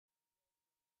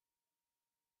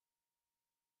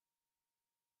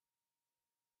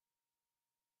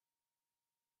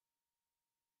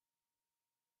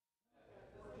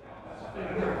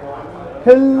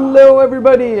Hello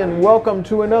everybody and welcome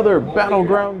to another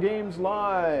Battleground Games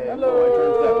Live. Hello. I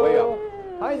turned that way up.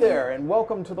 Hi there and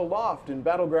welcome to the Loft in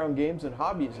Battleground Games and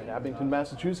Hobbies in Abington,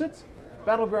 Massachusetts.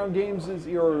 Battleground Games is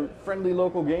your friendly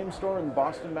local game store in the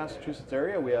Boston, Massachusetts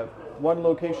area. We have one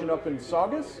location up in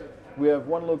Saugus, we have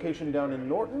one location down in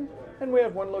Norton, and we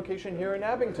have one location here in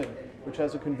Abington, which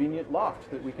has a convenient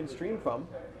loft that we can stream from,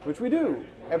 which we do.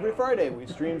 Every Friday we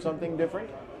stream something different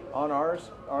on our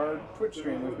Twitch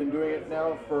stream. We've been doing it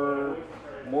now for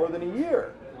more than a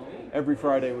year. Every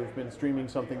Friday we've been streaming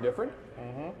something different.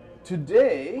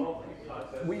 Today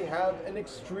we have an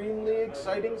extremely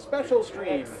exciting special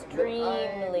stream.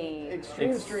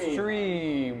 Extreme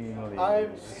stream.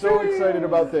 I'm so excited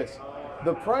about this.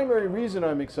 The primary reason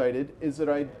I'm excited is that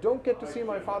I don't get to see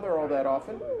my father all that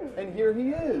often, and here he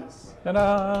is.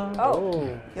 Ta-da!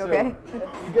 Oh, you okay?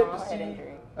 You get to see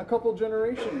a couple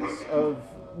generations of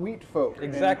wheat folk.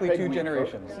 Exactly two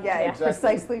generations. Folk. Yeah, exactly.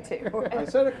 precisely two. I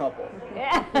said a couple.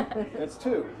 Yeah. That's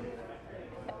two.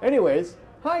 Anyways,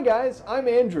 hi guys, I'm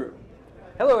Andrew.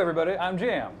 Hello everybody, I'm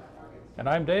Jam. And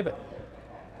I'm David.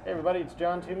 Hey everybody, it's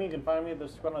John Toomey. You can find me at the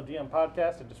Disgruntled DM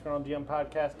Podcast at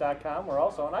disgruntleddmpodcast.com. We're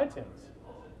also on iTunes.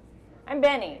 I'm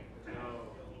Benny.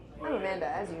 I'm Amanda,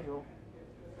 as usual.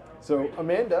 So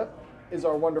Amanda is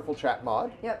our wonderful chat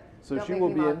mod. Yep. So Don't she make will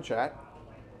me be mod. in chat.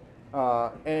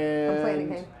 I'm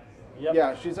playing a game. Yep.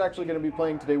 Yeah, she's actually going to be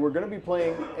playing today. We're going to be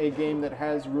playing a game that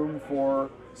has room for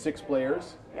 6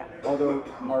 players. Yeah. Although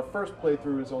our first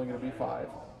playthrough is only going to be 5.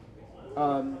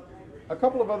 A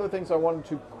couple of other things I wanted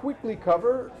to quickly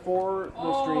cover for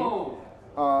the stream.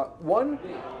 One,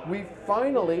 we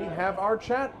finally have our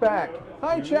chat back.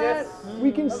 Hi chat,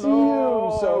 we can see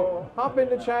you. So hop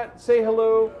into chat, say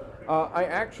hello. I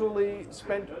actually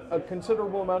spent a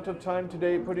considerable amount of time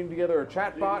today putting together a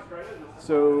chat bot.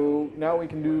 So now we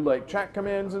can do like chat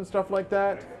commands and stuff like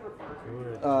that.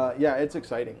 Yeah, it's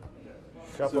exciting.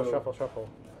 Shuffle, So- shuffle, shuffle.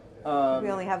 We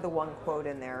only have the one quote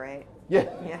in there, right? Yeah,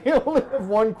 you only have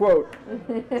one quote.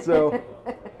 So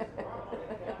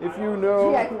if you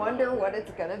know... Gee, I wonder what it's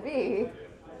going to be.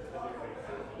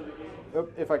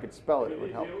 If I could spell it, it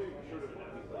would help.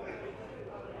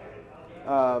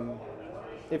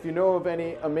 If you know of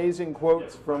any amazing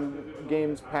quotes from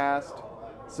games past,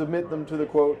 submit them to the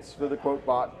quotes for the quote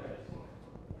bot.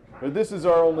 But this is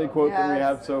our only quote that we Yes.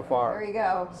 have so far. There you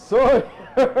go.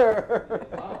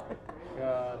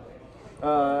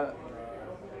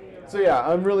 So yeah,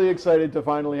 I'm really excited to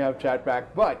finally have chat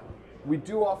back, but we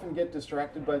do often get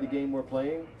distracted by the game we're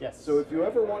playing. Yes. So if you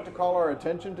ever want to call our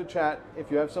attention to chat, if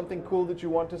you have something cool that you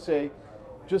want to say,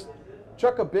 just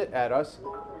chuck a bit at us,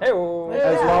 Hey-o!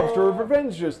 as Lobster of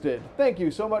Revenge just did. Thank you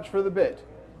so much for the bit.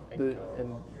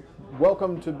 And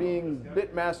welcome to being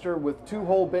Bitmaster with 2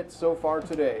 whole bits so far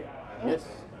today. Yes.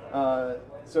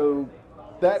 So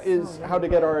that is how to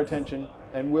get our attention,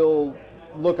 and we'll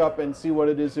look up and see what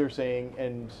it is they're saying,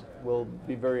 and we'll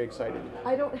be very excited.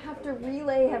 I don't have to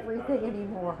relay everything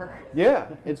anymore. Yeah,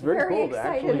 it's very Very cool to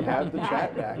excited actually about have the that.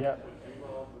 chat back. Yep.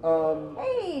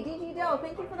 Hey, DG Dell,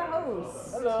 thank you for the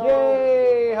host. Hello.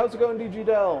 Yay! How's it going, DG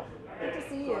Dell? Good to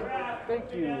see you.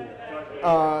 Thank you.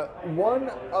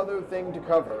 One other thing to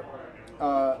cover.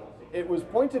 It was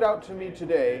pointed out to me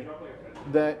today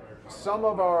that some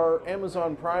of our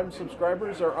Amazon Prime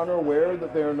subscribers are unaware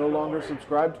that they are no longer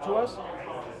subscribed to us.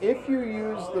 If you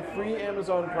use the free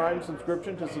Amazon Prime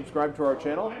subscription to subscribe to our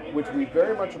channel, which we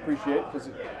very much appreciate because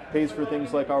it pays for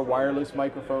things like our wireless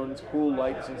microphones, cool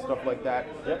lights, and stuff like that.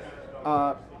 Yep.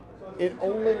 It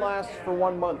only lasts for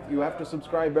 1 month. You have to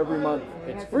subscribe every month.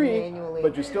 You It's have to free, manually.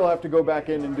 but you still have to go back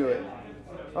in and do it.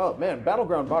 Oh man,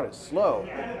 Battleground bot is slow.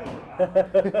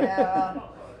 Yeah.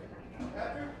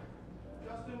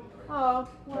 Oh,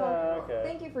 well, Okay.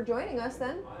 thank you for joining us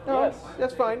then. No, Yes.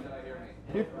 that's fine.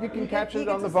 You can catch You it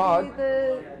get on the to VOD.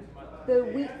 see the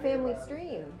Wheat family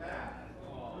stream.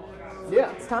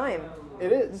 Yeah, It's time.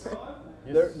 it is.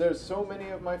 There's so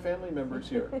many of my family members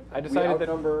here. I decided we that-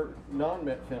 outnumber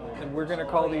non-Met family members. And we're going to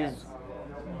call these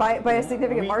By a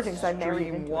significant wheat margin, because I've never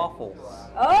stream even. waffles.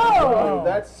 Oh!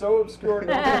 That's so obscure,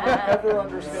 no one will ever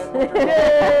understand what you're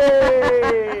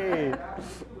Yay!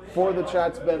 For the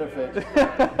chat's benefit.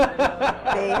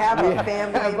 They have a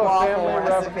family have a waffle family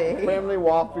recipe. family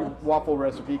waffle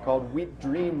recipe called Wheat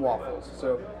Dream Waffles.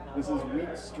 So this is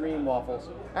Wheat Stream Waffles.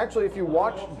 Actually, if you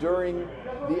watch during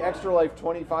the Extra Life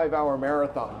 25-hour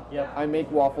marathon, Yep. I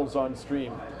make waffles on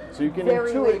stream. So you can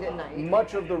Very late at intuit night.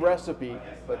 much of the recipe,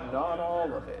 but not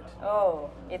all of it. Oh,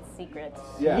 it's secret.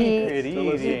 Yeah. He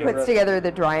Easy. puts together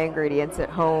the dry ingredients at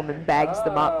home and bags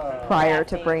them up prior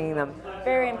to bringing them.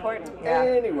 Very important. Yeah.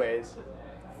 Anyways,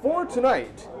 for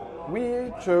tonight,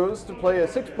 we chose to play a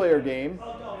 6-player game,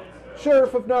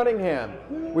 Sheriff of Nottingham,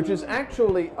 which is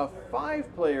actually a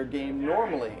 5-player game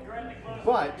normally,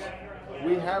 but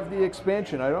we have the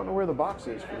expansion. I don't know where the box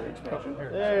is for the expansion.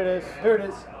 There it is. Here it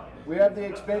is. We have the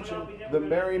expansion, The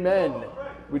Merry Men,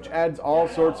 which adds all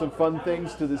sorts of fun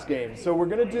things to this game. So we're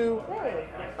going to do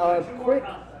a quick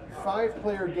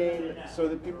 5-player game so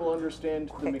that people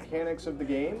understand the mechanics of the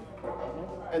game,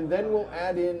 and then we'll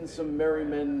add in some Merry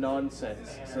Men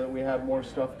nonsense so that we have more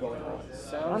stuff going on.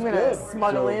 I'm going to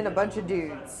smuggle in a bunch of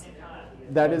dudes.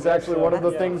 That is actually one of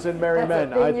the That's- things in Merry that's a Men.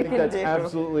 thing I you think can that's do.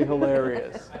 absolutely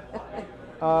hilarious.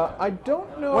 I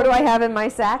don't know. What do I have in my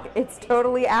sack? It's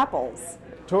totally apples.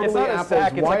 Totally It's not a apples.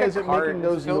 sack. It's Why like is a it cart. making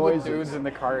It's those filled with noises? dudes in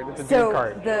the cart. It's a So dude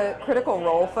cart. the Critical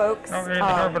Role folks,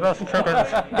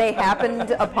 they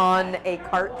happened upon a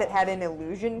cart that had an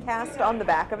illusion cast on the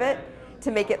back of it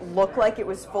to make it look like it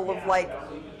was full of like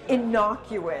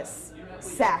innocuous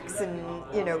sacks and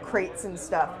crates and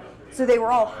stuff. So they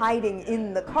were all hiding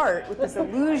in the cart with this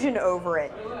illusion over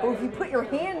it. But if you put your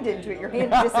hand into it, your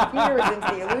hand disappears into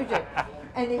the illusion.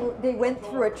 And they went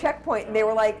through a checkpoint and they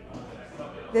were like,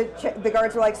 the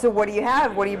guards were like, so what do you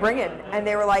have? What are you bringing? And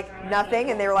they were like,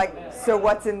 nothing. And they were like, so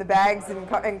what's in the bags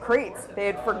and crates? They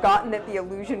had forgotten that the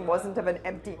illusion wasn't of an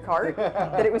empty cart,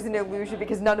 that it was an illusion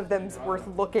because none of them's worth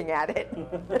looking at it.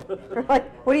 They're like,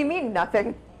 what do you mean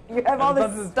nothing? You have all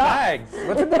this stuff. Bags.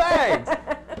 What's in the bags?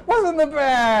 What's in the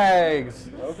bags?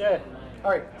 Okay.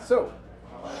 All right, so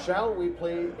shall we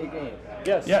play a game?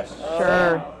 Yes. Yes.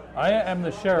 Sure. I am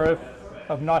the Sheriff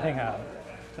of Nottingham,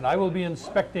 and I will be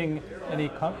inspecting any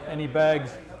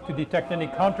bags to detect any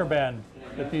contraband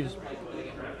that these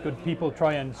good people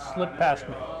try and slip past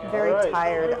me. Very All right.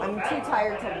 tired. I'm too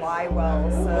tired to lie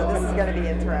well, so this is going to be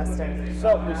interesting.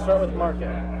 So we start with market.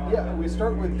 Yeah, we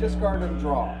start with discard and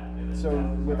draw. So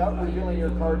without revealing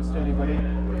your cards to anybody,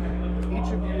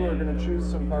 each of you are going to choose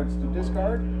some cards to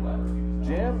discard.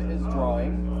 Jam is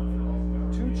drawing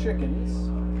 2 chickens.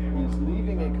 He is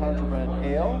leaving a contraband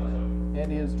ale,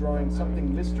 and he is drawing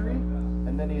something mystery,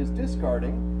 and then he is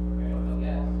discarding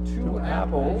 2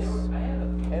 apples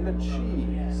and a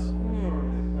cheese.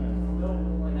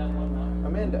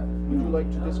 Amanda, would you like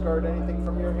to discard anything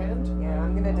from your hand? Yeah,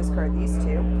 I'm going to discard these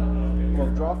 2. Well,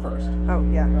 draw first. Oh,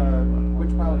 yeah.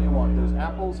 Which pile do you want? There's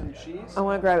apples and cheese. I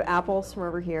want to grab apples from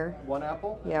over here. 1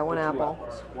 apple? Yeah, 1 Or 2 apple.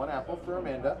 apples? 1 apple for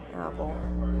Amanda. Apple.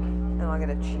 And I'll get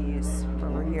a cheese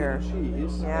from over here.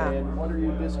 Cheese. Yeah. And what are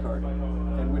you discarding?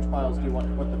 And which piles do you want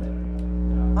to put them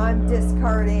in? I'm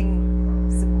discarding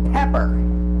some pepper.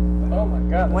 Oh my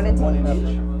God. One that's into a each.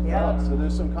 pepper. Yeah. So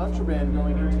there's some contraband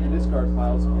going into the discard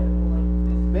piles.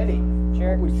 Benny,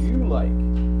 Jerks. what would you like?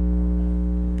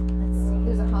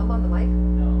 There's a hum on the mic.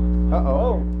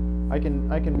 Uh-oh. I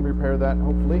can repair that,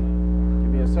 hopefully. Give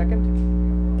me a second.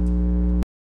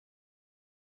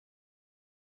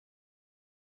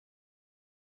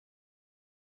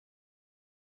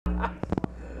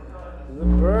 The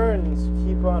burns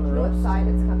keep on What roasting. side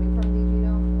it's coming from, did you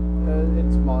know?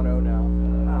 It's mono now.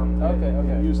 Okay,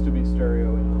 okay. It used to be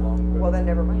stereo in the long ago. Well, then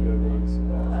never mind. days.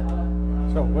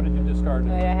 So what did you discard?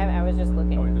 Wait, I was just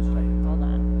looking. Oh, you just Hold on.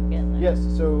 I'm getting there. Yes,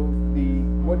 so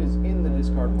what is in the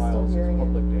discard piles is hearing it.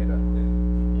 public data.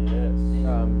 Yes.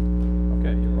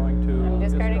 Okay, you're going to I'm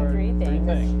discarding discard 3 things.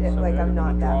 It's So like you're I'm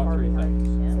not gonna that draw far 3 behind.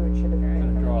 things. So it should have You're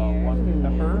been. gonna draw 1 What do you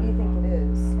pepper, think it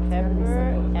is?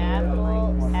 Pepper,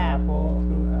 apple, 1 apple.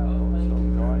 2 apples. So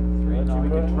drawing 3 We now.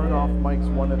 can turn off mics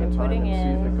one at a I'm time putting and see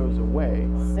if in it goes away.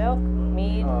 Silk,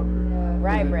 mead,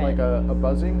 rye Is it bread. like a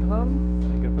buzzing hum?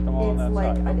 You can put them all on It's that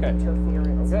like side. an Okay,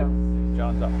 interference. Okay. hum.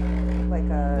 John's up. Like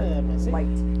a messy. light.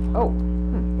 Oh,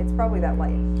 It's probably that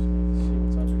light. See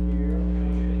what's under here.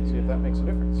 see if that makes a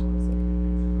difference.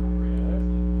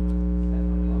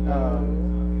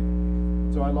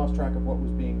 So I lost track of what was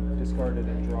being discarded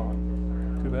and drawn.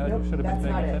 Too bad. Nope, You should have been that's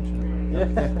paying not it.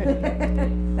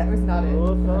 attention. That was not it. Rule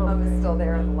of The thumb. hum is still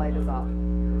there and the light is off.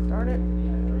 Darn it.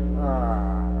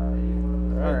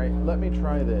 All right, let me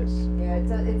try this. Yeah,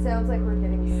 it sounds like we're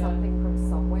getting something from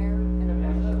somewhere and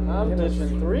eventually. I'm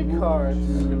dishing 3 cards.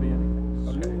 This could be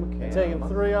anything. Okay. Taking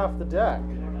 3 off the deck.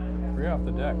 3 off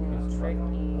the deck. Tricky.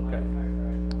 Okay.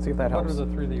 See if that What are helps. the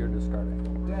 3 that you're discarding?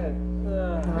 I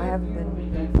haven't been.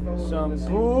 Some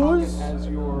Same booze. pocket as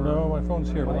your No, my phone's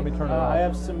here, but let me turn it off. I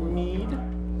have some mead.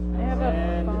 I have a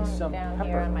And phone some down pepper.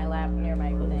 here on my lap near my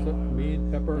thing.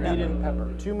 Mead, pepper, Mead and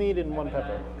pepper. 2 mead and 1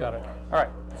 pepper. Got it. All right.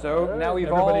 So now we've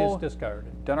Everybody's all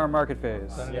discarded. done our market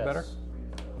phase. Any Yes. better?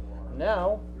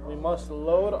 Now we must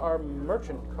load our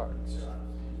merchant carts.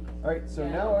 All right, so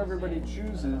now everybody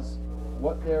chooses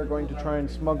what they're going to try and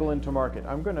smuggle into market.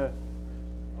 I'm going to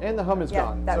And the hum is Yeah,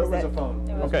 gone. that so was it was it. a phone.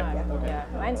 It was Okay. mine. Yeah.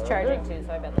 Mine's charging too,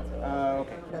 so I bet that's what it was.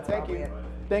 Okay. That's Thank probably you. it.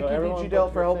 Thank So you, everyone VG Dell,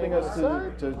 put for your helping thing us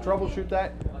aside? to troubleshoot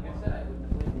that.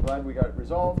 I'm glad we got it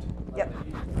resolved. Yep.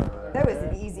 That was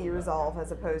an easy resolve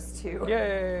as opposed to.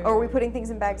 Yay! Oh, are we putting things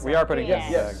in bags? We now? are putting Yes. it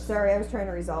in Yes. bags. Sorry, I was trying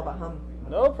to resolve a hum.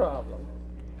 No problem.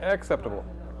 Acceptable.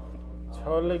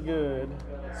 Totally good.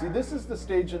 See, this is the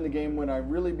stage in the game when I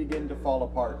really begin to fall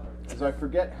apart, because I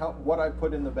forget what I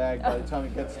put in the bag by the time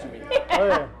it gets to me. Oh,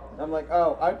 yeah. I'm like,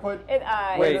 oh, I put. It,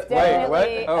 Wait, it's what?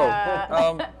 definitely, Oh,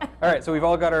 all right. So we've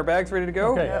all got our bags ready to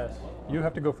go. Okay, Yes. you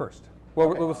have to go first. Well,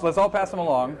 let's all pass them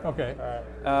along. Okay.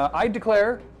 I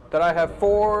declare that I have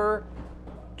 4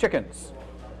 chickens.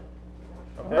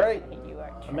 All right. you are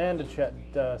true. Amanda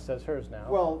says hers now.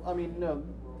 Well, I mean, no,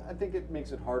 I think it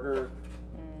makes it harder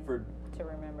for. To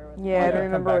remember what Yeah, Yeah, to come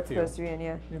remember back what's to you. supposed to be in,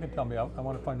 yeah. You can tell me. I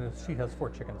want to find out. She has 4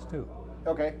 chickens too.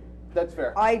 Okay, that's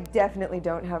fair. I definitely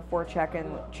don't have 4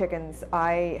 chickens.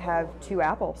 I have 2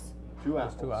 apples. 2 There's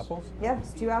apples. 2 apples. Yeah,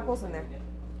 there's 2 apples in there.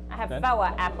 I have Then? 4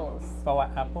 apples. 4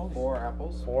 apples. 4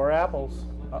 apples. 4 apples.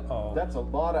 Uh-oh. That's a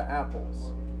lot of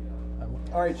apples.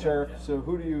 All right, Sheriff. So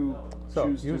who do you So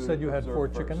choose you to said you had observe 4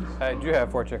 first? chickens. I do have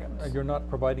 4 chickens. You're not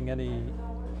providing any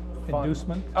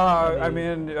inducement. I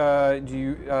mean, do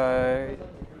you?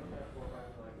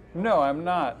 No, I'm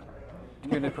not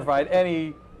going to provide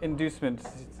any inducements.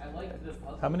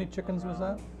 How many chickens was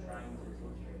that?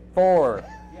 4.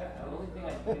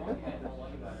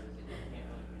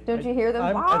 Don't you hear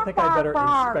them? I think I better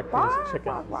inspect these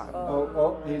chickens.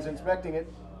 Oh, he's inspecting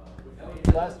it.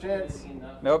 Last chance.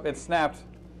 Nope, it snapped.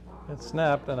 It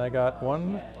snapped, and I got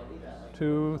 1,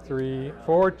 2, 3,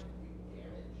 4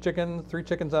 chickens. 3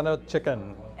 chickens on a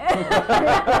chicken.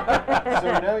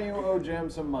 So now you owe Jam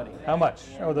some money. How much?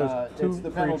 Oh, there's 2 It's the for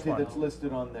each penalty one. that's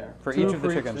listed on there. For 2 each of the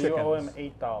for each chickens. So you owe him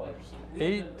chickens. $8.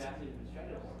 8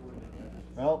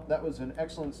 Well, that was an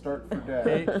excellent start for Dad.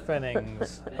 8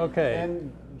 pfennings. Okay.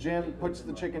 And Jam puts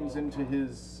the chickens into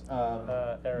his.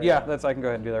 Area. Yeah, I can go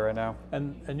ahead and do that right now.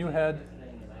 And you had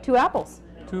 2 apples.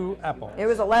 2 apples. It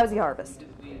was a lousy harvest.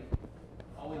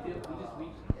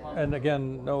 And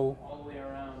again,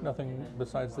 nothing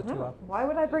besides the 2 apples. Why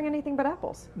would I bring anything but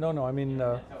apples? No, I mean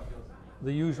the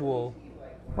usual.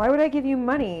 Why would I give you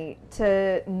money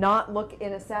to not look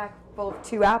in a sack full of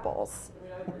 2 apples?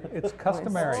 It's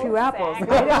customary. 2 apples. Sack.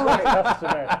 I don't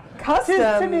Customary.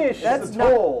 custom. Finish. That's It's a not.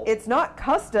 toll. It's not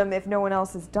custom if no one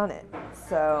else has done it.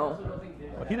 So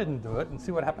Well, he didn't do it, and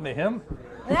see what happened to him.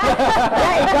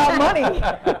 yeah, you got money.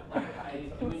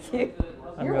 You're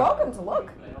gonna- welcome to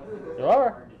look. You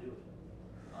are.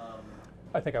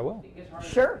 I think I will.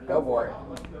 Sure, go for it.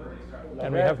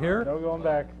 And we have here No going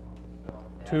back.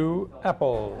 2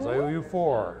 apples. I owe you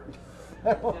 4.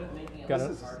 Got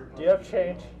it? Do you have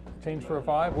change? Change for a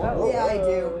 5? Whoa. Yeah, I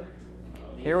do.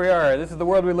 Here we are. This is the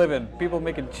world we live in. People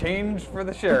making change for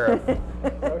the sheriff.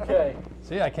 Okay.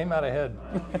 See, I came out ahead.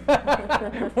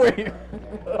 Wait.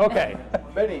 Okay.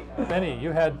 Benny.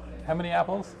 You had how many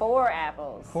apples? 4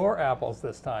 apples. 4 apples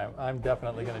this time. I'm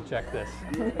definitely going to check this.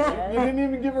 You didn't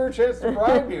even give her a chance to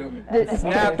bribe you.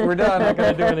 Snapped. We're done. Not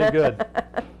going to do any good.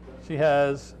 She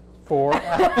has 4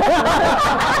 apples.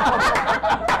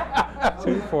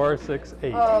 2, 4, 6,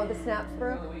 8. Oh, the snaps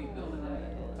broke.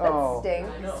 That Oh.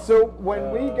 stinks. So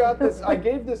when we got this, I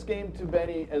gave this game to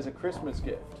Benny as a Christmas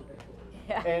gift.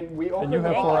 Yeah. And we opened And you have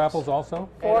the 4 box, apples also?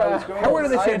 and I was going, What are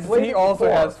the I chances played he it also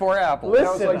before. has 4 apples?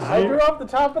 Listen, like, I grew off the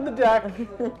top of the deck,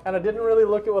 and I didn't really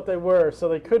look at what they were. So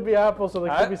they could be apples, or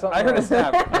they could be something I heard a else.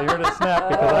 snap. You heard a snap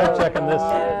because I'm checking this.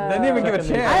 They didn't even give a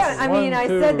Checking these. chance. I mean, I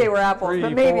 1, said they 2, were apples, 3,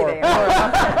 but maybe 4. they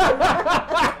are.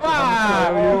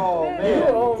 Oh, You man.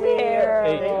 owe me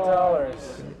Terrible.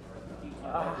 $8.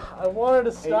 I wanted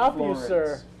to stop you, florins.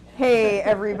 sir. Hey,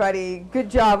 everybody, good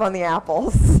job on the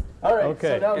apples. All right,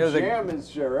 Okay. so now It was a- Jam is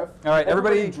sheriff. All right,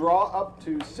 everybody- draw up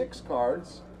to 6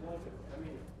 cards.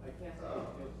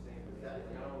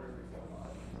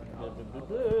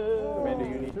 Amanda,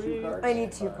 you need 2 cards. I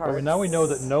need 2 cards. But now we know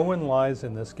that no one lies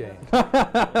in this game.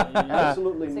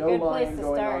 Absolutely It's a no good place lying to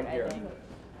going start, on I here. think.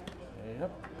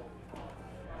 Yep.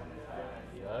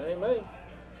 That ain't me.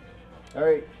 All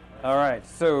right, All right.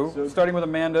 So starting with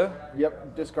Amanda.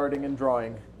 yep, discarding and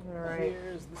drawing. All right.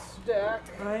 Here's the stack.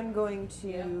 I'm going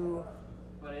to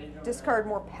discard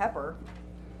more pepper.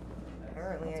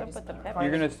 Apparently, I up just with the pepper?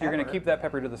 You're find gonna keep that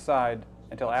pepper to the side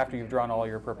until after you've drawn all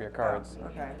your appropriate cards,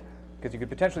 Okay. because you could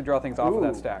potentially draw things off of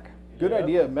that Ooh. stack. Good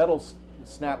idea. Metal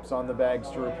snaps on the bags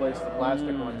to replace the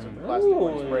plastic ones if the plastic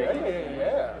ones break.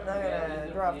 Yeah. I'm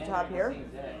gonna draw off the top here,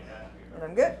 and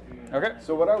I'm good. Okay.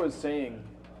 So what I was saying,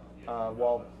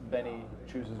 while Benny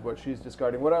chooses what she's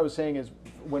discarding, what I was saying is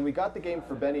when we got the game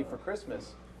for Benny for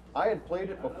Christmas, I had played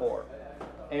it before,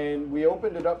 and we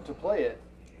opened it up to play it,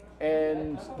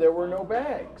 and there were no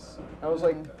bags. I was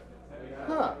like,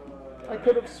 huh, I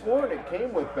could have sworn it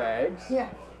came with bags. Yeah.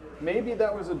 Maybe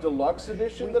that was a deluxe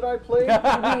edition that I played.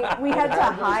 We had to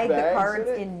Had those hide the bags cards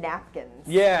in it? in napkins.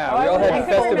 Yeah, we all I had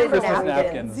festive folded Christmas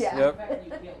napkins, napkins. yeah.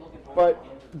 Yep.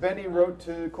 But Benny wrote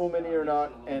to Cool Mini or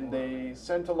Not, and they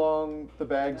sent along the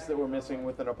bags that were missing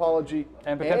with an apology.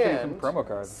 And potentially some promo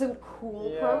cards. Some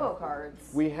cool promo cards.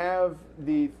 We have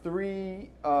the 3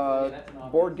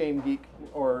 Board Game Geek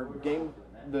or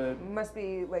the Must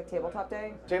be like tabletop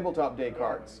day. Tabletop Day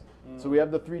cards. So we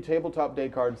have the 3 Tabletop Day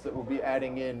cards that we'll be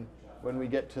adding in when we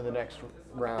get to the next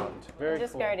round. I'm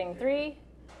discarding 3.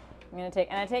 I'm gonna take,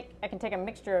 and I can take a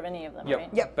mixture of any of them, Yep. right?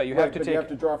 Yep. But you Right, have to but take. you have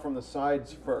to draw from the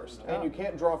sides first, and you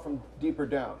can't draw from deeper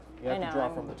down. You I have know. to draw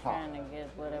I'm from the top. trying to get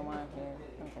what I want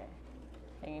here. Okay.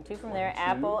 Taking 2 from there,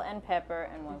 apple and pepper,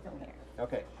 and 1 from here.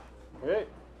 Okay. Great.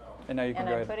 And now you can And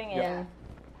go I'm ahead. putting Yeah. in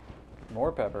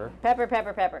More pepper. pepper,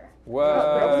 pepper, pepper. Next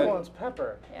What? one's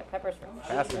pepper. Yeah, pepper's for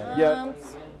Fascinating. Yeah.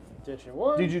 chumps. Ditching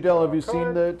 1. Digidel, have you seen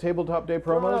card, the Tabletop Day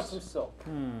drawing out some promos? silk.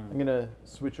 I'm gonna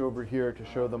switch over here to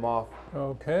show them off.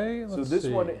 Okay, let's So this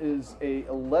see. one is a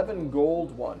 11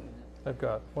 gold one I've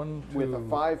got 1, 2, with a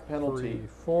 5 penalty. 3,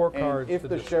 4 And cards if to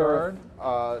the discard.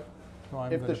 sheriff, So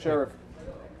I'm if gonna the sheriff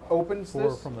opens 4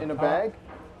 this from the in a top. bag,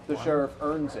 the 1, sheriff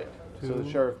earns it. So the 2,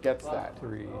 sheriff gets that.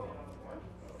 3.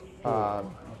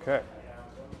 Okay.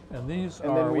 And these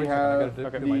And are, then we wait a second, I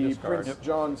have gotta do my the discard. Prince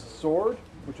John's sword,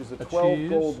 which is a A 12 cheese,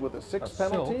 gold with a 6 a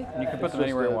silk, penalty. And you can put It's them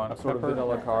anywhere just you a want. sort of Pepper,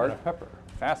 vanilla and card. a pepper.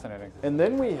 Fascinating. And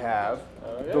then we have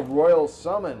the Royal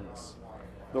Summons.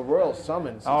 The Royal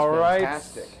Summons is All right.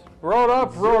 fantastic. Roll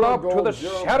up Zero to gold, the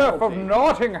zero Sheriff of penalty.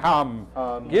 Nottingham.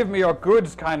 Give me your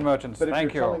goods, kind merchants. But if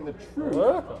Thank you're telling you. the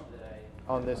truth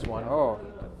on this one, Oh,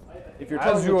 if you're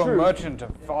telling as the you a truth, merchant of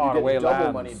you faraway get double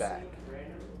lands. money back.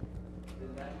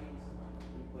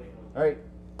 All right.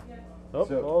 Oh,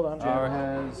 So hold on. Jim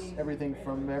has everything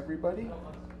from everybody.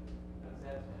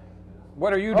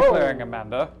 What are you declaring,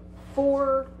 Amanda?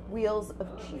 4 wheels of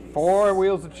cheese. 4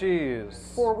 wheels of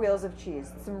cheese. 4 wheels of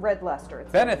cheese. Some red luster.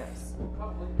 It's Bennett. very nice.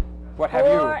 What have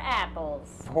 4 you? apples.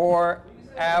 4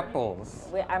 apples.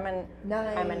 I'm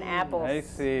an apple. I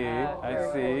see. I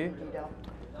Very see. cool, Guido.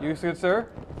 You good, sir?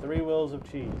 3 wheels of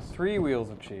cheese. 3 wheels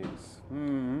of cheese.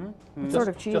 What sort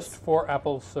of cheese? Just 4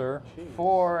 apples, sir.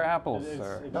 4 apples, It's-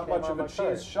 sir. it Not came much on of a my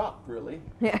card. cheese shop, really.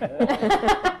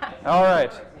 All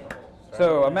right.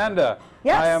 So, Amanda,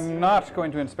 Yes. I am not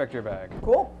going to inspect your bag.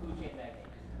 Cool.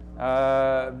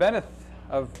 Bennett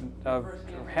of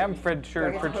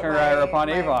Hamfredshire Do I get to put upon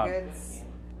my Avon. goods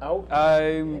Out.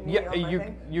 Yeah, on my you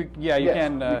thing? you Yes,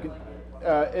 can.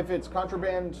 if it's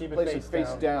contraband, Keep it place it face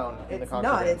face down in the It's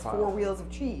contraband not. It's pile. 4 wheels of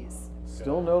cheese.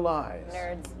 Still no lies.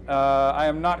 Nerds. I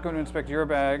am not going to inspect your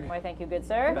bag. Why, thank you, good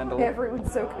sir. Bendel.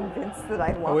 Everyone's so convinced that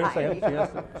I lie. Oh, wait a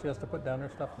second. She has to put down her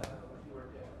stuff now.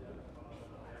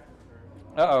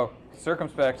 Uh-oh.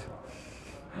 Circumspect.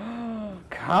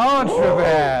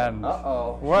 Contraband!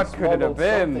 Uh-oh. What She could it have smuggled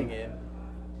something been? in.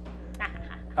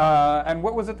 And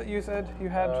what was it that you said you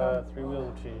had, Sean? 3 wheels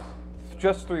of cheese.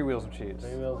 Just 3 wheels of cheese.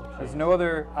 3 wheels of cheese. There's no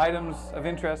other items of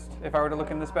interest if I were to look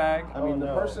in this bag? I mean, Oh, the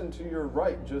no. person to your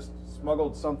right just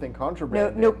smuggled something No,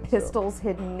 contraband. no in, so- pistols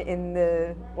hidden in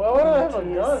the Well, I don't have a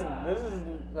cheese. gun. This is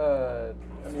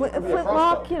I mean, it could be a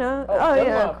flintlock. crossbow. You know. oh, Oh, yeah,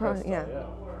 flintlock cross, pistol, yeah.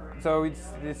 So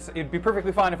it'd be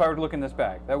perfectly fine if I were to look in this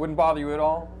bag. That wouldn't bother you at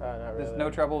all? Not There's really. no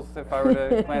troubles if I were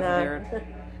to glance Nah. here?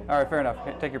 All right, fair enough.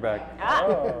 Take your bag.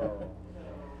 Oh.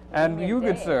 And Good you,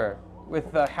 good day. sir,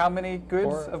 with how many goods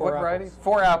Four- of four what variety? apples.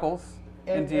 4 apples,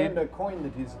 indeed. And a coin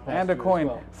that he's passed And a you as coin.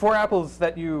 well. 4 apples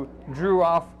that you drew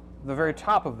off the very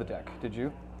top of the deck, did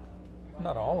you?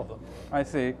 Not all of them. I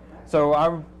see. So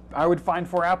I would find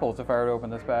 4 apples if I were to open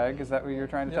this bag. Is that what you're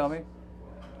trying to tell me? Yes.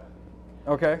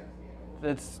 Okay.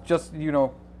 It's just,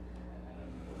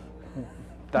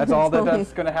 that's all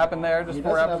that's going to happen there? Just He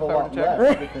 4 doesn't have apples a if I were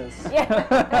lot to check? left because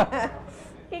Yeah.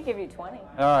 He'd give you 20.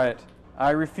 All right. I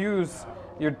refuse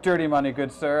your dirty money,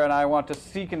 good sir, and I want to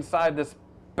seek inside this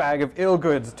bag of ill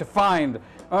goods to find.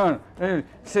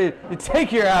 Say,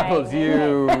 take your apples,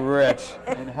 you wretch.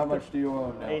 and how much do you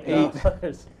own now?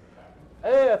 $8.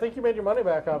 Hey, I think you made your money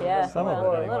back off Yeah, of this. Some of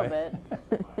well, it a little anyway.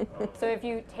 bit. So if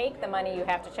you take the money, you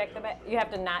have to check the bag. You have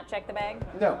to not check the bag.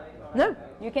 No. No.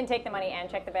 You can take the money and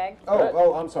check the bag.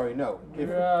 Oh, I'm sorry. No. If,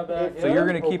 So So you're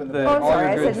going to keep Open the, the bag. Oh, all sorry,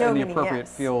 I your said goods no, in the meaning appropriate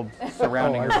yes. field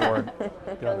surrounding your board.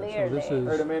 Got it. So this Clearly. All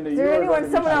right, is Amanda, Is you there are anyone, going to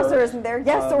be someone else sure. there isn't there?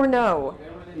 Yes or no?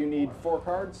 You need 4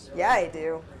 cards. Yeah, I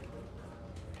do.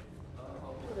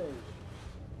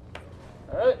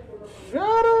 All right.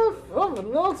 Sheriff of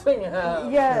of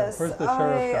Nottingham. Yes, Where's the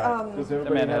sheriff guy? Does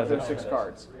everybody man have has their it. 6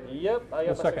 cards? Yep, I A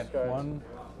got my 6 second. cards. 1,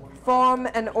 form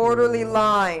an orderly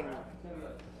line.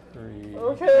 3.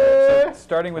 Okay.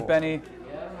 Starting with Benny,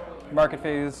 market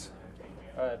phase.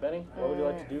 All right, Benny, what would you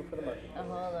like to do for the market?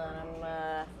 Hold on,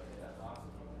 I'm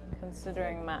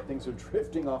considering my Things are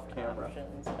drifting off camera.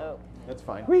 options. Oh, That's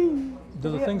fine. Do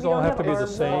the We- things we all don't have to have be the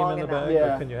arms same long in the enough. bag,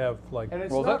 Yeah. or can you have like And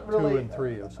it's 2 not really, and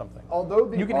 3 of something? although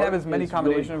the You can have art as many is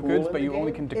combinations really of goods, cool but in you the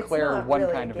only game, can It's declare not one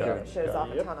really kind of a game good. that shows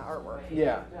off a ton of artwork.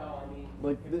 Yeah.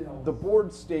 Like the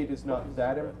board state is not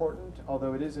that important,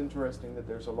 although it is interesting that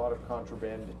there's a lot of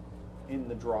contraband in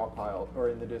the draw pile or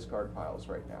in the discard piles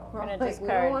right now. we're gonna Like, discard.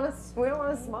 we don't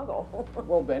want to smuggle.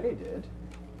 Well, Benny did.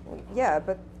 Yeah,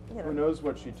 but you Who know. knows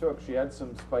what she took? She had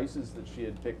some spices that she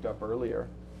had picked up earlier.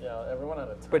 Yeah, everyone had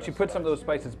a ton But you of put some of those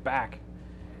spices back.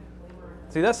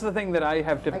 See, that's the thing that I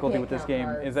have difficulty can't with this count game,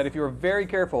 cards. is that if you're very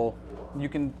careful, you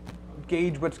can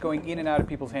gauge what's going in and out of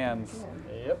people's hands.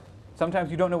 Yep. Sometimes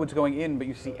you don't know what's going in, but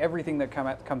you see everything that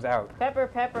comes out. Pepper,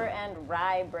 and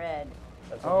rye bread.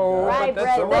 That's what Oh, you got. Rye but that's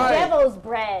bread, the the rye. devil's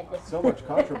bread. So much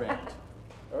contraband.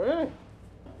 Okay.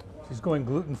 She's going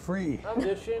gluten-free. I'm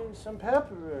dishing some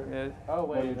pepper. Yeah. Oh,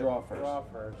 wait. Well, you draw first. Draw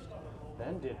first.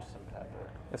 Then ditch some pepper.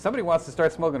 If somebody wants to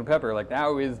start smoking pepper, like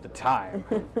now is the time.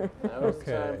 Now it's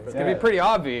Okay. time for It's gonna be pretty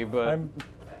obvious, but I'm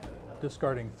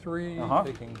discarding 3, Uh-huh.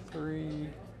 taking 3.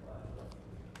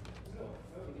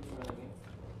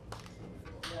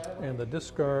 And the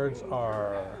discards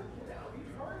are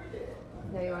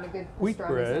Now you want a good Wheat pastrami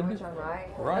bread, sandwich on rye?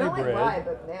 rye I don't like bread, rye,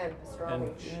 but man, pastrami.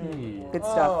 and cheese. Good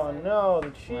stuff. Oh, no, the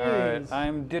cheese. all right.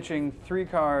 I'm ditching 3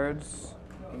 cards,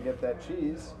 You can get that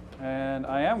cheese. and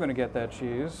I am gonna get that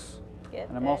cheese, Get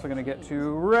and I'm that also gonna get cheese.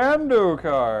 2 rando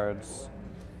cards.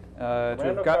 To have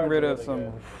Rando gotten cards rid are of really some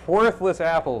good. worthless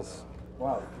apples.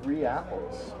 Wow, 3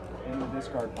 apples in the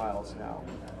discard piles now.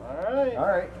 All right. All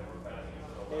right,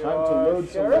 You time to are load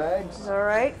some Sheriff. bags. All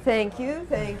right, thank you,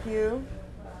 thank you.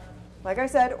 Like I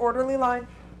said, orderly line.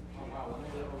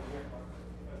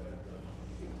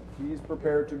 He's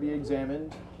prepared to be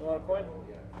examined. You want a coin?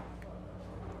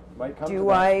 Might come to Do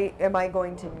that. am I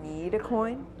going to need a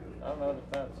coin? I don't know,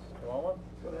 it depends. You want one?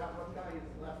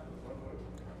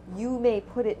 You may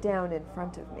put it down in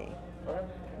front of me, Okay.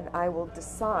 and I will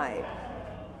decide.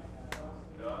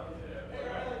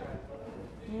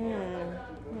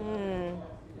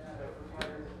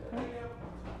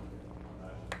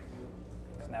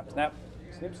 Snap, snap.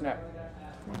 Snip, snap.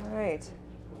 All right.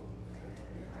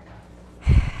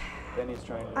 Benny's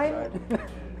trying to I'm, decide.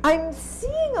 I'm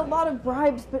seeing a lot of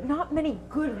bribes, but not many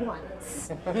good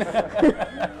ones.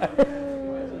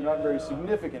 Not very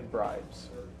significant bribes.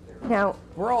 Now,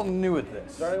 We're all new at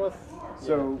this. Starting with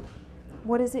So,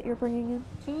 what is it you're bringing in?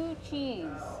 2 cheese.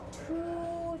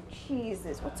 2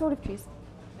 cheeses. What sort of cheese?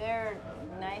 They're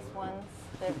nice ones.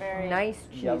 They're very Nice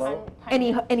cheese. yellow.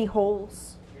 Any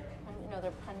holes? No,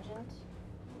 they're pungent.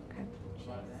 Okay.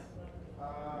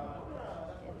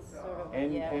 It's sort of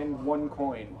and yeah. and 1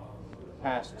 coin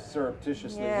passed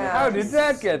surreptitiously. Yeah. How did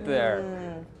that get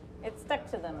there? It stuck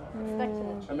to them. It stuck to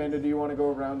the cheese. Amanda, do you want to go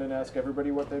around and ask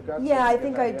everybody what they've got? so Yeah, you I get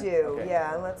think an I idea? do. Okay.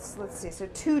 Yeah, let's see. So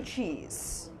 2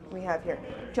 cheese we have here.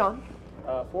 John,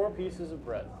 4 pieces of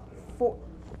bread. 4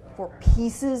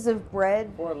 pieces of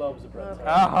bread. 4 loaves of bread.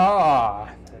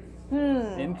 Aha!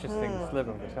 Interesting slip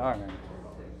of the tongue.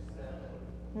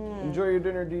 Enjoy your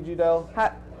dinner, DG Dell.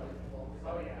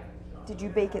 Did you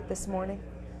bake it this morning?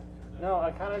 No,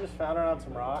 I kind of just found it on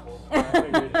some rocks. And I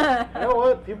figured, you know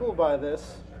what? People will buy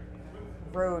this.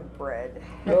 Road bread.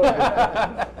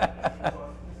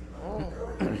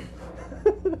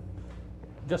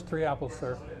 Just 3 apples,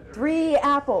 sir. 3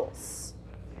 apples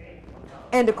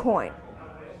and a coin.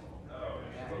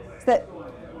 Is that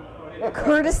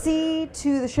courtesy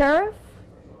to the sheriff?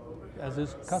 As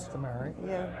is customary.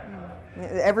 Yeah.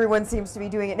 Everyone seems to be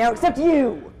doing it now, except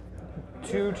you.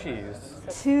 2 cheese.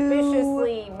 2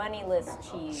 Viciously moneyless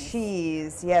cheese.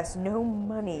 cheese. Yes, no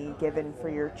money given for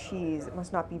your cheese. It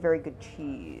must not be very good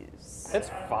cheese. It's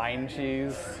fine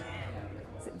cheese.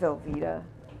 Is it Velveeta?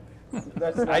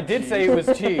 That's not I did cheese. say it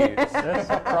was cheese. That's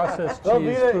processed cheese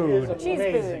Velveeta food. is Cheese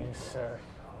amazing, sir.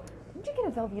 Didn't you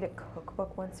get a Velveeta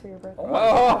cookbook once for your birthday?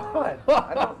 Oh,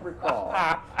 I don't recall.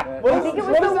 I think it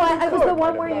was the one. It was the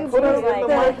one where you Put it broke in the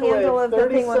the microwave, handle of the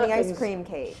 30 thing on the ice seconds. cream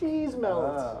cake. Cheese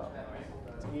melts. Ah.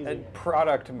 It's easy. and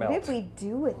product What melt. did we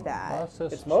do with that?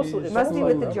 Processed It's mostly- cheese it's Must be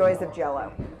with the food. joys of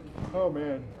Jello. Oh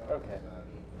man. Okay.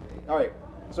 All right.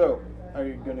 So, are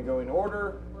you going to go in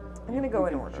order? I'm gonna go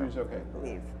in You order. Choose. Okay. I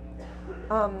believe.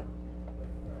 And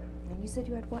you said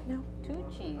you had what now? 2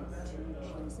 cheese. 2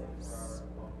 cheeses.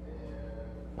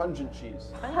 Pungent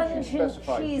cheese. Pungent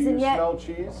Specify. cheese, Do you and yet- smell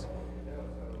cheese?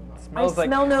 Smells like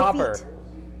smell no copper. feet.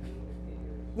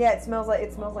 Yeah, it smells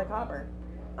like copper.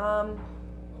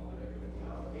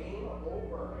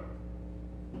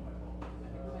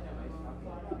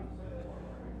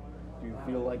 Do you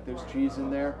feel like there's cheese in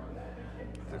there?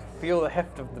 Feel the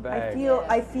heft of the bag.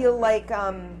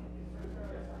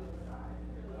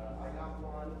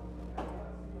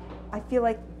 I feel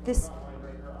like this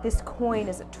coin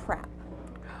is a trap.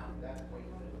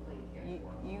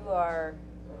 You are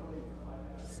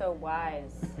so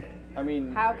wise. I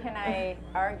mean, How can I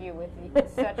argue with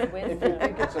such if wisdom? you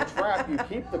think it's a trap, you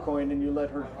keep the coin and you let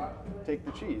her take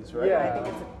the cheese, right? Yeah. I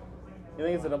think it's You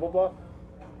think it's a double bluff?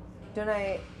 don't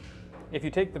I? If you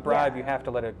take the bribe, Yeah. you have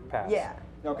to let it pass. Yeah.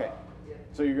 Okay.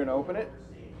 So you're going to open it?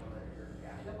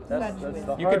 That's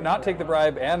the You hard could not part. take the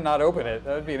bribe and not open it.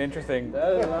 That would be an interesting.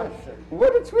 That is not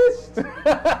What a twist!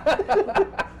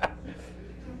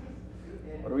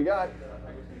 What do we got?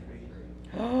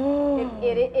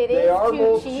 It They is are too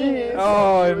both cheese. cheese.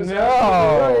 Oh, It was no.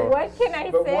 absolutely right. What can I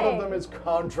But say? one of them is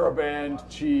contraband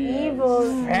cheese. Evil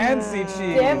Fancy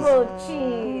cheese. devil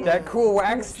cheese. That cool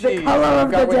wax cheese. color you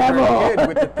of got the when you were a devil. kid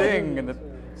with the thing and the.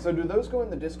 So do those go in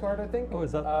the discard, I think? Oh,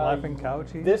 is that laughing cow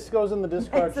cheese? This goes in the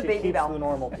discard. It's the She baby keeps bell. the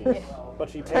normal piece, but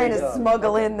she Trying pays to up.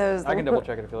 smuggle in those I can double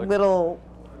check it if you like. little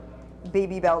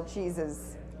baby bell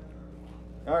cheeses.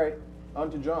 All right, on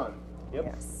to John. Yep.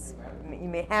 Yes. You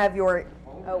may have your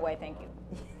Oh, why, thank you.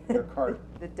 Your cart.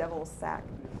 the devil's sack.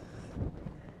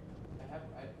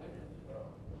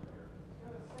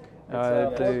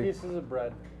 It's 4 the pieces of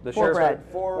bread. the For sheriff. bread.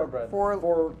 Four bread.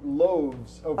 four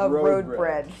loaves of Of road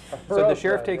bread. So the Road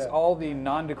sheriff bread, takes yeah. all the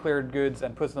non-declared goods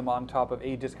and puts them on top of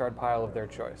a discard pile of their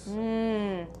choice.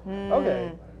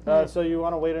 Okay. So you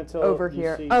want to wait until Over you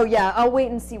here. see- Oh yeah, I'll wait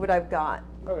and see what I've got.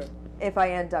 Okay, If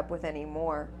I end up with any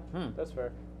more. that's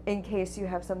fair. In case you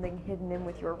have something hidden in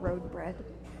with your road bread.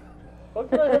 What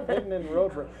could I have hidden in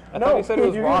road bread? thought you said it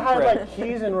was you rock can hide bread. like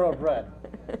keys in road bread.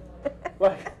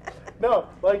 Like, no,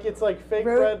 like it's like fake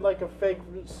Road- bread, like a fake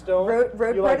stone. Road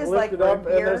you, bread is lift like it up road and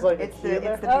beer. there's like it's a key the in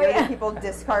there. it's the Oh, beer yeah. that people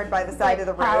discard by the side of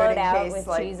the road hollowed in out case with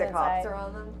like cheese the cops inside. are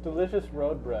on them. Delicious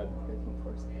road bread.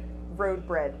 Road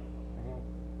bread.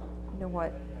 You know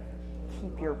what?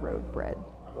 Keep your road bread.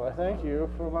 Well, thank you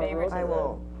for my Favorite road I bread.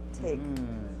 will take.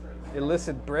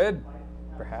 Illicit bread,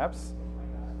 perhaps.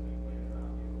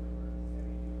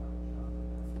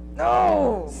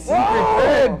 No! Secret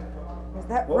bread. Is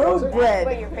that What was road it? bread?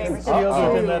 What your favorite Sealed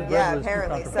dish within is. that bread Yeah, was too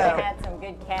apparently Could so. have had some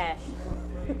good cash.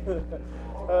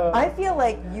 I feel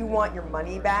like you want your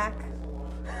money back.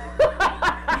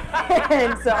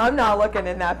 And so I'm not looking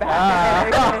in that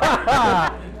bag.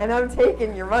 And I'm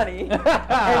taking your money. And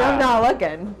I'm not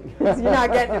looking. 'Cause you're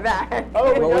not getting it back.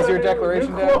 Oh, we What was gotta your do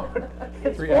declaration, new Dad? quote.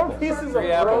 It's 3 4 apples. pieces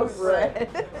 3 of road apples.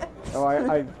 bread. Oh,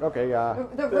 okay, yeah.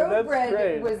 The road That's bread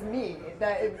great. was me.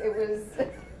 That it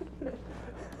was.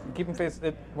 Keep them face.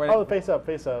 It, wait, Oh, face up,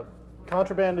 face up.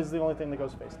 Contraband is the only thing that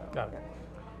goes face down. Got it.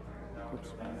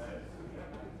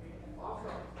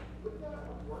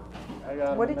 I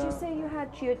got What it did you now. say you had?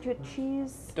 You had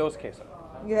cheese. Dos queso.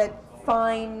 You had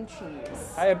fine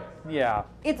cheese. I had, yeah.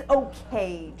 It's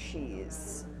okay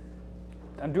cheese.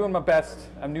 I'm doing my best.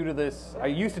 I'm new to this. I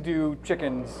used to do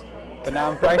chickens, but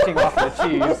now I'm branching off the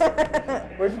cheese.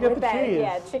 Where'd you get the That, cheese?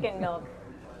 yeah, chicken milk.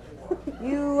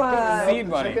 You Seed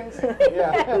money.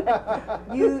 Yeah.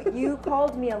 you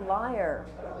called me a liar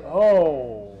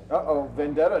Oh. Uh-oh,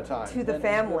 vendetta time. to the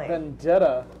family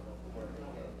Vendetta.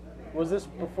 Was this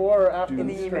before or after in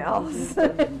the strip?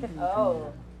 emails.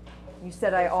 Oh, You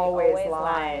said I always lie.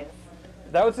 lies.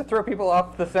 That was to throw people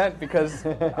off the scent because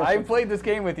I played this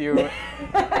game with you. And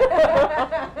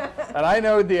I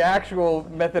know the actual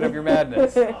method of your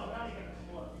madness.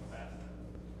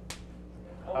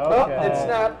 Oh, Okay. it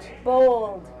snapped.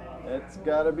 Bold. It's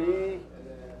gotta be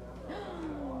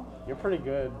You're pretty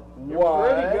good. You're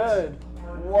what? pretty good.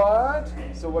 What?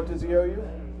 So what does he owe you?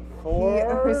 He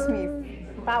owes 4. me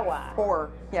Bawa. 4.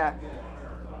 Yeah.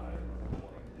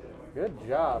 Good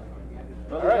job.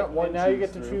 Well, All we right, got one and now you cheese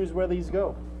get to through. choose where these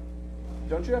go.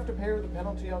 Don't you have to pay her the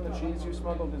penalty on the cheese you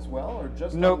smuggled as well, or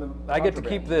just on Nope, the I get to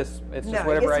contraband? keep this. It's just No, he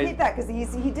whatever gets to I. keep that because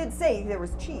he did say there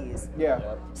was cheese.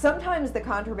 Yeah. Sometimes the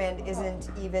contraband isn't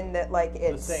even that like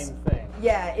The it's same thing.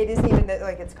 Yeah, it isn't even that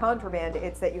like it's contraband.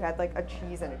 It's that you had like a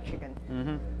cheese and a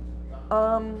chicken.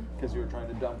 Because you were trying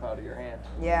to dump out of your hand.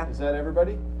 Yeah. Is that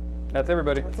everybody? That's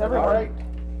everybody. That's All everyone.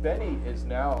 right. Benny is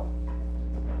now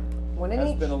One in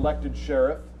has each. been elected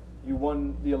sheriff. You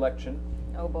won the election.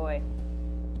 Oh boy.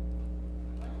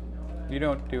 You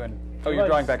don't do any. Oh, you're Like-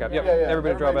 drawing back up. Yep. Yeah, yeah.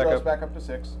 Everybody draw back draws up. back up to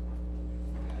 6.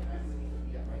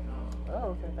 Oh,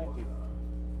 okay, thank you.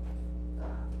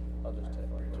 I'll just take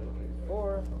 1, 2, 3,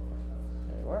 4.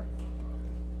 There you are.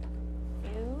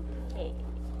 Okay.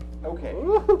 Okay.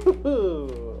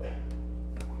 Ooh.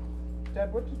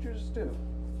 Dad, what did you just do?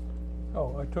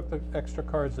 Oh, I took the extra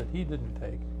cards that he didn't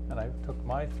take, and I took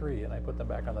my 3 and I put them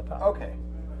back on the top. Okay.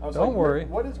 I was Don't like, worry.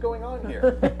 What is going on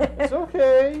here? It's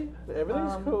okay.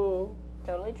 Everything's cool.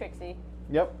 Totally Trixie.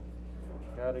 Yep.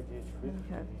 Gotta get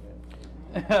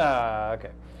 50. Okay.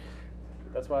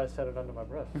 That's why I set it under my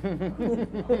breath.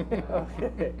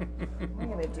 Okay. What am I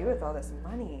gonna do with all this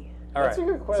money? All That's right.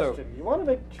 a good question. You want to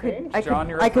make change? John,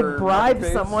 you're I up for could bribe Magic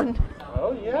Phase. someone.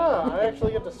 Oh, yeah. I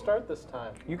actually get to start this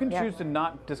time. You can Yeah. choose to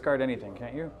not discard anything,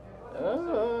 can't you? I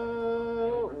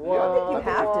don't think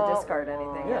you have to discard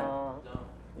anything. Yeah.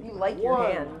 You like your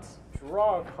hand.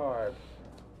 Draw a card.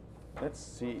 Let's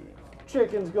see.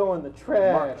 Chickens go in the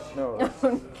trash. No.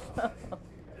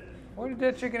 What did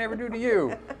that chicken ever do to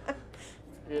you?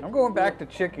 I'm going back to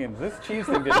chickens. This cheese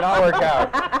thing did not work out.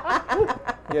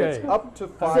 Yeah, it's Okay. up to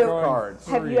 5 So- cards.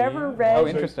 Have you ever read? Oh,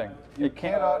 interesting. You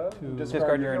cannot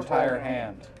Discard your entire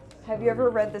hand. Have you ever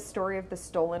read the story of the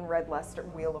stolen red luster,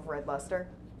 wheel of red luster,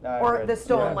 I or read- the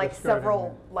stolen yeah, like discarded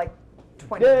several like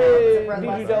 20 Yay! pounds of red DG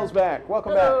luster? Dell's back.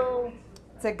 Welcome back.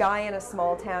 It's a guy in a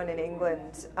small town in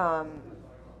England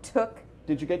took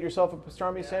Did you get yourself a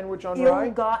pastrami sandwich on rye?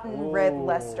 ill-gotten red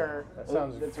luster That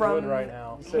sounds That's from good right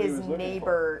now. said he his was looking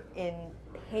neighbor in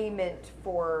payment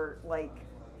for like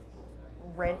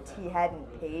rent he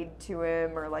hadn't paid to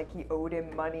him, or like he owed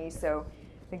him money. So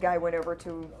the guy went over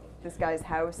to this guy's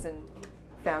house and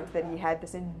found that he had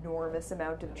this enormous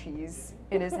amount of cheese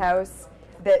in his house.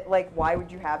 That like, why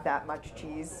would you have that much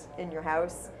cheese in your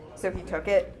house? So he took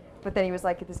it. But then he was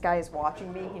like, this guy is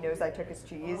watching me. He knows I took his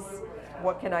cheese.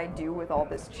 What can I do with all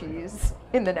this cheese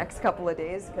in the next couple of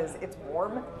days? Because it's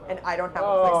warm and I don't have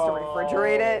a place to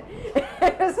refrigerate it.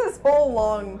 It's this whole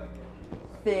long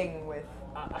thing with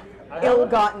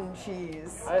ill-gotten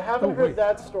cheese. I haven't Oh, heard wait.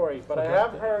 that story, but I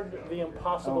have heard the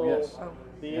impossible, Oh, yes.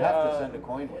 the You have to send a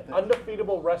coin with it.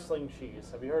 undefeatable wrestling cheese.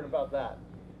 Have you heard about that?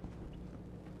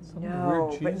 Some No,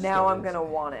 weird but cheese now I'm stories. gonna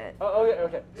want it. Oh, okay,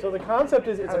 okay. So the concept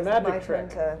is it's Oh, a is it my magic turn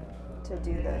trick. to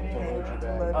do the thing, load your to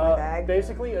bag. load my bag?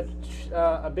 Basically, a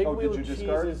big Oh, wheel did of you cheese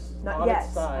discard? is Not on yet.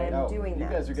 its side, I'm doing you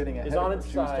that. guys are getting ahead It's on of her. its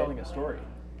She was side. telling a story.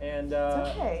 and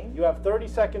okay. you have 30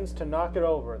 seconds to knock it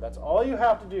over. That's all you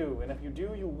have to do, and if you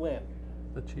do, you win.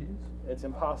 The cheese? It's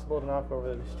impossible to knock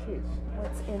over this cheese.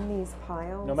 What's in these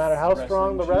piles? No matter how Wrestling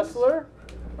strong the cheese. wrestler,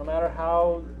 no matter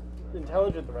how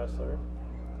intelligent the wrestler,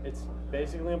 it's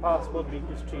basically impossible to beat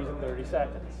this cheese in 30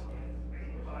 seconds.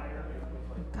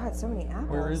 God, so many apples.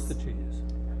 Where is the cheese?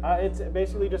 It's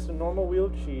basically just a normal wheel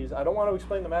of cheese. I don't want to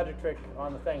explain the magic trick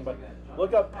on the thing, but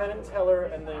look up Penn and Teller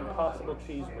and the impossible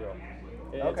cheese wheel.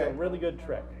 It's Okay. a really good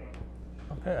trick.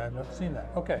 Okay, I've not seen that.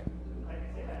 Okay.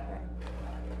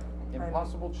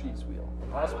 Impossible cheese wheel.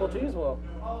 Impossible cheese wheel.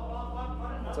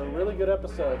 It's a really good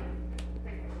episode.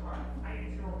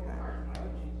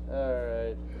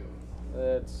 Alright.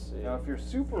 Let's see. Now, if you're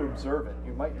super observant,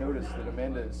 you might notice that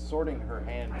Amanda is sorting her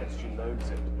hand as she loads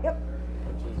it. Yep.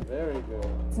 Which is very good.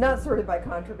 It's not sorted by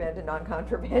contraband and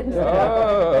non-contraband.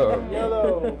 Oh.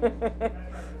 Yellow.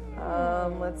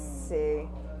 Let's see.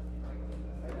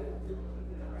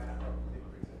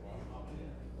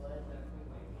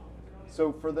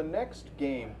 So for the next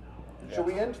game, should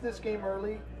we end this game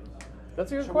early?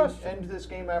 That's a good Should question. we end this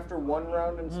game after 1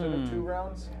 round instead of 2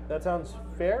 rounds? That sounds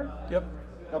fair. Yep.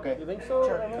 Okay. You think so?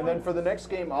 Sure. And then for the next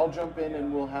game, I'll jump in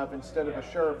and we'll have, instead of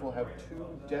a sheriff, we'll have 2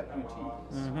 deputies.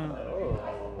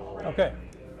 Okay.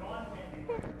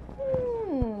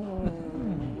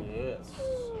 Yes.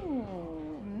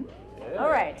 All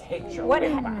right.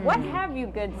 What have you,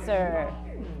 good sir?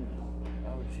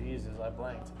 Oh Jesus, I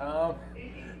blanked.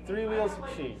 3 wheels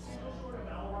of cheese.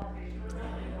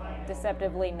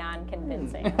 Deceptively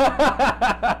non-convincing.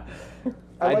 I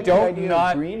like the idea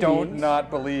of green don't beans.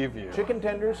 not believe you. Chicken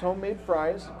tenders, homemade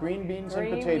fries, green beans, and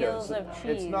 3 potatoes. wheels of It's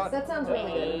cheese. not That sounds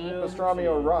really good. pastrami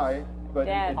or rye, but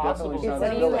Dad, it definitely possible. sounds What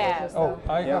do you delicious. have? Oh,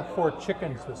 I Yeah. have 4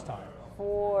 chickens this time.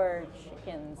 4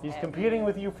 chickens. He's have competing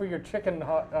with you for your chicken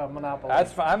monopoly.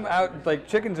 That's fine. I'm out. Like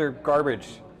chickens are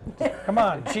garbage. Come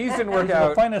on. Cheese didn't work These are the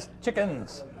out. finest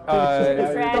chickens. Trash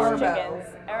Garbo. chickens.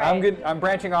 All right. I'm good. I'm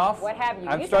branching off. What have you?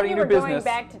 I'm you starting said a you new were business. going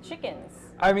back to chickens.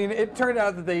 I mean, it turned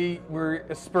out that they were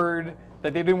spurred,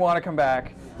 that they didn't want to come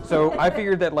back. So I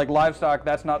figured that like livestock,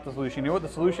 that's not the solution. You know what the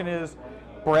solution is?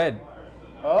 Bread.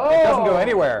 Oh! It doesn't go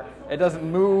anywhere. It doesn't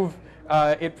move.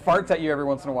 It farts at you every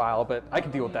once in a while, but I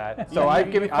can deal with that. So Yeah, I've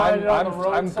you given. find it on the I'm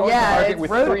roadside. going to Yeah, market it's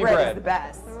with road 3 bread is bread. the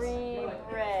best. 3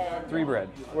 bread. bread. 3 bread.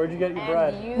 Where'd you get your And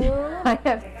bread? you. I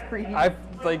have 3.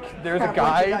 There's a What did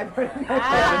I guy. put in my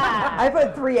bag? I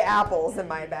put 3 apples in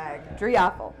my bag. 3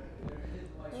 apple.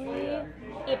 3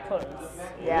 apples.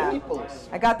 Yeah. Peoples.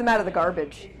 I got them out of the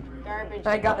garbage. Garbage.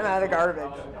 I got them out of the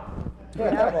garbage. 3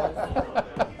 apples.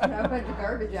 A bunch of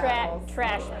garbage apples.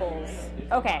 Trash bowls.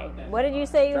 Okay. What did you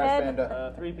say you Trash had?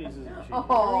 Panda. 3 pieces of cheese.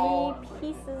 Oh.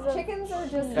 3 pieces of. Chickens are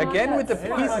just Again with the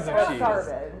not pieces smart. of cheese.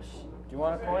 Garbage. Do you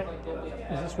want a coin?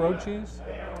 Is this road cheese?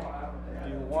 Do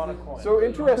you want a coin? So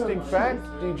interesting fact,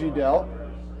 DG Dell.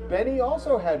 Benny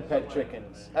also had pet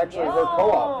chickens. Actually, her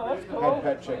co-op had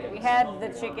pet chickens. We had the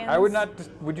chickens. I would not.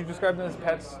 Would you describe them as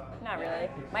pets? Not really.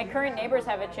 My current neighbors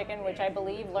have a chicken, which I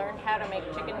believe learned how to make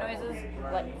chicken noises,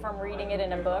 like from reading it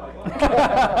in a book.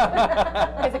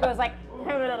 Because it goes like.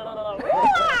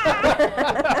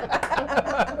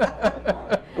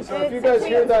 So if you guys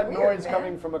hear that noise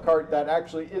coming from a cart, that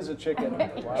actually is a chicken,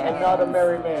 and not a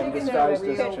merry man Chickens disguised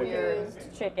are as a real chicken.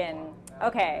 weird. Chicken.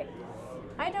 Okay.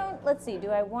 I don't. Let's see. Do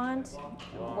I want?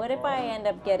 What if I end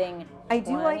up getting? I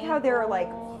do like how there are like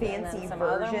 20 gold and then fancy some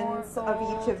other versions more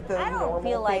of each of the I don't normal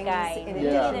feel like things I in need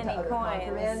addition to any other coins.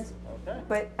 contraband.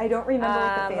 But I don't remember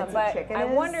what the fancy but chicken I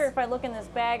is. wonder if I look in this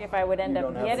bag if I would end You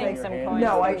up don't have it in getting your some hand? coins.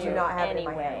 No, I from do you not have it in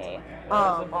my anyway. hand.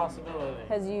 There's a possibility.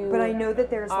 Because you But I know that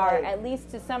there's are, like at least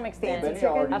to some extent, Benny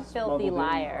already a filthy smuggled in-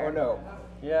 liar. Oh no.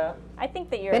 Yeah. I think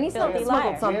that you're Benny a filthy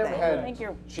smuggled liar. something. Jam I had think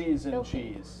you're cheese and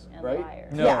filthy cheese, and right? liar.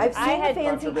 No. Yeah, I've seen I had the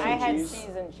fancy contraband I had cheese.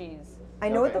 cheese and cheese. I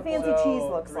know what the fancy So, cheese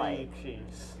looks 3 like.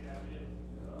 cheese.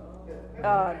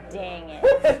 Oh dang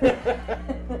it!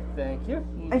 Thank you.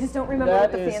 I just don't remember That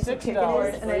what the is fancy chicken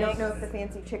 $6, is, and I don't please. know if the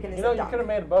fancy chicken is You know, a you duck. could have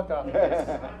made a buck off of this.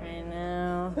 I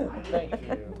know. Thank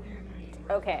you.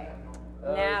 Okay.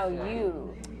 Now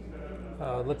you.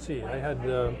 Let's see. I had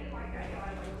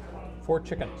 4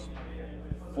 chickens.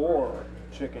 4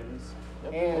 chickens,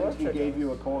 Yep, and 4 he chickens. gave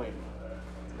you a coin.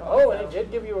 Oh, and he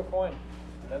did give you a coin.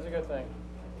 That's a good thing.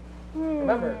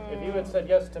 Remember, if you had said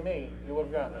yes to me, you would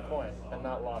have gotten a coin and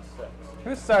not lost 6.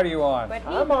 Whose side are you on? But he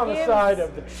I'm on the gives- side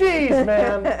of the cheese,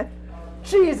 man.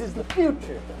 Cheese is the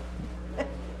future.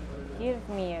 Give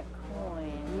me a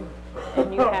coin.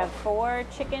 And you have 4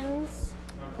 chickens.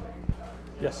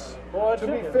 Yes. Boy, To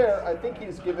be fair, I think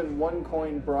he's given 1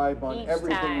 coin bribe on Each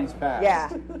everything time. he's passed. Yeah.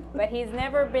 But he's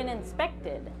never been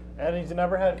inspected. And he's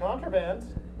never had contraband.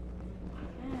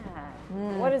 Ah,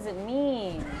 what does it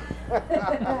mean?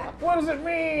 What does it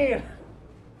mean?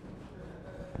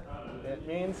 It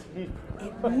means he.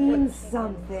 It means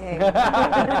something.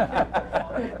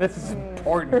 This is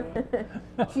important.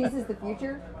 Cheese is the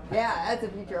future? Yeah, that's a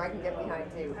future I can get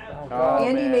behind too. Oh,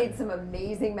 Andy man. made some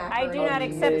amazing I macaroni. do not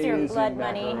accept your Amazing blood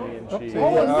money. macaroni and cheese.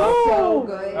 Oh, so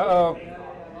good. Uh-oh.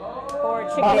 4 Made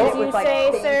chickens, it you with, like, say,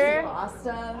 fancy sir?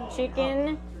 Pasta.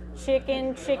 Chicken,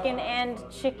 chicken, chicken, and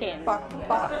chicken. Fuck,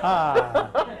 fuck.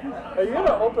 Are you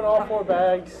gonna open all 4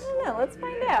 bags? No, let's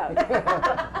find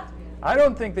out. I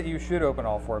don't think that you should open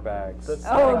all 4 bags.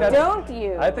 Oh, don't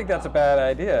you? I think that's a bad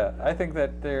idea. I think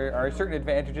that there are certain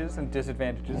advantages and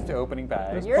disadvantages to opening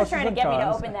bags. You're Pluses trying to and get me to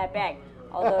cons. open that bag.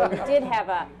 Although you did have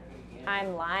a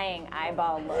I'm lying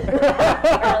eyeball look earlier.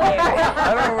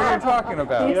 I don't know what you're talking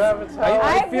about. You haven't told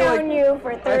I've feel known like- you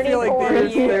for I 34 feel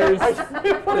like years.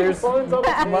 there's Phones on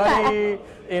the money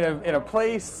in a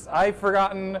place I've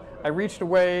forgotten. I reached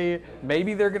away.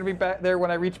 Maybe they're going to be back there when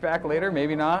I reach back later.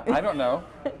 Maybe not. I don't know.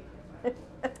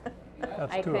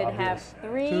 That's I too could obvious. have Too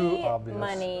 3 obvious.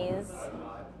 monies.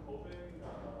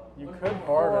 You could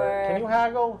barter. Or- Can you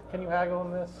haggle? Can you haggle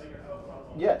in this?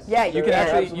 Yes. Yeah, You can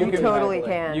actually you can totally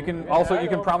can. You can also you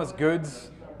can promise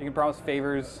goods. You can promise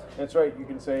favors. That's right. You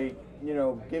can say, you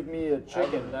know, give me a I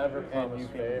chicken. would never and promise you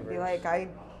can favors. Be like,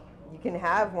 you can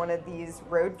have one of these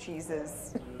road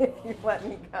cheeses if you let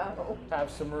me go. Have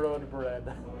some road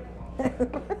bread.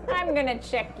 I'm gonna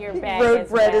check your bag. Road as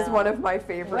bread well. is one of my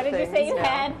favorite What did you things. say you now.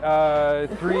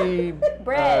 had? 3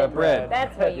 Bread. bread.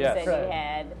 That's what you Yes. said you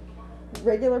had.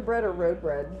 Regular bread or road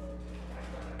bread?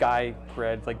 Guy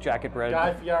bread, like jacket bread.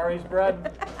 Guy Fieri's bread.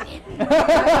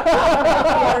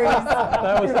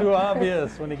 That was too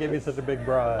obvious when he gave you such a big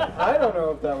bribe. I don't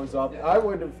know if that was up. I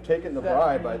would have taken the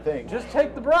bribe, I think. Just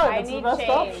take the bribe. I It's the need best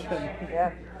change. option.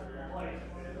 Yeah.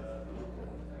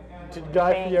 Did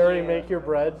Guy Thank Fieri you. make your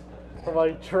bread from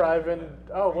like driving?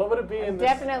 Oh, what would it be in this?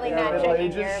 Definitely not Middle checking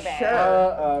Ages? your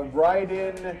bag. Ride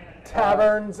in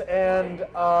taverns and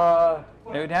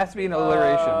It has to be an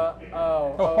alliteration.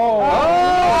 Oh.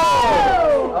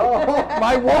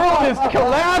 My world is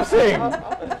collapsing.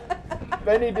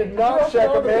 Benny did not check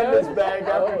Amanda's bag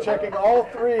after checking all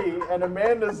 3, and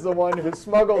Amanda's the one who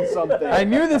smuggled something. I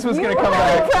knew this was going to come I'm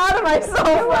back. proud of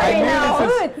myself right now.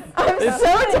 I'm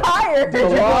so tired.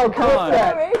 So Rob, clip on?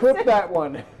 that. Clip that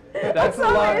one. That's a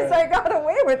I'm lot. surprised I got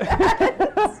away with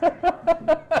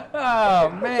that. Oh,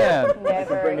 man.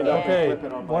 Never Bring it up. again. Okay,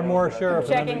 one more sheriff.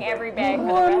 and then Checking every bag for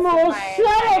One the more rest of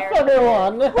my sheriff, entire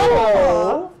everyone!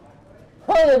 Hello!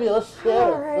 I am your sheriff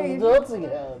Alright. from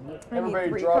Nottingham. I need Everybody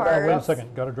 3 draw back. Wait a cards.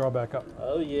 second, got to draw back up.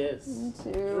 Oh, yes.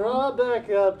 2. Draw back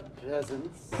up,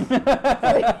 peasants.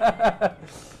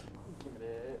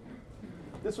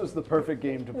 This was the perfect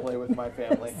game to play with my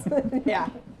family. Yeah.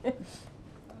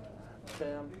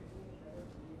 Bam.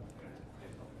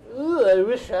 Ooh, I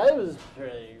wish I was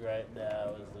playing right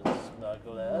now as a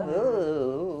smuggler.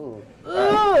 Ooh.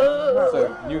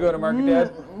 So you go to market,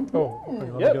 Dad? Oh, okay,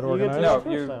 let me Yep, get you organized. get to No, go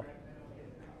first you- now.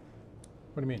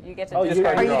 What do you mean? You get to Oh, you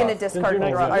discard Are you draw. going to Since discard you're the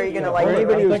next draw? up. Are you going to For like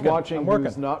anybody I'm who's thinking. watching I'm who's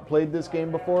working. not played this game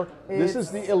before, this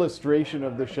is the illustration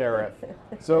of the sheriff.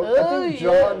 So I Oh, think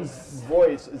John's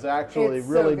voice is actually It's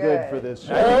so really good good. for this I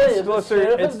show. think it's am the closer-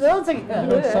 Sheriff it's- of Nottingham.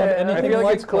 You don't sound I anything feel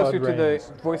like it's Claude closer to the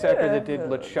Rains. voice actor that did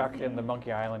LeChuck in the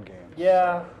Monkey Island game.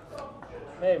 Yeah,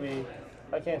 maybe.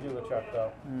 I can't do the chuck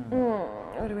though.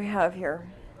 What do we have here?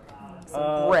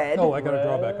 Some bread. Oh, I got to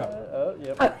draw back up. Oh,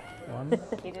 yep. One,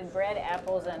 He did bread,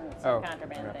 apples, and some Oh,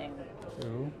 contraband yeah. thing.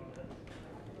 2.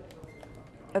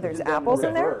 Oh, there's apples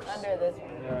in there? Under this.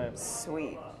 Alright.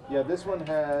 Sweet. Yeah, this one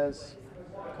has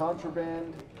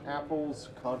contraband, apples,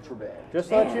 contraband. Just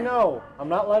to let you know, I'm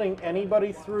not letting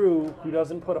anybody through who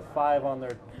doesn't put a 5 on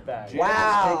their bag.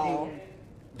 Wow.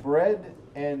 Bread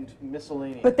and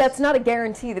miscellaneous. But that's not a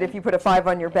guarantee that if you put a 5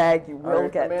 on your bag, you All will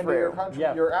right, get Amanda, your, through.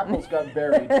 Yeah. your apples got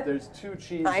buried. There's 2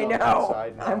 cheese I on that know.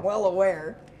 side now. I'm well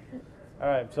aware.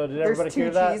 Alright, so did There's everybody 2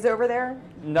 hear that? cheese over there.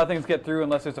 Nothing's get through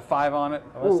unless there's a 5 on it.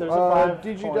 Unless there's a 5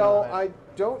 point Digidel, on it. I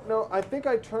don't know. I think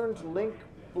I turned link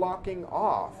blocking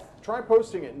off. Try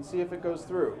posting it and see if it goes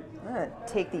through. I'm gonna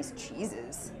take these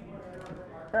cheeses.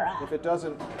 If it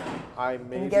doesn't, I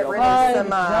maybe get I'll- rid of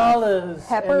some $5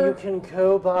 pepper. and you can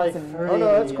go buy Some- free. Oh, no,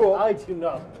 that's cool. I do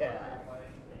not care.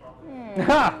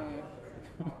 Ha!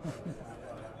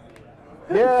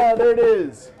 Yeah, there it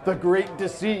is. The Great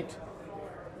Deceit.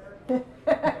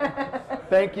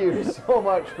 Thank you so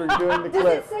much for doing the Does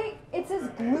clip. it say it says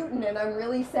gluten, and I'm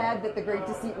really sad that the Great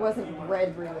Deceit wasn't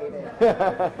bread related.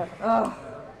 Oh,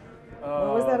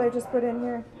 what was that I just put in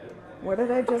here? What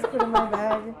did I just put in my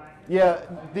bag? Yeah,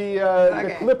 the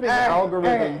Okay. clipping All right,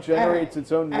 algorithm all right, generates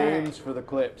its own all right. names for the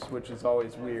clips, which is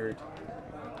always weird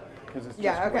because it's just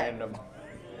Yeah, okay. random.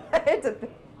 I had to.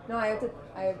 No, I have to.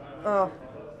 Oh,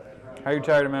 Are you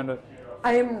tired, Amanda?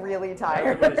 I am really tired.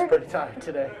 Everybody's pretty tired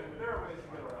today.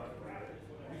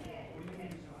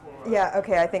 Yeah.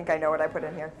 Okay. I think I know what I put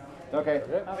in here. Okay.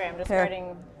 Okay, I'm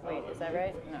discarding. Wait, is that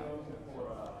right? No.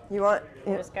 You want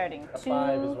I'm discarding 2.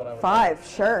 5 is what I was 5?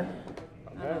 Sure.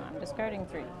 No, I'm discarding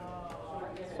 3.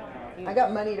 I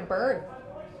got money to burn.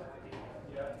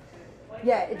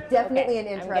 Yeah, it's definitely an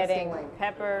I'm interesting getting link.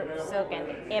 pepper, silk,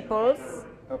 and apples.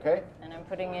 Okay. And I'm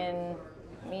putting in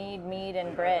mead,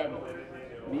 and bread.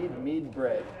 Mead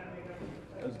bread.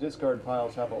 Those discard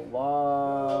piles have a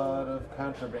lot of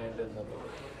contraband in them.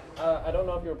 I don't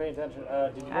know if you were paying attention.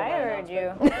 Did you know I my heard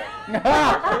you.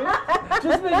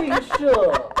 Just making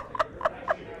sure.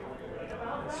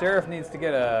 Sheriff needs to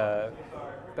get a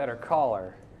better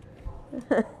collar.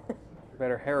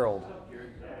 Better herald.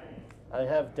 I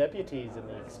have deputies in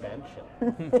the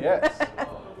expansion. Yes.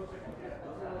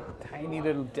 Tiny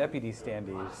little deputy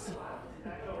standees.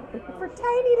 For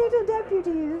tiny little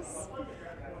deputies.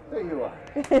 There you are.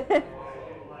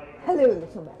 Hello,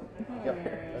 little man.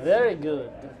 Yep. Very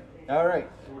good. All right.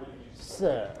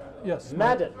 Sir. Yes.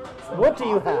 Madam, what do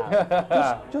you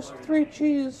have? Just 3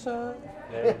 cheese.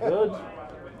 Very good.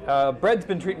 Bread's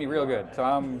been treating me real good, so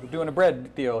I'm doing a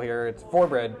bread deal here. It's 4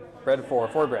 bread, 4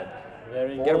 bread.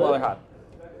 Very Get them while they're good. hot.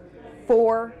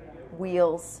 4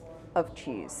 wheels of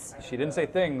cheese. She didn't say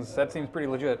things. That seems pretty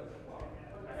legit.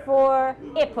 4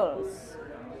 apples.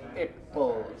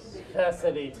 Apples.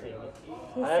 Fascinating.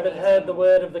 I haven't heard the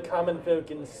word of the common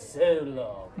folk in so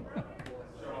long.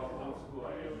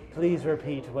 Please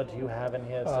repeat what you have in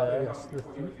here, sir. Yes, there's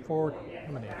 4.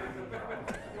 How many?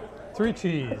 3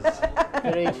 cheese.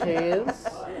 3 cheese.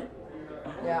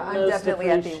 Yeah, I'm Most definitely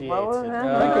at the appreciated. lower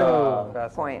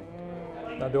Fascinating.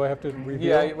 point. Now, do I have to review?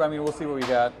 Yeah, I mean, we'll see what we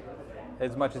got.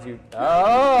 As much as you.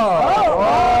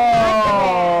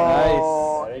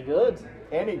 Oh! Very good.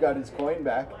 And he got his coin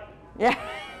back. Yeah,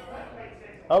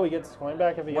 Oh, he gets his coin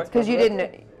back if he gets. because you covered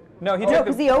up? didn't. No, he No, took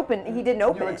because the. he didn't open. He didn't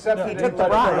open You it. accepted He it. took the Let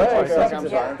it go. bribe. Okay, accepted I'm it.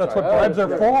 sorry, I'm That's sorry. what bribes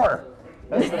are for.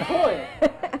 That's the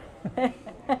point.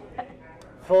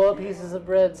 4 pieces of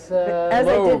bread, sir. As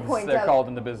I did Loaves, point they're out- called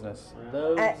in the business.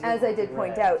 As I did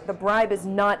point out, the bribe is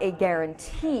not a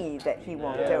guarantee that he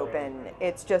won't open.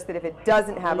 It's just that if it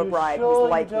doesn't have a bribe, sure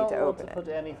he's likely you don't to want open to it. put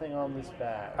anything on this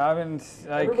bag? I mean,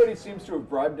 like, Everybody seems to have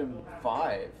bribed him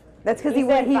 5. That's because He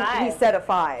said he 5. said a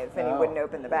 5 and he Oh. wouldn't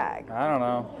open the bag. I don't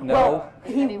know. No. Well,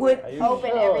 he would.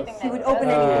 Open everything. He that would says open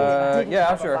it. anything that didn't yeah,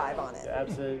 have sure. a 5 on it.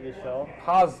 Absolutely sure.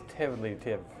 Positively,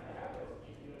 Tiv.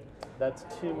 That's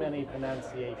too many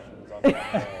pronunciations on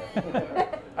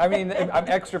that. I mean, I'm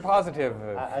extra positive.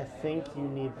 I think you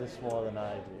need this more than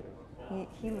I do.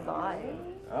 He lied.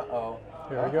 Uh-oh.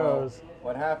 Here it goes.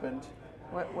 What happened?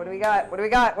 What do we got? What do we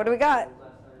got? What do we got?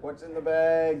 What's in the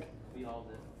bag?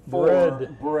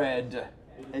 Bread. Bread.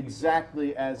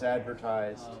 Exactly as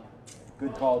advertised.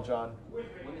 Good call, John.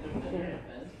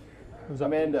 Who's up?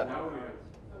 Amanda.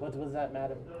 What was that,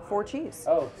 madam? 4 cheese.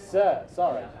 Oh, sir,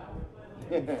 sorry.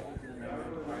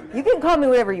 You can call me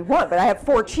whatever you want, but I have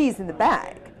 4 cheese in the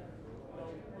bag.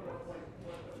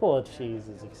 4 cheese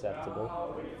is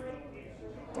acceptable.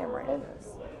 Damn right it is.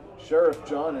 Sheriff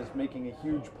John is making a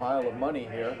huge pile of money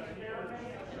here.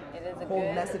 It is a Whole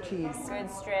good, mess of cheese. good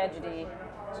strategy.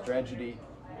 It's tragedy.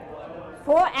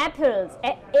 4 apples.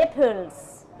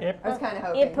 Apples. I was kind of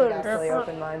hoping he'd Apples. actually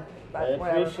open mine, I but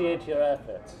whatever. appreciate your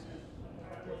efforts.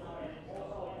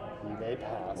 You may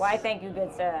pass. Why, thank you,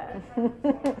 good sir.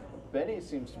 Benny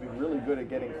seems to be really good at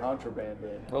getting contraband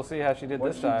in. We'll see how she did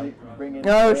What this time. bring in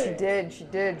No, today? she did. She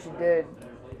did. She did.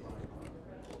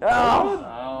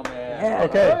 Oh, Oh, man. yeah.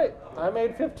 Okay. All right, I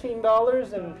made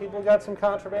 $15 and people got some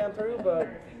contraband through, but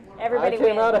Everybody I came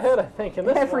wins. out ahead, I think, in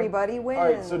this Everybody wins. All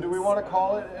right, so do we want to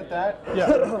call it at that? Yeah.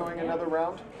 Instead of going another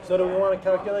round? one. So do we want to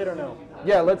calculate or no?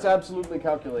 Yeah, let's absolutely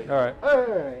calculate. All right. All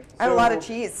right. I have a lot of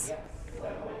cheese.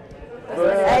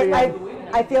 First,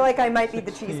 I feel like I might be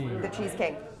the cheese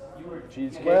king.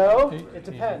 cheesecake. Well, it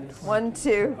depends. 1,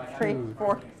 2, 3,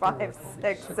 4, 5,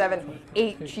 6, 7,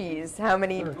 8 cheese. How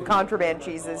many contraband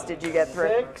cheeses did you get through?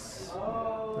 6.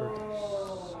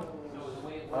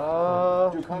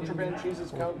 Do contraband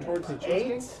cheeses count towards the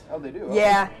cheesecake? 8. Oh, they do.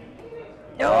 Yeah.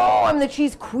 No, I'm the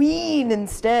cheese queen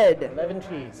instead. 11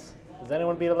 cheese. Does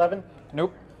anyone beat 11?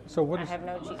 Nope. So what I is? have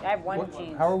no cheese. I have 1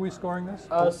 cheese. How are we scoring this?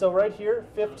 So right here,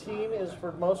 15 is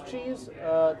for most cheese,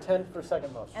 10 for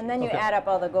second most. And then you Okay. add up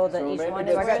all the gold that So each Amanda one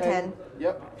gets is I got worth. 10.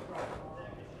 Yep.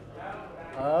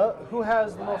 Who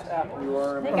has the most apples? You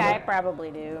are I think I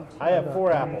probably do. I have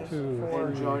 4 apples. 2,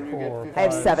 And 3, John, you get 4, 15. I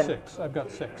have 5, 7. 6. I've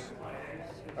got 6.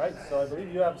 All right, so I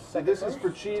believe you have So second this is most. for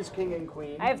cheese king and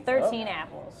queen. I have 13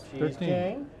 apples. Cheese 13.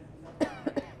 King.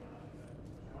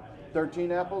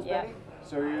 13 apples, Yep. Benny?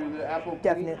 So you're the apple queen?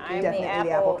 Definitely, I'm the definitely the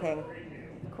apple apple- king.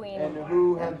 Queen. And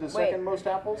who had the second most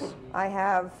apples? I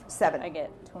have 7. I get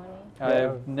 20. I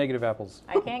have negative apples.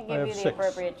 I can't give have you the 6.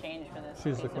 appropriate change for this She's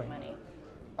piece the of queen. money.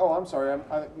 Oh, I'm sorry.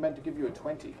 I meant to give you a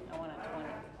 20. I want a 20.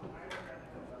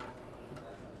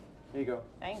 There you go.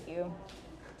 Thank you.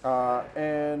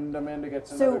 And Amanda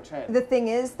gets another So 10. the thing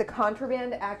is, the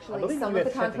contraband I actually, believe some you of the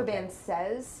get shipping contraband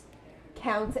says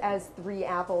counts as 3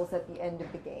 apples at the end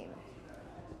of the game.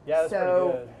 Yeah, that's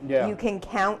So pretty good. Yeah. you can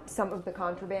count some of the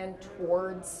contraband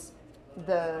towards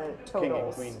the King and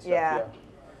totals. queen stuff, yeah.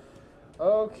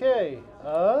 Okay.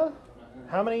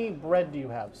 How many bread do you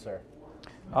have, sir?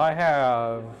 I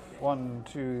have 1,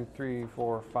 2, 3,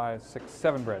 4, 5, 6,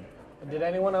 7 bread. Did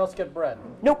anyone else get bread?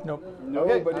 Nope. Nope.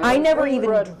 Nobody. I never King of even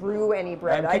bread. drew any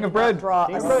bread. I'm I king did of bread. not draw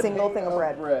King a of bread. single thing of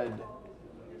bread.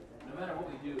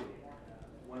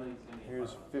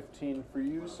 Here's 15 for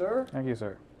you, sir. Thank you,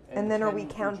 sir. And then are 10 we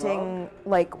for counting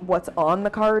like what's on the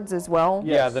cards as well?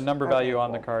 Yeah, the number Okay, value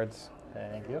on the cool. cards.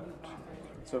 Thank you. John.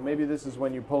 So maybe this is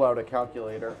when you pull out a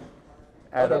calculator.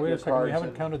 Add up Wait your a second. We cards haven't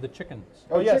and- counted the chickens.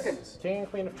 Oh, yes. chickens. King and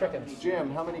queen of chickens.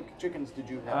 Jim, how many chickens did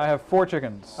you have? I have 4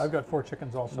 chickens. I've got 4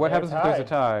 chickens also. What happens if there's a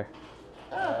tie?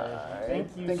 I think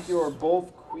you think you are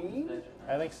both queen.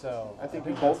 I think so. I think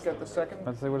you both get the second.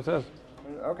 Let's see what it says.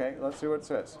 Okay, let's see what it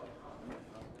says.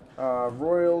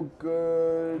 Royal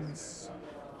goods.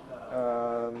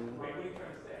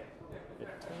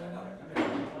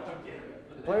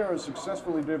 The player has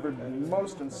successfully delivered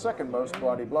most and second most,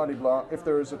 blah blah blah. If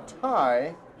there is a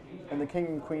tie, and the king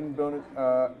and queen bonus,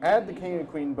 add the king and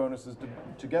queen bonuses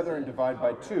together and divide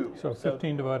by 2. So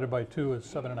 15 divided by 2 is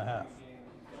 7.5.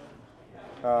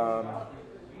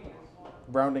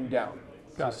 Rounding down.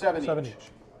 Got so it. 7 each.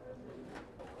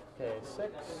 Okay,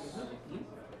 6,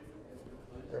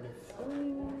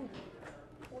 33,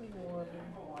 41,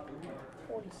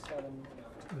 47.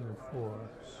 2, 4,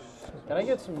 Can I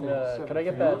get some? Can I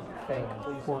get that thing,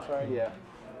 please? I'm sorry. Yeah.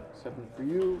 7 for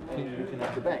you, and you can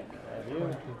have the bank.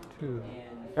 22.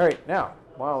 All right, now,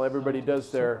 while everybody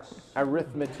does their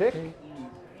arithmetic,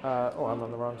 oh, I'm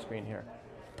on the wrong screen here.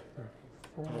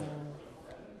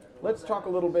 Let's talk a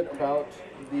little bit about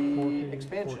the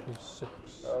expansion. 46.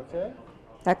 Okay.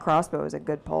 That crossbow is a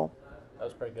good pull. That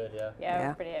was pretty good, yeah. Yeah, I Yeah.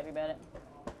 was pretty happy about it.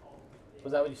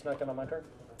 Was that what you snuck in on my turn?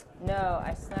 No,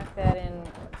 I snuck that in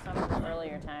some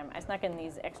earlier time. I snuck in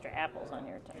these extra apples on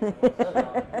your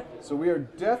turn. So we are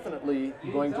definitely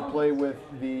going to play with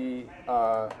the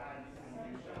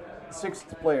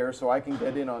 6th player, so I can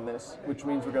get in on this, which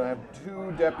means we're going to have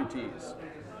 2 deputies,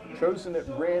 chosen at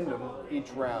random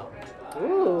each round.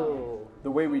 Ooh.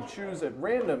 The way we choose at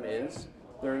random is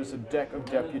there is a deck of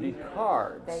deputy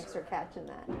cards. Thanks for catching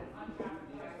that.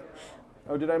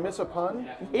 Oh, did I miss a pun?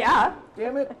 Yeah.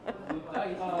 Damn it.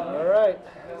 All right.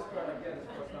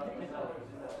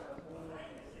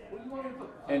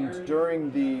 And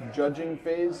during the judging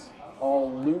phase,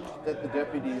 all loot that the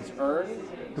deputies earn,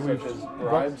 Do we such as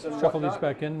bribes and shuffle these whatnot,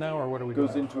 back in now, or what are we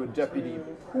goes doing? into a deputy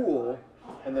pool,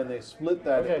 and then they split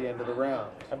that at Okay. the end of the round.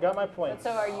 I've got my points.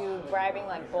 So are you bribing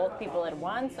like both people at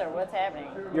once, or what's happening?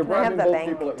 You're Can I have bribing the both bank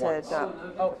people at to once. dump?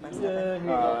 Oh, yeah, here you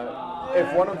go.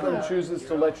 If one of them chooses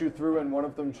to let you through and one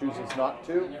of them chooses not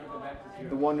to,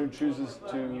 the one who chooses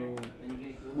to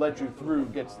let you through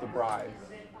gets the bribe.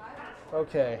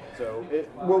 Okay. So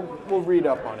we'll read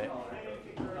up on it.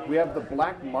 We have the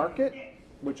black market,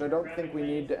 which I don't think we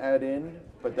need to add in,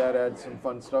 but that adds some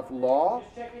fun stuff. Law,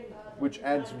 which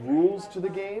adds rules to the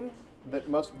game that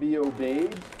must be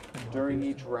obeyed during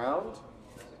each round.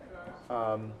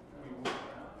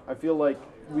 I feel like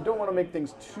we don't want to make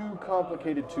things too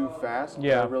complicated too fast. But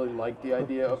Yeah. I really like the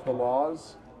idea of the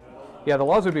laws. Yeah, the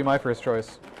laws would be my first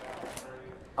choice.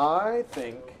 I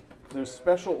think there's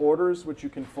special orders which you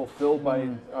can fulfill by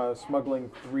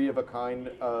smuggling 3 of a kind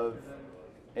of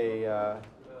a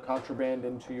contraband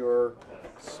into your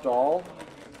stall.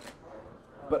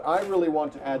 But I really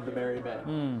want to add the Merry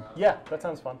Men. Yeah, that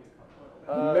sounds fun.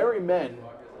 The Merry Men,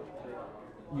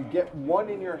 you get 1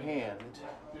 in your hand,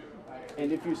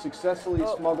 and if you successfully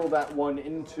smuggle that 1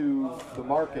 into the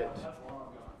market,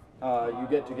 you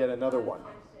get another 1.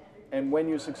 And when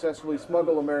you successfully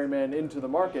smuggle a Merry Man into the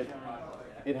market,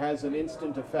 it has an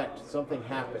instant effect. Something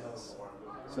happens.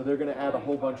 So they're going to add a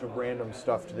whole bunch of random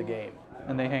stuff to the game.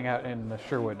 And they hang out in the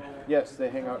Sherwood. Yes, they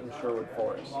hang out in Sherwood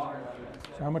Forest. So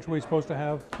how much are we supposed to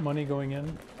have money going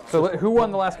in? So who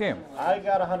won the last game? I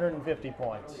got 150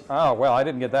 points. Oh, well, I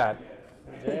didn't get that.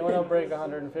 Did anyone else break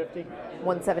 150?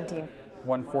 117.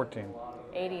 114.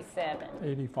 87.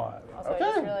 85. Also, I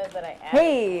just realized that I added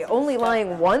Hey, only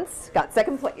lying once, got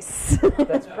 2nd place.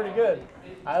 That's pretty good.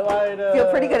 I lied.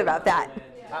 Feel pretty good about that.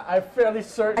 I'm fairly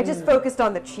certain. I just focused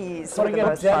on the cheese for putting the a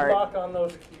most part. deadlock on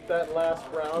that last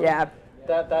round. Yeah.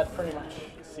 That pretty much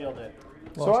sealed it.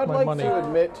 So Lost I'd my like money. to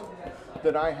admit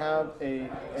that I have a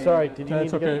Sorry, did you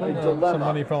That's need to okay. get a dilemma. Some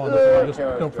money fell on the floor. Just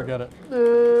Character. don't forget it.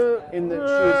 in that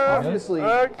she is obviously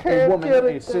a woman,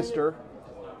 a sister,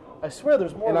 I swear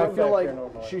there's more and I room feel back like there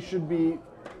normally. she should be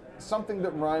something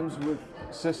that rhymes with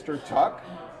Sister Tuck,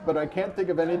 but I can't think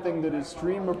of anything that is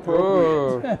stream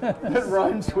appropriate that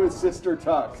rhymes with Sister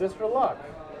Tuck. Sister Luck.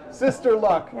 Sister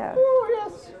Luck. Yeah. Oh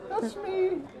yes, that's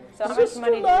me. So how much Sister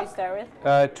money did Luck. we start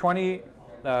with? 20,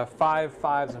 5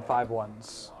 5s and 5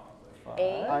 1s.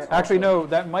 8. Actually, no,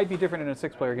 that might be different in a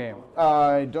 6-player game.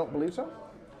 I don't believe so.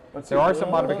 Let's see. There are some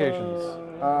modifications.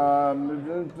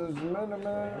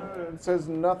 It says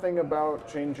nothing about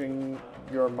changing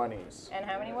your monies. And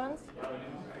how many ones?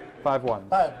 5 1s.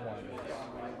 5-1.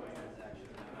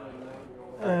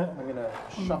 I'm gonna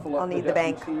shuffle up I'll need the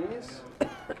bank. deputies.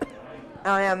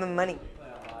 I am the money.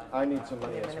 I need some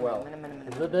money as well.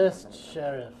 The best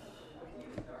sheriff.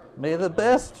 May the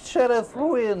best sheriff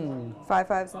win. 5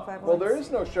 5s and 5 1s. Well, there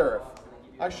is no sheriff.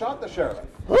 I shot the sheriff.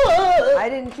 I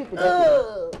didn't shoot the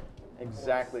deputy.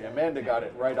 Exactly. Amanda got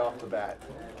it right off the bat.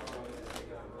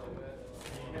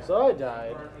 So I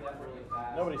died.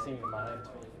 Nobody seemed to mind.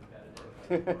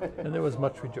 And there was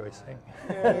much rejoicing.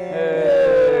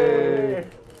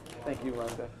 Thank you,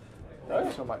 Rhonda. Thank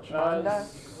you so much. Rhonda.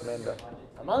 Amanda.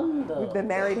 Amanda. Been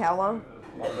married how long?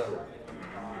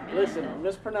 Listen,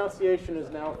 mispronunciation has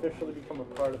now officially become a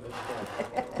part of this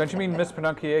game. Don't you mean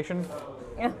mispronunciation?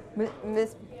 Yeah.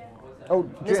 Miss Oh,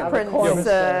 Jim.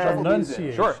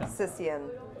 Pronunciation. Sure. Sicilian.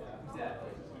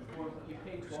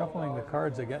 Shuffling the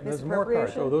cards again. There's more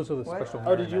cards. Oh, those are the What? special.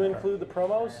 Oh, did you Merriman include the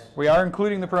promos? We are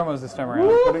including the promos this time around.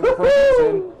 Putting the promos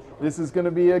in. This is going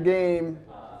to be a game.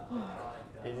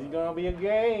 Is it gonna be a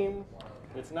game?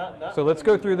 It's not. So let's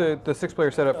go through the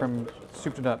 6-player setup from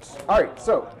soup to nuts. All right,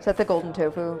 so Is that the golden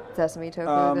tofu, sesame tofu?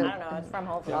 I don't know. It's from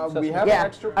Whole Foods. we have Yeah, an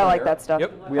extra I like player. that stuff.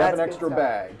 Yep. We have That's an good extra stuff.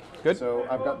 bag. Good. So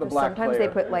I've got the black Sometimes player.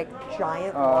 they put like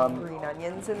giant long green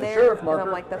onions in the there, sheriff and marker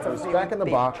I'm like, that's a goes really back in the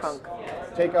big box. chunk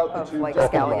Take out the of 2 like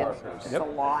deputy scallion. markers. It's a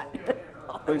lot.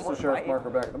 Place the sheriff marker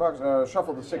back in the box.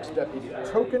 Shuffle the 6 deputy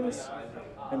tokens,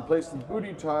 and place the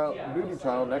booty tile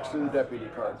next to the deputy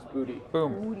cards. Booty.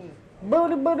 Boom.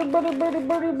 The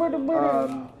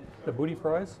booty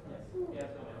prize?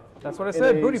 That's what I In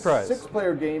said. a Booty prize.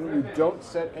 6-player game, you don't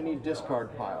set any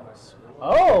discard piles.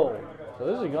 Oh, so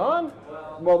this is gone.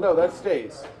 Well, no, that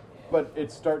stays. But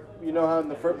it start. You know how in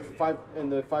the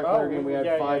 5-player game we had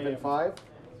yeah, 5 yeah. and 5.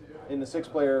 In the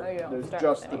 6-player, Oh, you don't there's start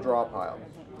just with the any. draw pile.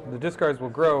 The discards will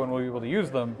grow and we'll be able to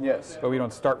use them. Yes. But we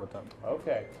don't start with them.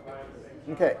 Okay.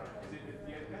 Okay.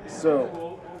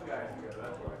 So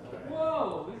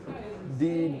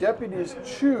the deputies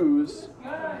choose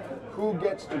who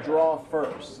gets to draw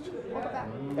first,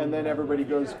 and then everybody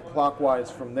goes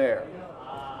clockwise from there.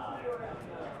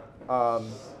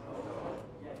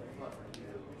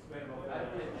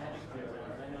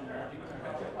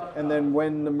 And then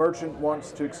when the merchant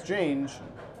wants to exchange,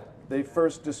 they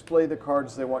first display the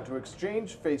cards they want to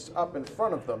exchange face up in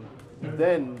front of them,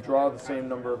 then draw the same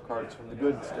number of cards from the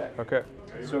goods deck. Okay.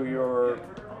 So you're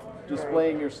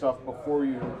displaying your stuff before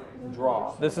you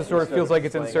draw. This is sort of instead feels like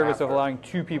it's in displaying service of after. allowing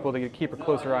 2 people to keep a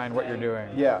closer eye on what you're doing.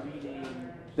 Yeah.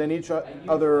 Then each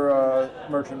other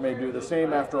merchant may do the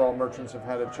same. After all merchants have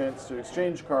had a chance to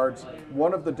exchange cards,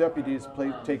 one of the deputies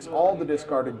takes all the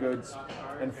discarded goods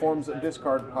and forms a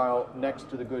discard pile next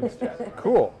to the goods deck.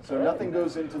 Cool. So nothing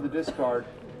goes into the discard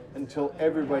until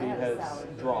everybody has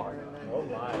drawn. Oh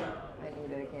my. I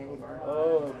needed a candy bar.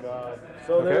 Oh god.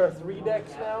 So there are Okay. 3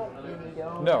 decks now.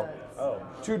 No. Oh.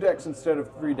 2 decks instead of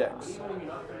 3 decks.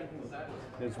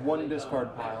 There's 1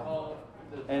 discard pile,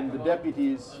 and the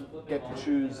deputies get to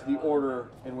choose the order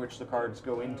in which the cards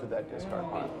go into that discard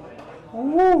pile.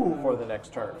 Woo! For the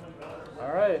next turn.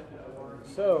 All right.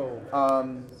 So.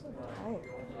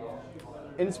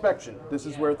 Inspection. This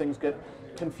is where things get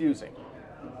confusing.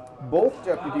 Both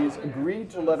deputies agree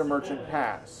to let a merchant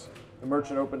pass. The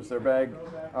merchant opens their bag.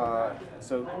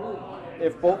 So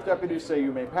if both deputies say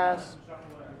you may pass,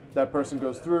 that person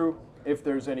goes through. If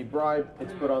there's any bribe,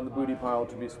 it's put on the booty pile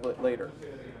to be split later.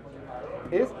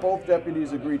 If both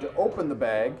deputies agree to open the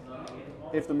bag,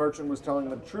 if the merchant was telling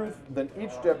the truth, then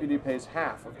each deputy pays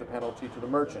half of the penalty to the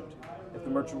merchant. If the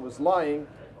merchant was lying,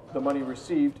 the money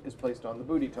received is placed on the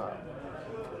booty tile.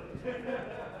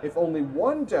 If only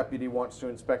one deputy wants to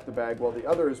inspect the bag while the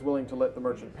other is willing to let the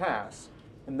merchant pass,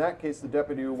 in that case the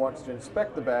deputy who wants to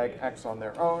inspect the bag acts on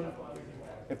their own.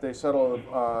 If they settle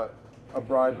a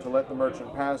bribe to let the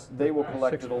merchant pass, they will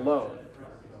collect it alone.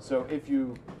 So if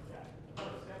you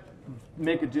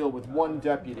make a deal with one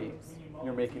deputy,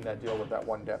 you're making that deal with that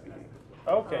one deputy.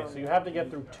 Okay, so you have to get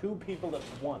through 2 people at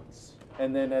once.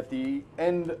 And then at the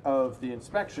end of the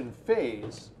inspection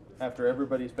phase, after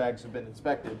everybody's bags have been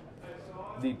inspected,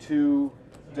 the 2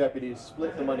 deputies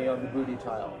split the money on the booty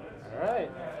tile. All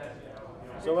right.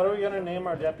 So what are we going to name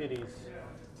our deputies?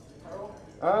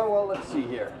 Well, let's see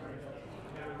here.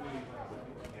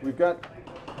 We've got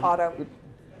Auto.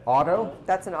 Otto.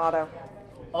 That's an auto.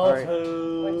 right.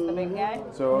 What's the big guy?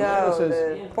 So No, Amanda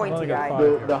says the pointy only got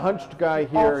guy. 5. the hunched guy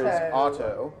here is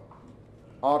Otto.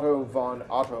 Otto von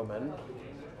Ottoman.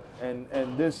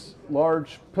 And this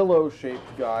large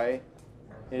pillow-shaped guy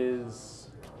is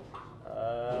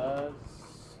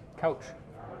Couch.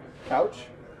 Couch?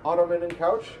 Ottoman and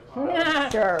Couch?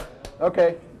 Sure.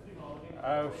 Okay.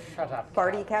 Oh, shut up.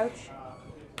 Barty couch.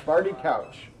 Barty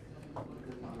Couch.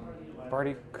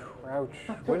 Barty Crouch.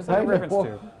 What is that a reference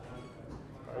to?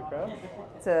 Okay.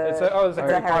 It's a, It's a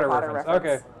Harry Potter reference.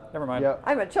 Okay, never mind. Yep.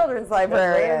 I'm a children's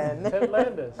librarian. Ted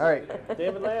Landis. All right.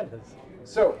 David Landis.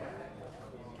 So,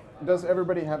 does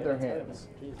everybody have their hands?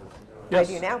 Jesus. Yes.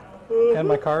 I do now. And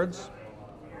my cards.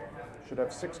 Should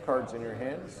have 6 cards in your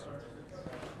hands.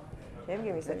 Jim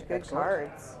gave me such good Excellent.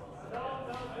 cards.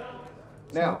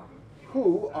 Now,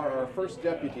 who are our first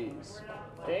deputies?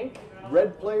 Pink.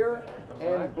 Red player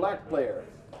and black player.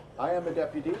 I am a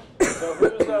deputy. So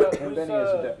who's Benny is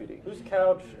a deputy. Who's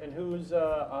Couch and who's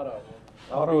Otto?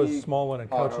 Auto is be the small one and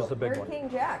Couch Otto. is the big one. Hurricane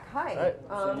Jack. Hi. Right,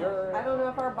 so you're- I don't know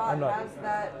if our bot I'm not. has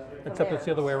that. Except it's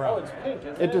the other way Oh, around. it's Pink,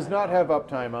 isn't it? It does not have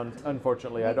uptime,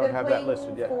 unfortunately. I don't have that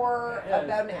listed yet. For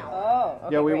about an hour. Oh,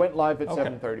 okay, Yeah, we great. went live at Okay.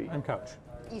 7:30. I'm Couch.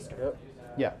 Easter. Yep.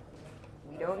 Yeah.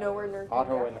 We don't know where Nerd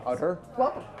Otto Jack and is. Utter.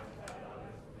 Welcome.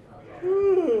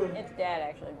 It's Dad,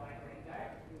 actually.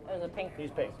 It was a pink.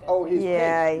 He's Pink. Oh, he's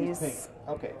Yeah, pink. he's- pink.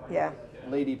 Okay. Yeah.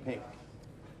 Lady Pink.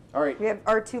 All right. We have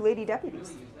our 2 lady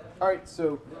deputies. All right.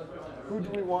 So, who do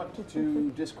we want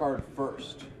to discard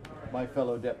first? My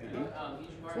fellow deputy.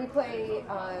 We play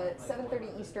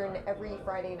 7:30 Eastern every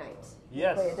Friday night.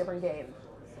 Yes. We play a different game.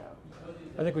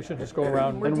 I think we should just go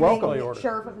around We're and doing play order.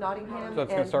 Sheriff of Nottingham So it's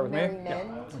gonna and start with me? Merry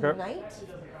Men Okay. tonight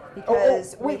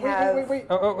because we have wait.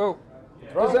 Oh.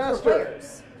 Disaster.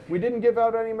 players. We didn't give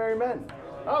out any Merry Men.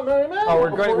 Oh, Merry Men! Oh,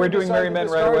 Before we're we doing decide Merry to Men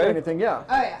right discard away? Anything, yeah.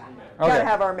 Oh yeah. Okay. Gotta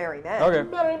have our Merry Men. Okay.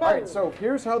 Merry Men! All right, so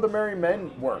here's how the Merry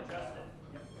Men work.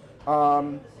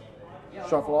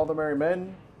 Shuffle all the Merry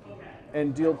Men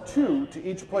and deal 2 to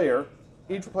each player.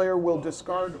 Each player will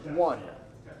discard 1.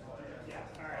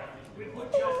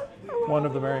 One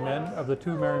of the merry men, of the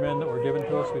 2 merry men that were given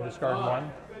to us, we discard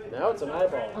 1. Now it's an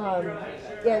eyeball.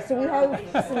 Yeah, so we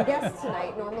have some guests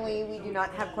tonight. Normally we do not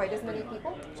have quite as many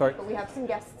people. Sorry. But we have some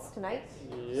guests tonight.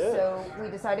 Yeah. So we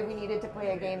decided we needed to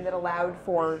play a game that allowed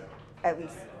for at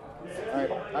least. All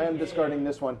right, I am discarding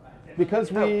this one.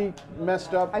 Because we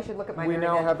messed up, I should look at my we Merry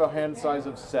now Men. have a hand size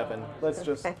of 7. Let's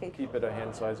just Okay. keep it a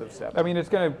hand size of 7. I mean, it's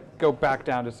going to go back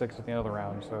down to 6 at the end of the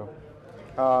round, so.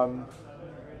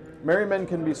 Merry Men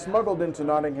can be smuggled into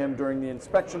Nottingham during the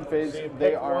inspection phase. So you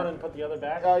They pick one are. and put the other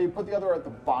back? You put the other at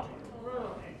the bottom.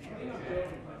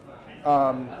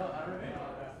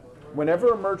 Whenever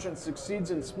a merchant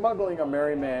succeeds in smuggling a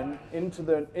Merry Man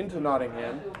into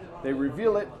Nottingham, they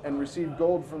reveal it and receive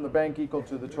gold from the bank equal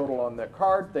to the total on their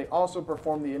card. They also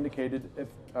perform the indicated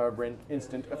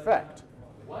instant effect.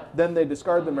 Then they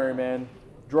discard the Merry Man,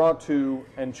 draw 2,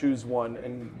 and choose 1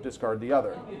 and discard the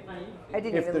other. I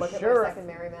didn't If even the look at sheriff- my second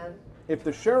Merry Man. If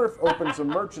the sheriff opens a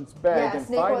merchant's bag Yeah, and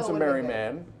snake finds oil a would've Merry been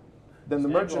good. Man, then the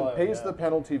Snake merchant oil, pays yeah. the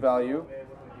penalty value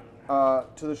to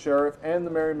the sheriff, and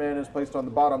the Merry Man is placed on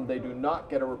the bottom. They do not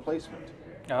get a replacement.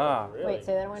 Ah. Wait,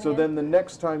 say that one So again? then the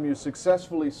next time you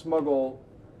successfully smuggle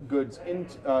goods in,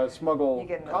 smuggle You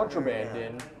get another contraband Merry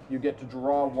in, you get to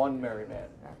draw 1 Merry Man.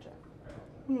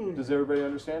 Gotcha. Does everybody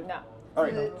understand? No. All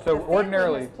right. So the family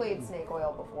ordinarily- has played snake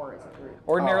oil before as a group.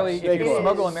 Ordinarily, if snake you oil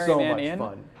smuggle a is Merry so Man much in,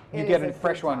 fun. you It get is a a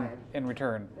fresh good one time. in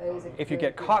return. That is a If you good,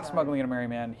 get good caught time. smuggling in a Merry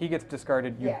Man, he gets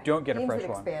discarded. You Yeah, don't get a games fresh that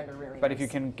one. expand are really But if you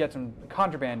nice. can get some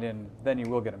contraband in, then you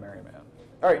will get a Merry Man.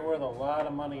 All right. You're worth a lot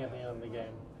of money at the end of the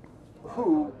game.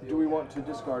 Who do we want to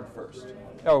discard first?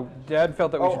 Oh, Dad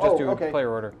felt that we should just do okay.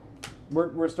 player order.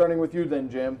 We're starting with you then,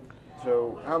 Jam.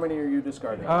 So how many are you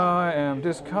discarding? I am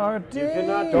discarding. You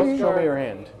cannot Don't show discard, me your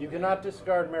hand. You cannot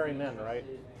discard Merry Men, right?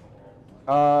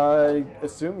 I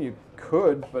assume you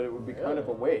could, but it would be kind of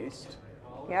a waste.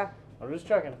 Yeah. I'm just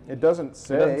checking. It doesn't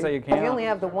say. It doesn't say you You can't. only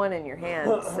have the 1 in your hand,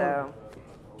 so.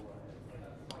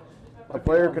 A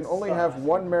player can only have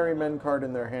 1 Merry Men card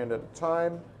in their hand at a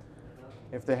time.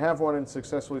 If they have one and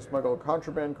successfully smuggle a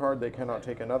contraband card, they cannot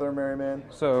take another Merry Man.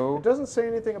 So It doesn't say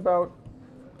anything about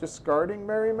discarding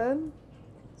Merry Men.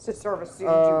 It's just sort of assumed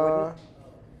you wouldn't.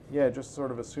 Yeah, it just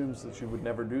sort of assumes that you would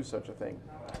never do such a thing.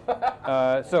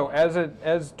 So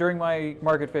as during my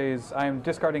market phase, I'm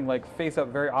discarding like face up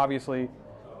very obviously,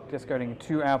 discarding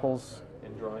 2 apples,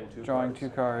 And drawing 2 2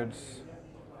 cards,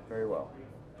 Very well.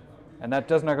 and that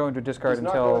does not go into discard Does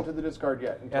not go until into the discard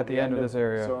yet. Until at the end of this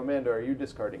area. So Amanda, are you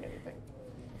discarding anything?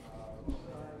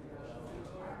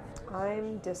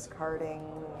 I'm discarding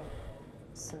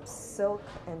some silk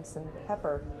and some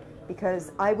pepper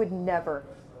because I would never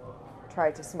try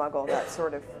to smuggle that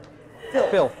sort of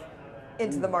filth filth.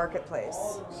 into the marketplace.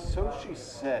 So she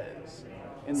says.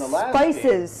 In the last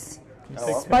Spices. Oh,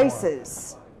 okay.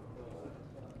 Spices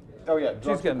Oh yeah,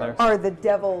 draw She's 2 getting there. are the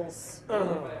devil's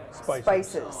Spices.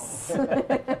 spices.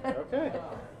 Okay.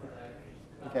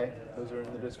 Okay, those are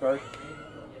in the discard.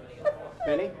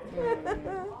 Benny?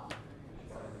 I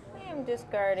am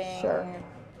discarding Sure.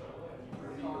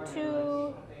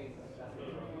 2,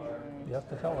 You have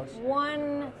to tell us.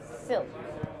 1 silk.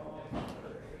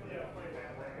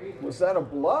 Was that a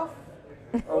bluff?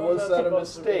 Or was that a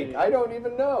supposed to mistake? be? I don't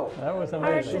even know. That was She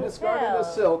amazing. discarded a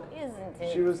silk. Isn't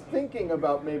it? She was thinking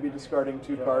about maybe discarding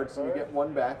 2 cards, so you get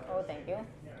 1 back. Oh, thank you.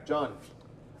 John.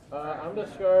 I'm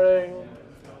discarding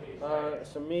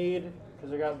some mead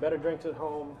because I got better drinks at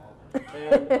home,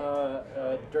 and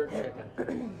dirt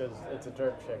chicken because it's a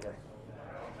dirt chicken.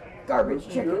 Garbage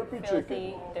chicken. Derpy chicken.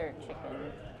 Filthy dirt chicken.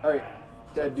 All right.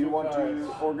 Dad, do you want to cards.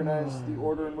 organize the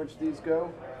order in which these go?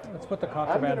 Let's put the I'm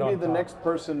contraband going to on be the top. next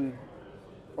person,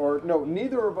 or no,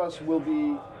 neither of us will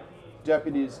be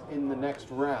deputies in the next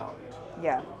round.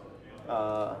 Yeah.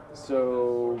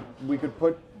 So we could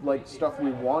put like stuff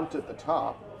we want at the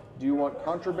top. Do you want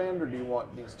contraband or do you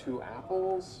want these 2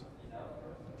 apples?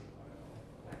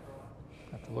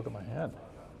 I have to look at my hand.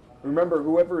 Remember,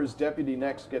 whoever is deputy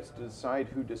next gets to decide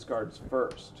who discards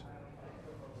first.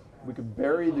 we could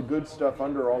bury the good stuff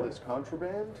under all this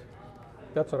contraband.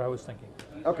 That's what I was thinking.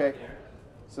 Okay,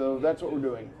 so that's what we're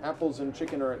doing. Apples and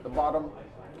chicken are at the bottom,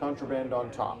 contraband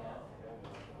on top.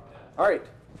 All right,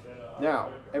 now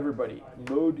everybody,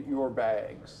 load your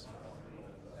bags.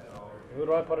 Who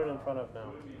do I put it in front of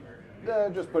now?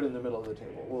 Just put it in the middle of the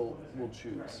table. We'll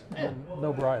choose. And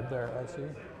no bribe there, I see.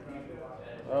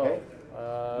 Okay.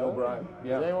 No bribe.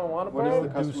 Yeah. Does anyone want a What is bribe? the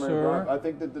customary sir. bribe? I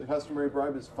think that the customary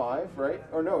bribe is 5, right?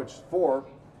 Or no, it's 4,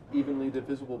 evenly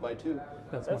divisible by 2.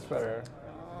 That's That's much better.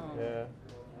 fair. Yeah.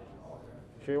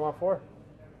 Sure you want 4?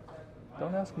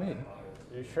 Don't ask me.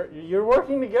 You sure? You're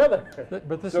working together.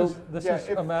 But this So, is yeah,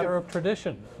 a matter of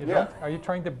tradition. You Yeah. don't, are you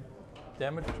trying to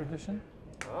damage tradition?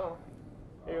 Oh.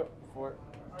 Here you go. 4.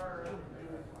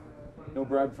 No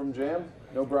bribe from Jam.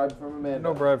 No bribe from Amanda.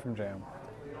 No bribe from Jam.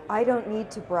 I don't need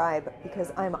to bribe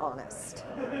because I'm honest.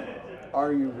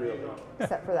 Are you really?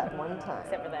 Except for that one time.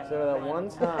 Except for that. So that one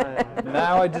time.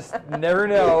 Now I just never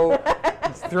know.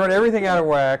 It's throwing everything out of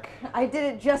whack. I did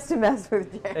it just to mess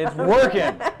with Jam. It's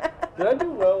working. Did I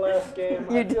do well last game?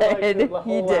 You I feel like did. the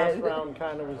whole You last did. round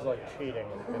kind of was like cheating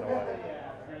in a way.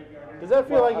 Does that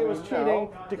feel like I it was mean, cheating,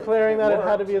 no. declaring that it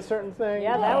had to be a certain thing?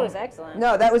 Yeah, that was excellent.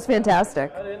 No, that was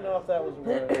fantastic. I didn't know if that was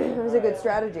worth It was a good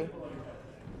strategy.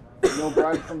 No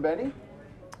bribe from Benny?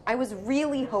 I was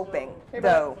really hoping,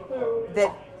 though,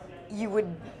 that you would,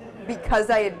 because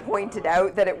I had pointed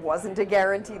out that it wasn't a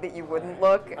guarantee that you wouldn't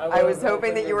look. I was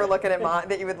hoping that you were looking at mine,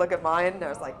 that you would look at mine, and I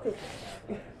was like,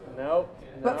 Nope.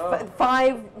 but No.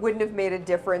 5 wouldn't have made a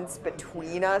difference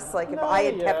between us. Like if I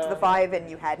had kept the 5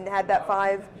 and you hadn't had that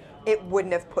 5, it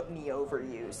wouldn't have put me over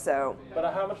you. So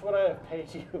But how much would I have paid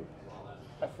you?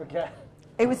 I forget.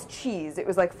 it was cheese. It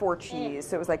was like 4 cheese,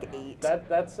 so it was like 8.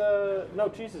 That's no,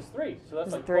 cheese is 3, so that's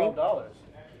Is it like 3? $12.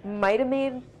 Might have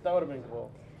made, That would have been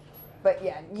cool. but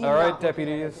yeah. You All right, not looking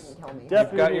at it deputies. didn't tell me.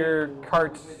 You've got your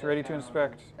carts ready to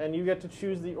inspect. And you get to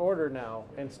choose the order now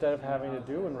instead of having to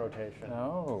do in rotation.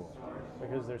 Oh.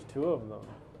 Because there's 2 of them.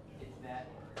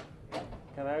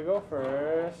 Can I go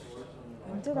first?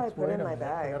 What did I put Wait in a my minute.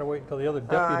 I bag? gotta wait until the other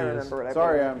Oh, I deputy is. remember what I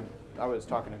Sorry, put I was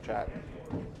talking to chat.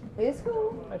 in. It's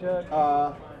cool. Hi, Chad.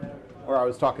 Or I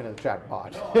was talking to the chat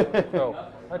bot. Oh.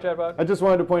 Hi, Chadbot. I just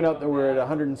wanted to point out that we're at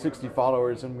 160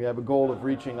 followers and we have a goal of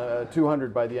reaching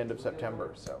 200 by the end of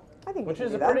September. So I think Which we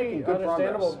is can a do that. pretty Good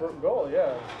understandable goal,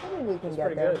 yeah. I think we can It's get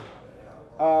pretty there.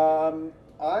 good.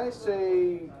 I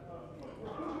say.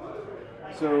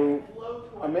 So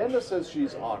Amanda says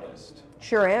she's honest.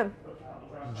 Sure am.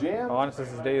 Jam. Honest as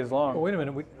his day is long. Oh, wait a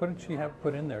minute. What did she have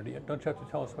put in there? Don't you have to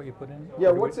tell us what you put in? Yeah.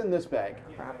 Or do What's we- in this bag?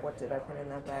 Crap, what did I put in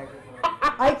that bag?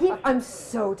 I'm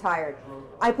so tired.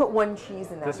 I put 1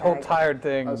 cheese in that This bag. whole tired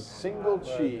thing. A single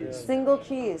cheese. Single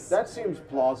cheese. That seems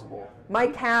plausible. My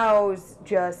cows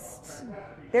just,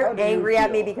 they're How do you angry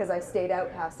at me feel? because I stayed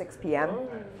out past 6 p.m.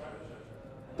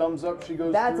 Thumbs up. She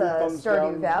goes That's through. a Thumbs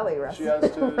Stardew down. Valley She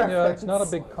has to. Yeah, it's not a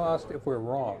big cost if we're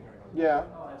wrong. Yeah.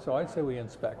 So I'd say we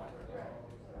inspect.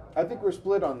 I think we're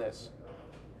split on this.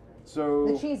 So.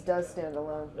 The cheese does stand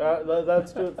alone.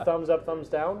 Let's do it thumbs up, thumbs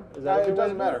down. Is that It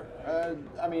doesn't matter.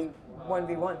 I mean,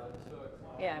 1v1.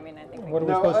 Yeah, I mean, I think we What are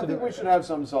we no, supposed I to think do? we should have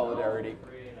some solidarity.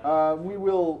 We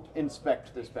will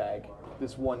inspect this bag,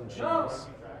 this 1 cheese.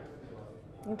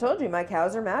 I told you, my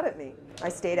cows are mad at me. I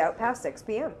stayed out past 6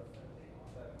 p.m.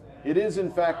 It is,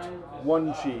 in fact,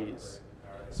 1 cheese.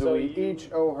 So, So we you-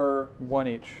 each owe her, 1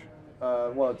 each.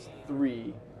 well, it's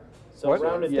 3. So What?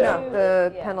 round it Yeah. down. No,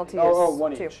 the Yeah. penalty is Oh,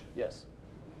 1 2. each. Yes.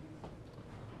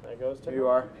 There goes to Here you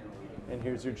are. And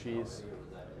here's your cheese.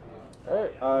 All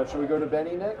right. Shall we go to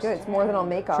Benny next? Good, it's more than I'll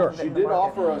make off Sure. of it She in the did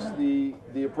market. offer us the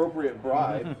appropriate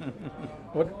bribe.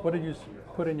 What did you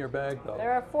put in your bag, though?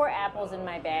 There are 4 apples in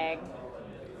my bag.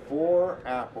 4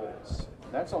 apples.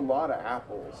 That's a lot of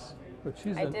apples. But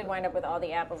she's I did wind up with all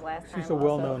the apples last time. she's a also.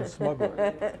 well-known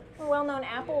smuggler. A well-known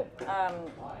apple.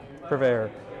 Purveyor.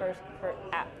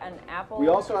 An apple. We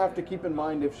also have to keep in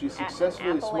mind if she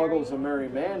successfully apple smuggles area? a merry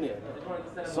man in,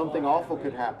 something awful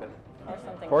could happen. or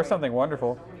something. Or great. something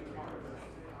wonderful.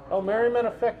 Oh, merrymen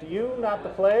affect you, not the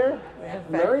player?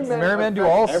 Merry men, Merry men do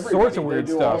affect all everybody. sorts of They weird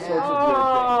do stuff. all sorts of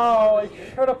Oh, I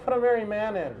should have put a merry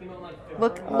man in.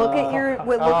 Look at your,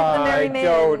 look at the merry I man.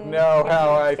 don't know how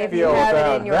I If feel you have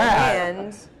about it in your that. hand,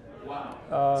 weird things.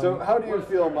 So how do you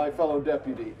feel, my fellow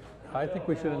deputy? I think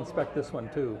we should inspect this one,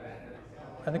 too.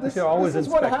 I think we should always this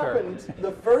is inspect what her. happened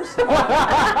the first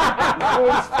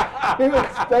time. We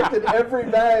inspected every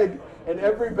bag, and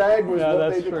every bag was Yeah, what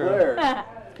that's they true. declared.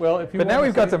 Well, if you But now wanna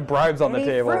we've got see- some bribes on the any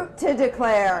table. fruit to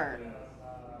declare.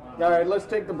 All right, let's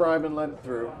take the bribe and let it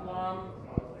through.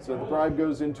 So the bribe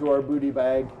goes into our booty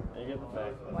bag,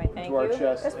 Why, thank to our you.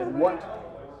 chest, and what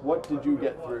What did you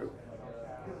get through?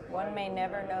 One may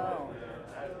never know.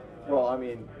 Well, I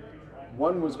mean,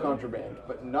 one was contraband,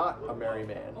 but not a merry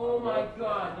man.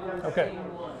 Okay.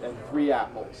 And 3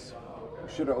 apples. You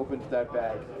should have opened that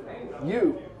bag.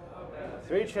 You.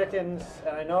 3 chickens,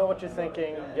 and I know what you're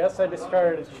thinking. Yes, I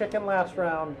discarded a chicken last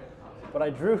round, but I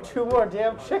drew 2 more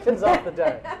damn chickens off the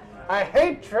deck. I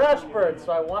hate trash birds,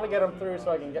 so I want to get them through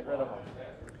so I can get rid of them.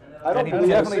 I don't And he believe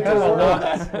definitely a single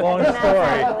does word. not. Long That's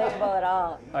story. not believable at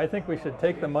all. I think we should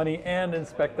take the money and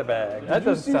inspect the bag. That Did you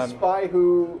doesn't see sound.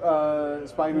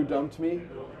 Spy Who Dumped Me?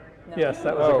 Yes,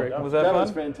 that was a Oh, great. was that That fun?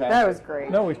 was fantastic. That was great.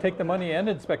 No, we take the money and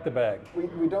inspect the bag. We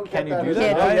don't Can get you that. do as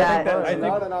that? an Can't do option. that. It's I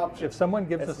not think an option. if someone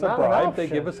gives It's us a not an bribe, they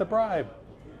option. give us a bribe.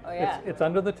 Oh yeah. It's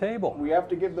under the table. We have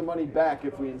to give the money back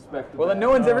if we inspect the Well, then bag. no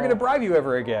one's ever going to bribe you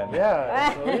ever again.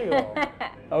 Yeah, it's illegal. That's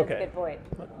Okay. a good point.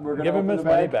 We're gonna Give him open his the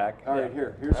money bag? back. All right, Yeah.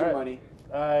 here's your All right. money.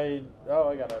 I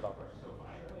got it all.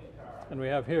 And we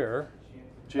have here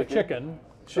Chicken. a chicken,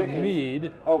 Chicken. some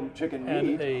mead, Oh, chicken and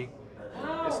meat. a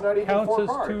It's not even counts 4 as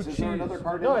cards. 2 Is there another cheese.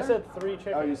 card No, in I there? said 3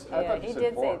 chickens. Oh, I Yeah, thought you he said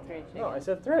did 4. say 3 chickens. No, I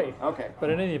said 3. Okay. But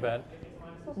in any event,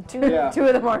 Yeah. 2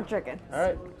 of them are chickens. All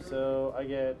right, so I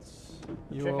get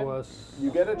you chicken. owe us.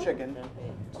 You get a chicken.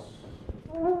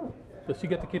 Does he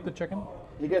get to keep the chicken?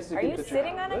 He gets to Are keep you the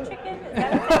sitting chicken. on a chicken? Is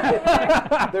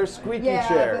that what They're squeaky Yeah,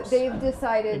 chairs. but they've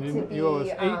decided And to you be owe us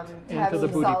 8 into having the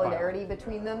booty pile. solidarity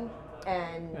between them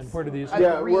and And where do these? agree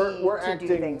Yeah, we're to acting.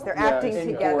 do things. They're yeah, acting in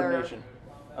together coordination.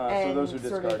 So and those are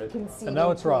sort discarded. of conceding And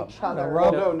now it's to Rob. each Now, other.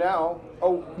 Rob- Well, no, now.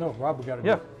 Oh, No, Rob, we got to.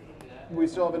 Yeah. we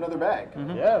still have another bag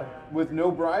Yeah. with no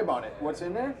bribe on it. What's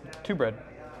in there? 2 bread.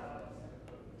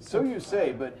 So you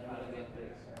say, but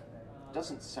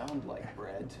doesn't sound like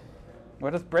bread.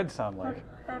 What does bread sound like?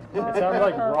 It sounds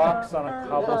like rocks on a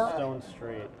cobblestone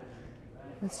street.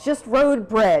 It's just road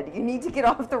bread. You need to get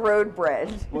off the road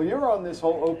bread. Well, you're on this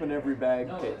whole open every bag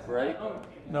kick, right?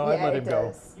 No, I'd yeah, let it him go.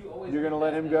 does. You're gonna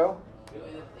let him go?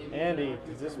 Andy,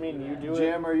 does this mean you do it?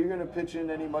 Jam, are you gonna pitch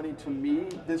in any money to me?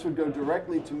 This would go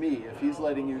directly to me if he's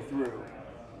letting you through,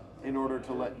 in order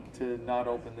to not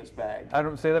open this bag. I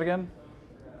don't say that again.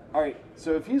 All right.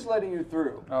 So if he's letting you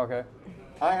through, Oh, okay.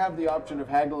 I have the option of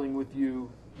haggling with you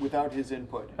without his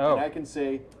input, Oh. and I can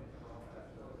say,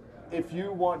 if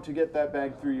you want to get that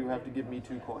bag through, you have to give me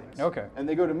 2 coins. Okay. And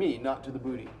they go to me, not to the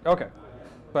booty. Okay.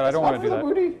 But I don't Not want to for do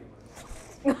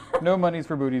the that. booty. No monies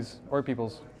for booties or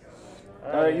peoples.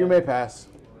 All right, you may pass.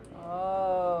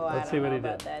 Oh, Let's I see don't what know he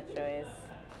about did. that choice.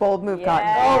 Bold move, Cotton.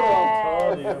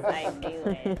 told you. Yes, I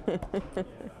knew it.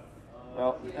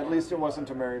 Well, at least it wasn't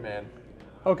a merry man.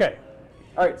 Okay.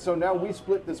 All right, so now we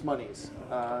split this monies.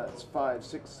 It's 5,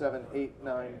 6, 7, 8,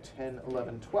 9, 10,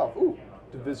 11, 12. Ooh,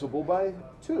 divisible by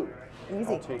 2.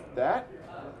 Easy. I'll take that,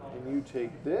 and you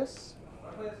take this.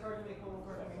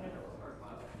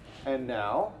 And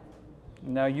now,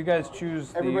 Now you guys choose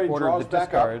the Everybody order of draws the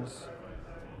back up. discards.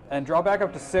 And draw back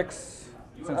up to 6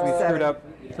 since we screwed up.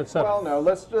 So 7. well, no,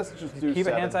 let's just do Keep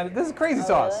 7. it hand signed. This is crazy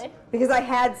sauce. Really? Because I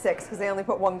had 6 because I only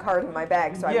put 1 card in my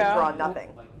bag, so I Yeah. could draw nothing.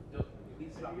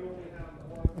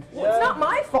 Well, it's not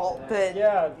my fault that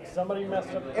Yeah, somebody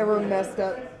messed up. everyone messed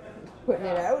up putting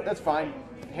it out. That's fine.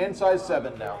 Hand size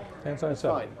 7 now. Hand sign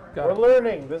 7. fine. Got We're it.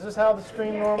 learning. This is how the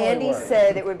stream normally Andy works.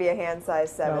 said it would be a hand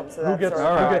size 7, Now, so who that's gets, sort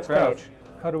of All who right, gets Crouch.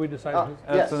 paid? How do we decide who's...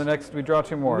 Yes. So the next we draw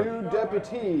 2 more. New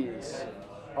deputies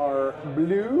are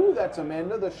blue, that's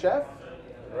Amanda the chef,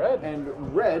 Red. and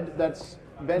red, that's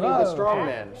Benny the Oh.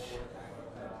 strongman.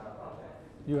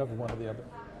 You have one or the other.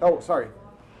 Oh, sorry.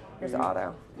 Here's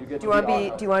Otto. You get Do you want to be?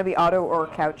 Otto. Do you want to be Otto or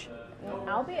Couch?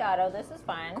 I'll be Otto. This is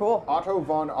fine. Cool. Otto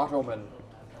von Ottoman.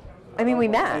 I mean, we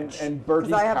match. and Bertie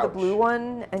Because I have the Couch. blue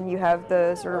one, and you have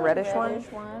the sort of reddish one.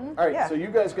 Reddish one. All right, Yeah. so you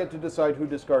guys get to decide who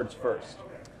discards first.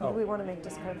 Who do we want to make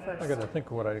discard first? I got to think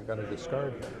of what I got to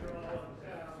discard here.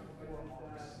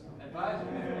 I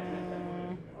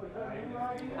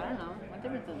don't know. What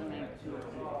difference does it make?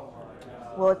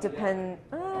 Well, it depends.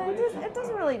 It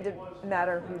doesn't really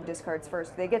matter who discards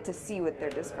first. They get to see what they're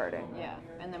discarding. Yeah,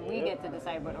 and then we get to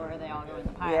decide what order they all go in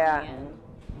the pile Yeah. at the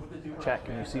end. Chat,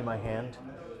 can you see my hand?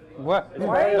 What?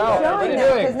 Why are you No, what are showing you that?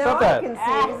 doing? Because now Stop I that. can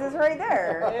see because it's right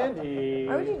there. Andy.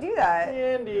 Why would you do that?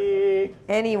 Andy.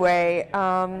 Anyway,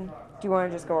 do you want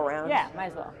to just go around? Yeah,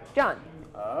 might as well. John.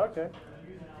 Okay.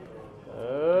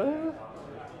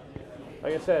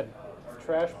 Like I said,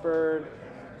 trash bird,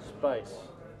 spice.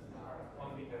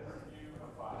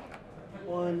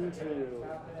 1, 2.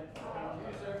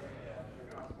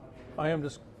 I am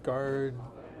discarding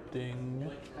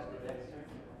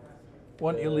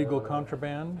 1 illegal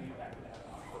contraband,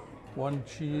 1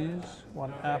 cheese,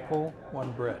 1 apple,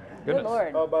 1 bread. Good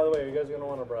lord. Oh, by the way, you guys gonna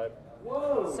want a bribe?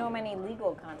 so many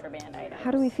legal contraband items.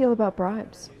 How do we feel about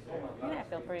bribes? Yeah, I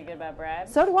feel pretty good about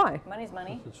bribes. So do I. Money's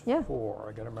money. It's Yeah. 4.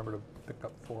 I got to remember to pick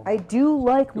up 4. I do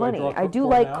like Do I money. draw I do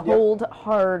 4 like now? cold,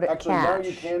 hard Actually, now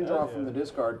you cash. can draw from the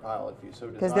discard pile if you so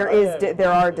desire. Because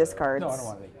there are discards. No, I don't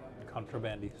want any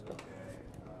contrabandy stuff.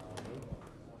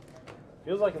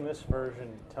 Feels like in this version,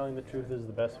 telling the truth is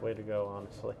the best way to go,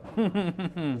 honestly.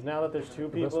 'Cause now that there's two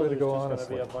best people, way to there's go, just going to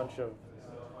honestly. be a bunch of...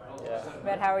 Yeah.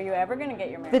 But how are you ever going to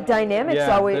get your The marijuana? dynamics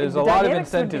Yeah, always there's the a lot of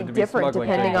dynamics would incentive be to be different smuggling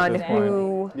depending things on at this point.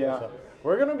 who. Yeah. So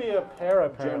we're going to be a pair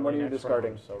apparently. Jen, what are you next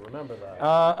discarding? round, so remember that.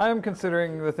 I'm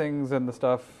considering the things and the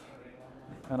stuff,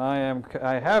 and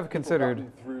I have considered.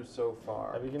 Gotten through so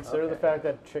far. Have you considered the fact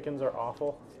that chickens are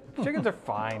awful? Chickens are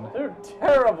fine. They're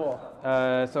terrible.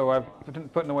 So I've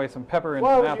putting away some pepper and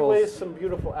Why some would apples. you waste some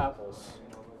beautiful apples?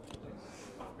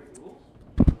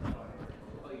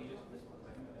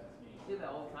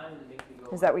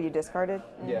 Is that what you discarded?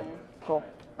 Yeah. Cool.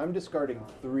 I'm discarding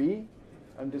 3.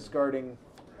 I'm discarding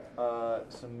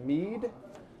some mead,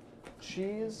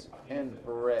 cheese, and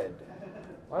bread.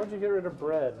 Why would you get rid of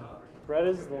bread? Bread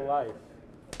is the life.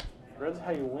 Bread's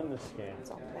how you win this game.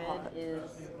 Red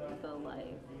is the life.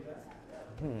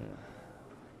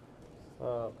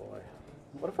 Oh boy.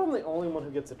 What if I'm the only one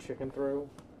who gets a chicken through?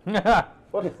 Then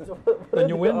Then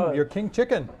You win your king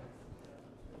chicken.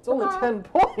 It's only 10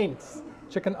 points.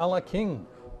 Chicken a la king.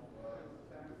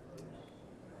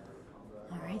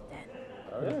 All right then.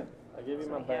 Okay. I give you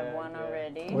my I bag. have one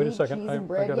already. Wait a second. Cheese I and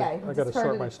bread. gotta just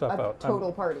sort my started stuff a out.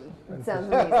 Total party. It sounds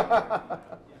amazing.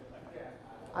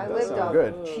 I does lived sound off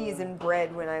good. cheese and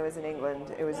bread when I was in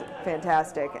England. It was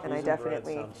fantastic, and I Cheese and bread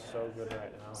definitely. sounds so good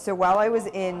right now. So while I was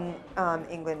in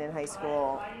England in high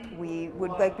school, we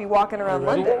would like be walking around So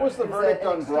London. what was the It a- verdict an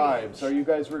on exchange. bribes? Are you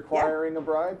guys requiring a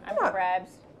bribe? I'm for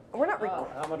bribes. We're not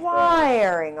how much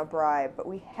requiring a bribe, but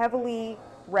we heavily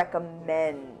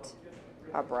recommend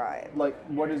a bribe. Like,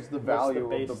 what is the value of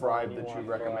the baseline bribe you that you want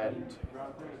recommend?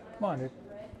 Come on, it's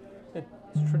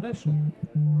tradition.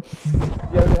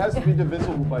 Yeah, it has to be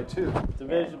divisible by 2.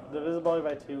 Divisible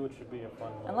by 2, which should be a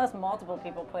fun one. Unless multiple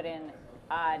people put in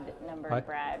odd numbered Right.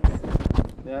 bribes,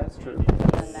 Yeah, that's true.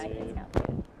 then that gets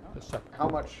counted. Just a second. How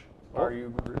much are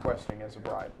you requesting as a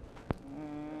bribe?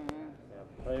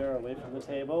 Player away from the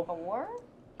table. 4?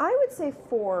 I would say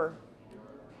 4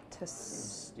 to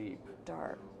Steep.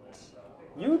 start.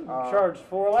 You charged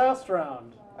 4 last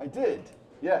round. I did,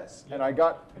 yes. And I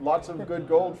got lots of good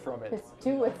gold from it. It's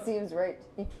 2. It seems right.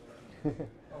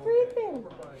 3 things.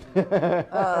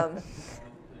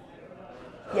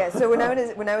 Yeah. So when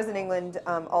I was in England,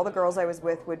 all the girls I was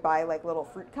with would buy like little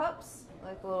fruit cups,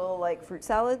 like little like fruit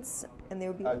salads, and they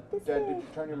would be like this Dad, did big. you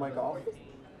turn your mic off?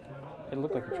 It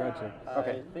looked like you tried to.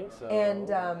 Okay. I think so. And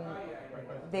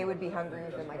they would be hungry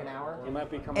within like an hour. you might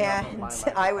be coming up with And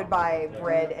my I would buy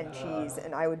bread and cheese,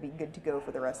 and I would be good to go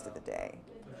for the rest of the day.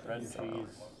 bread and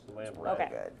cheese, lamb bread. Okay.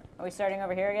 Good. Are we starting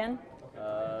over here again?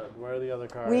 Where are the other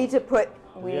cards? We need to put.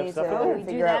 you We have need stuff in to there? We do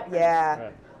figure that out. first. Yeah.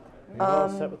 Okay. You all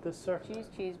set with this, sir?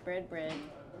 Cheese, bread,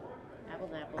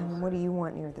 apples. And what do you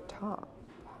want near the top?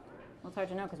 Well, it's hard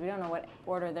to know because we don't know what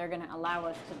order they're going to allow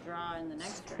us to draw in the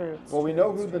next True. round. Well, we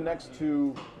know who the next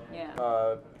 2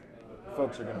 Yeah.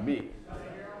 folks are going to be.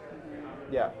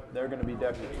 Yeah, they're going to be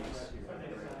deputies.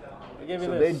 I give you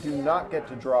So they this. do not get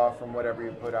to draw from whatever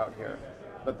you put out here,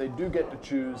 but they do get to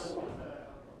choose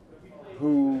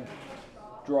who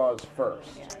draws first.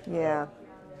 Yeah.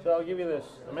 So I'll give you this.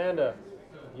 Amanda,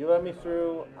 you let me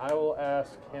through. I will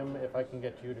ask him if I can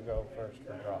get you to go first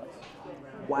for draws.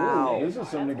 Wow. Ooh, this is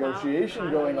some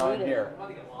negotiation going on here.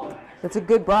 That's a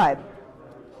good bribe.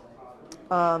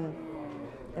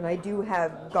 And I do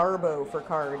have Garbo for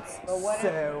cards.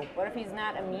 So What if he's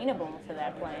not amenable to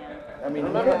that plan? I mean,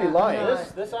 he could be lying.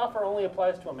 This offer only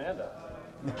applies to Amanda.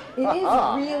 it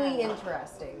is really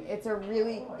interesting. It's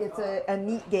a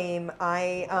neat game.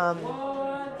 I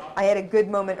had a good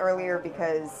moment earlier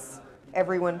because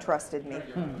everyone trusted me,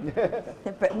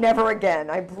 but never again.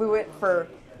 I blew it for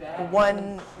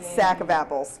 1 sack of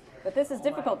apples. But this is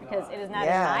difficult because it is not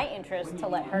Yeah. in my interest to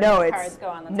let her No, cards it's go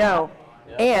on the top. no,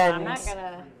 I'm and not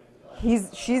gonna.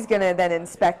 she's gonna then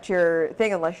inspect your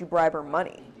thing unless you bribe her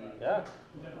money. Yeah,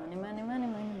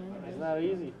 Money. it's not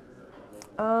easy.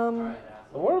 The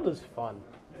The world is fun.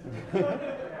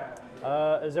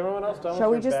 Is everyone else done Shall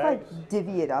we with their just bags? like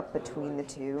divvy it up between the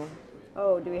 2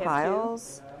 Oh, do we have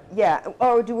piles? Yeah.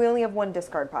 Oh, do we only have 1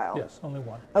 discard pile? Yes, only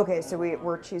 1. Okay, so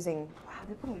we're choosing. Wow,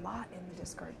 they put a lot in the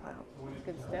discard pile. two?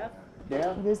 Good stuff.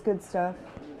 Yeah. It is good stuff.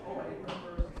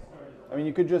 I mean,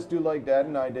 you could just do like Dad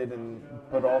and I did and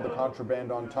put all the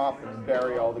contraband on top and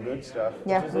bury all the good stuff.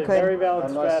 Yeah, Which is we a very could. valid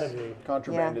Unless strategy.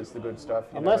 contraband Yeah. is the good stuff.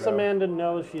 You Unless never know. Amanda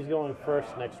knows she's going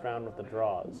first next round with the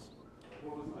draws.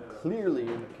 Clearly,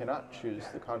 you cannot choose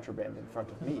the contraband in front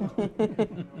of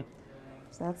me.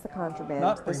 So that's the contraband.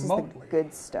 Not This remotely. is the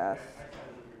good stuff.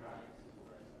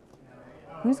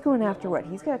 Who's going after what?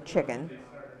 He's got chicken.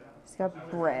 He's got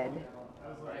bread.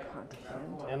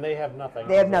 Contraband. And they have nothing.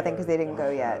 They have nothing because they didn't go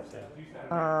yet.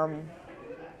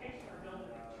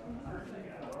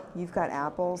 You've got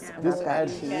apples. And This I've got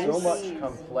adds cheese. so much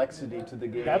complexity to the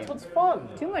game. That's what's fun.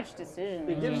 Too much decision.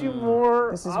 It gives you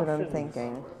more This is options. what I'm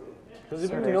thinking. Because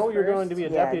if you know you're going to be a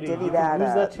Yeah, deputy, divvy you that can use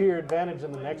up. that to your advantage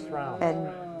in the next round. And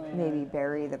maybe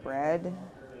bury the bread.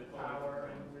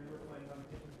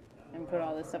 And put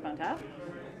all this stuff on top?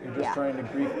 You're just Yeah. trying to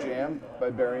grief jam by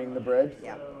burying the bread.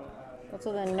 Yeah. Well,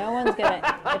 so then no one's gonna,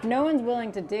 if no one's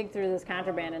willing to dig through this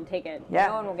contraband and take it, Yeah.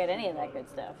 no one will get any of that good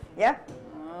stuff. Yeah.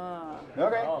 Oh,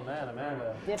 Okay. Oh man,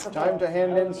 Amanda. difficult. Time to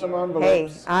hand in some Hey,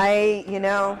 envelopes. All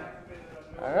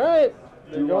right.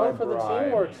 They're Do going I for the bribe?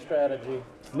 teamwork strategy.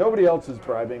 Nobody else is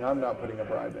bribing. I'm not putting a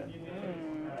bribe in.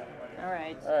 All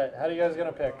right. All right. How do you guys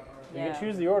gonna pick? You Yeah. can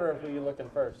choose the order of who you looking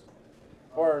first,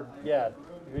 or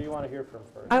who you want to hear from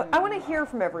first. I want to hear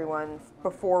from everyone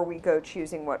before we go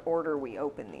choosing what order we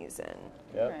open these in.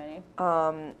 Yep.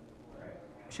 Alrighty.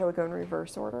 Shall we go in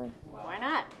reverse order? Why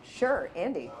not? Sure,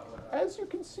 Andy. As you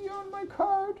can see on my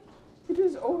card, it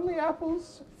is only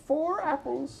apples. 4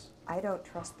 apples. I don't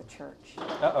trust the church.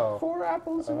 Uh-oh. 4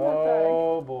 apples in that bag.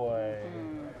 Oh boy.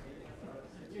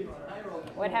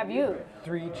 What have you?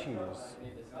 3 cheese.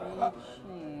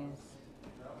 Cheese.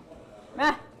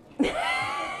 Ah!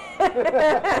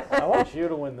 I want you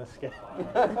to win this game.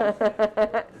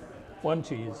 1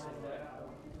 cheese.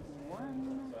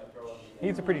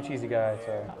 He's a pretty cheesy guy,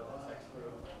 so.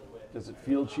 Does it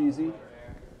feel cheesy?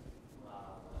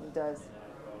 It does.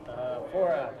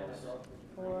 4 apples.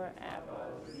 4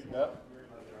 apples. Yep.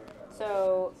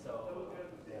 So,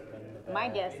 my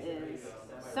guess is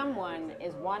someone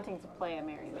is wanting to play a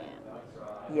merry man.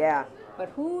 Yeah. But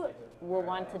who will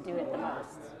want to do it the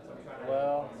most?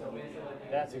 Well,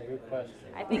 that's a good question.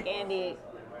 I think Andy.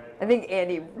 I think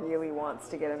Andy really wants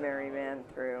to get a merry man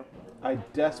through. I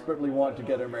desperately want to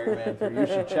get a merry man through. You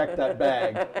should check that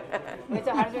bag. Wait,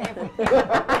 so how does it?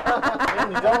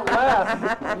 Andy, don't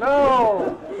laugh.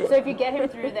 No. So if you get him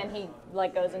through, then he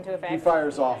like goes into He effect.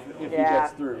 fires off if he Yeah.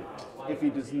 gets through. If he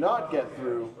does not get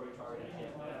through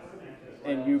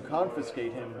and you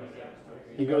confiscate him,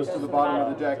 he goes to the bottom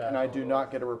of the deck, and I do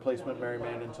not get a replacement merry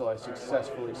man until I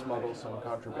successfully smuggle some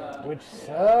contraband. Which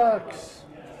sucks.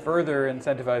 Further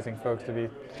incentivizing folks to be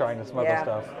trying to smuggle Yeah.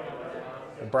 stuff.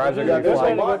 The bribes are Yeah, going to be there's a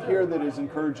flying. lot here that is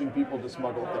encouraging people to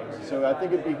smuggle things. So I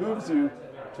think it behooves you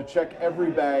to check every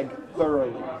bag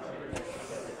thoroughly.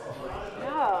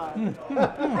 No.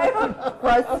 I don't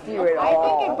trust you at I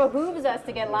all. think it behooves us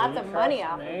to get lots of money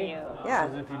off of you. Yeah.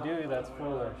 Because if you do, that's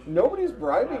foolish. Nobody's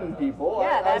bribing people.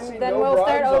 Yeah, I see then no we'll start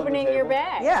bribes on the opening your table.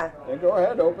 bag. Yeah. Then go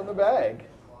ahead, open the bag.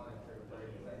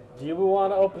 Do you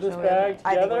want to open this bag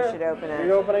I think we together? should open it.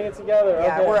 You're opening it together.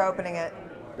 Yeah, okay. we're opening it.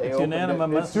 They It's opened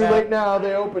unanimous. it. It's too late now.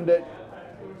 They opened it.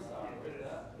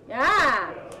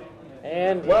 Ah!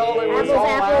 And Well, it was all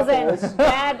Apples, apples. and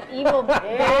bad, evil,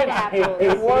 bad apples.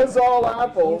 It was all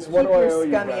apples. What Keep do I your owe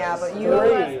you scummy guys? apple. You You owe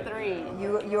Three. us 3.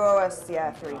 you owe us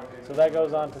 3. so that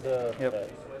goes on to the Yep. bag.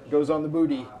 Goes on the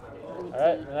booty. All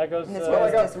right, and that goes. And this Well,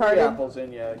 I goes got 3 discarded. apples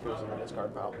in. Yeah, it goes in the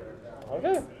discard pile.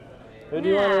 Okay. Who do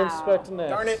you want to Now. inspect next?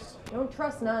 Darn it. Don't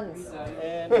trust nuns.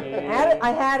 And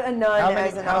I had a nun How many-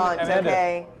 as an how- aunt. Amanda.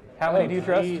 Okay. How many do you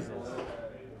trust? Jesus.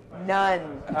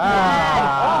 None.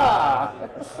 Ah!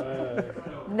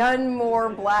 None more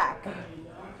black.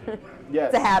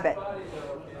 Yes. It's a habit.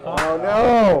 Oh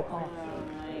no. Oh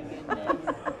my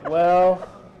goodness. Well,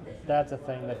 that's a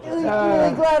thing that just I'm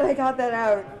really glad I got that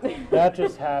out. that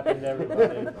just happened,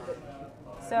 everybody.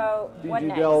 So, what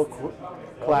next? Dell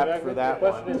clapped for that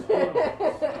Question one. is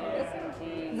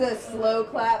for The slow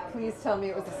clap. Please tell me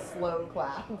it was a slow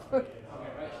clap.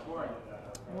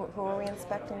 Who are we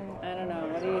inspecting? I don't know.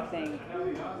 What do you think?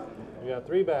 we got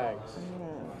 3 bags.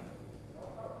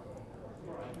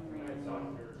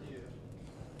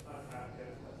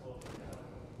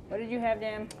 What did you have,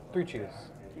 Dan? 3 cheese.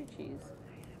 3 cheese.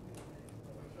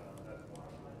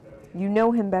 You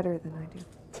know him better than I do.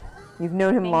 You've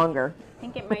known him longer. I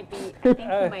think it might be. I think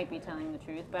he might be telling the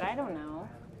truth, but I don't know.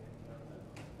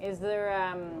 Is there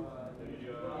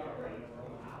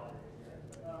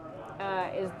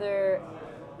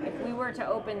if we were to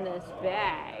open this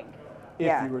bag, If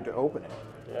Yeah. you were to open it.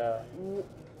 Yeah.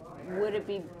 would it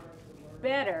be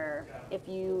better if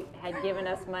you had given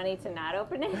us money to not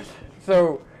open it.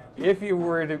 So, if you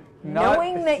were to not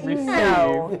Knowing that you receive,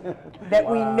 know that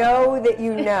we know that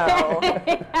you know.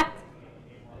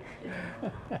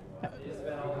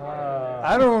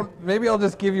 I don't. Maybe I'll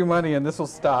just give you money and this will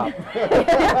stop.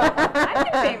 I'm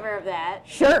in favor of that.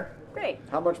 Sure. Great.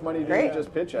 How much money did Great. he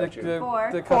just pitch at you?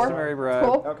 The customary bribe.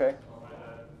 Cool. Okay.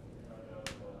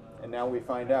 And now we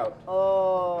find out.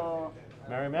 Oh,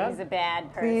 Merry man? he's a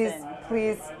bad Please,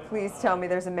 person. please tell me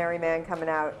there's a merry man coming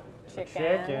out. Chickens.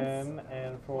 Chicken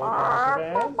and 4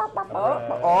 contrabands.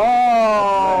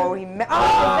 Oh,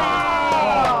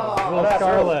 Little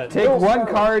Scarlet. Take one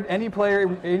card, any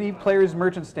player's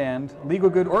merchant stand, legal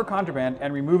good or contraband,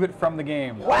 and remove it from the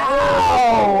game.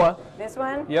 Wow! This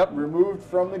one? Yep. Removed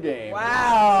from the game. See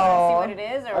Wow! what it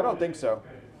is? Or I don't think so.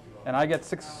 And I get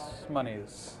 6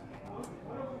 monies.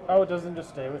 Oh, it doesn't just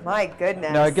stay with me. My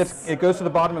goodness. No, it goes to the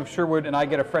bottom of Sherwood, and I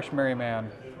get a fresh merry man.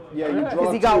 Yeah, you draw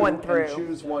he got 2 one through. and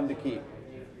choose one to keep.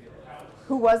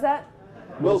 Who was that?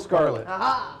 Will Scarlet.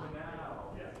 Aha!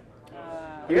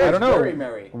 He was I don't know. very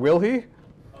merry. Will he?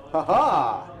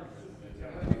 Ha-ha!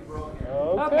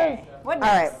 Okay. What All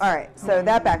right, next? all right. So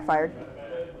that backfired.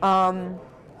 Well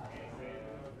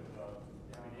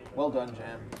done,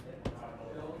 Jan.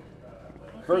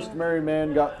 First merry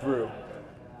man got through.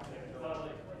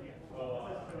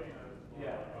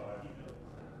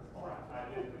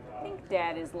 I think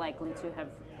Dad is likely to have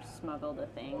smuggled a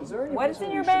thing. Is there any What's reason in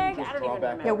we your shouldn't bag? just I don't draw even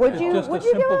back remember. Yeah, would you Just a give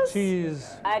simple us? cheese.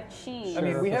 A cheese. I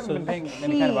mean, we haven't been paying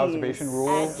any kind of observation Cheese.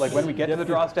 rule. Like when we get to the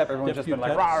draw step, everyone's just been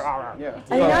like, rah, rah, rah. Yeah.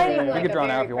 I mean, I- Seems we like could a draw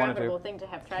now very if you wanted to. profitable thing to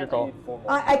have tried. Your call.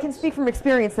 I can speak from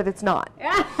experience that it's not.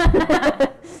 What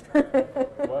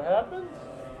happened?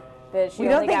 That she We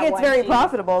don't only think got it's one very cheese.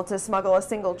 profitable to smuggle a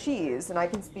single cheese, and I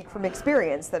can speak from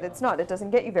experience that it's not. It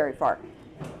doesn't get you very far.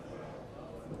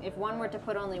 If one were to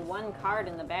put only one card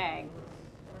in the bag,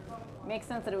 it makes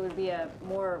sense that it would be a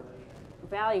more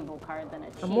valuable card than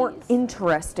a cheese. A more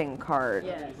interesting card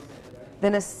Yes.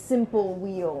 than a simple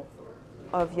wheel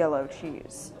of yellow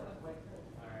cheese.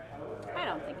 I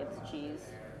don't think it's cheese.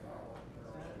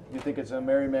 You think it's a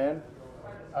merry man?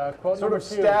 Quote Sort number of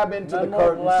 2. stab into None the more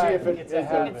card and see black, if it it's is a a-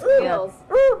 habit. It's wheels.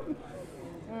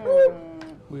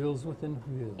 Wheels within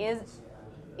wheels.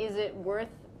 Is it worth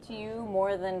to you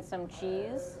more than some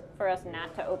cheese for us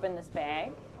not to open this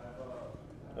bag?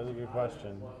 That's a good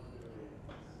question.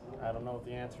 I don't know what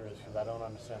the answer is because I don't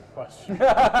understand the question.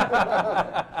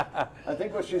 I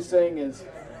think what she's saying is,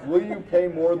 will you pay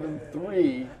more than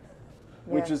 3,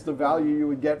 which Yeah. is the value you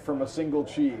would get from a single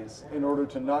cheese, in order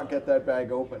to not get that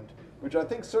bag opened? Which I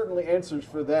think certainly answers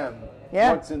for them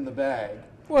Yeah. what's in the bag.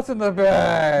 What's in the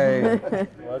bag?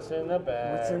 What's in the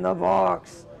bag? What's in the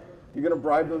box? You're going to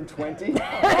bribe them 20? That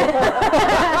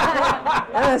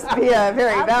must be a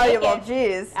very I'll valuable take it.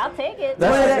 cheese. I'll take it.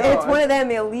 It's one of them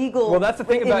illegal. Well, that's the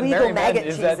thing about illegal merry men maggot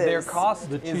is that their cheeses. cost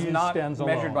The is cheese not stands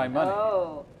measured alone. by money.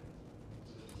 Oh.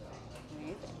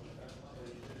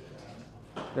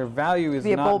 Their value is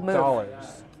Be a bold not move.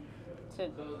 dollars. To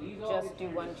just do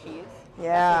one cheese?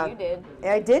 Yeah. That's what you did.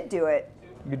 I did do it.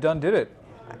 You done did it.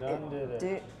 Done did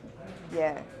it.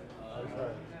 Yeah. That's right.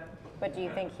 But do you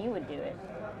think he would do it?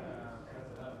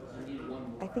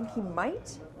 I think he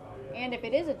might. And if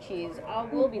it is a cheese,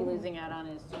 we'll be losing out on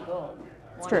his 2 gold.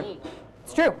 One true. each.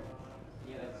 It's true.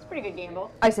 It's a pretty good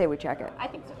gamble. I say we check it. I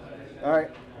think so. All right.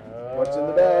 What's in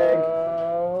the bag?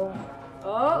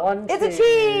 Oh, One It's a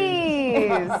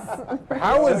cheese!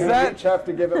 How is You that? each have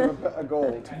to give him a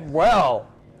gold. Well,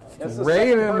 That's the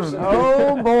Raven. second person.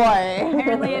 Oh boy.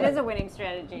 apparently it is a winning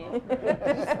strategy.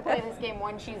 Just play this game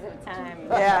one cheese at a time.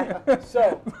 Yeah.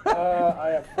 So, I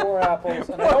have 4 apples.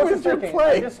 And I What was was your checking.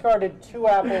 play? I discarded 2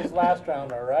 apples last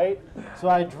round, all right? So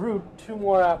I drew 2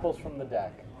 more apples from the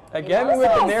deck. Again This with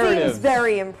the Seems narrative.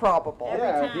 very improbable.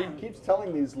 Yeah, time. he keeps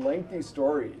telling these lengthy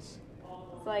stories.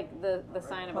 It's like the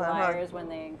sign of a Uh-huh. liar is when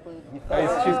they include.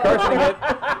 She's cursing it.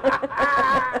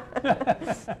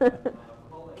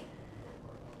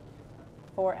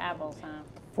 4 apples, huh?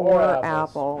 4 apples.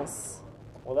 apples.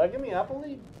 Will that give me apple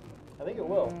lead? I think it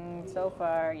will, So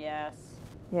far, yes.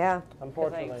 Yeah. Because I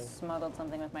unfortunately. smuggled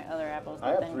something with my other apples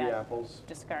I that have then 3 got apples.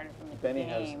 discarded from the Benny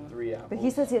has game. 3 apples. But he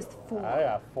says he has 4. I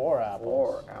have 4 apples.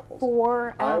 4 apples.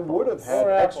 4 I apples. would have had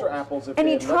 4 extra apples. apples if And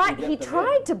they he had let me tried. get He them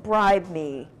tried to bribe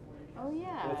me Oh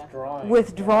yeah. Withdrawing.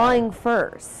 with drawing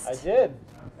first, I did.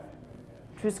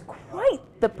 which was quite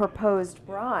the proposed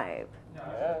bribe.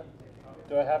 Yeah.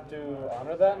 Do I have to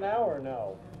honor that now or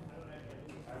no?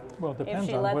 Well, it depends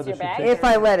she on lets whether you she back? takes If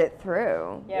I let it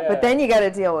through. Yeah, But then you got to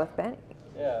deal with Benny.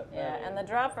 Yeah. Yeah, and the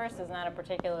draw first is not a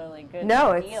particularly good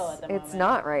No, deal at the moment. it's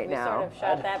not right we now. sort of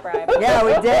shot that bribe. Yeah,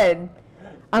 we did.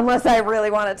 Unless I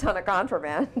really want a ton of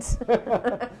contraband,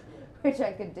 which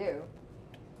I could do.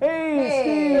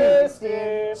 Hey,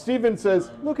 Steve. Steven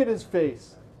says, look at his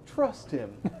face. Trust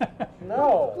him.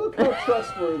 No. Look how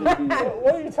trustworthy he is.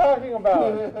 What are you talking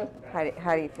about?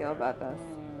 How do you feel about this?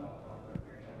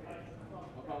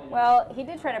 Well, he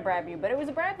did try to bribe you, but it was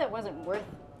a bribe that wasn't worth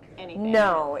anything.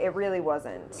 No, it really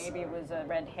wasn't. Maybe it was a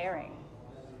red herring.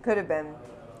 Could have been.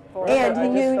 For And he I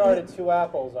knew discarded 2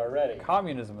 apples already.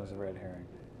 Communism is a red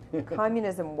herring.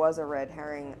 communism was a red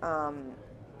herring.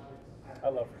 I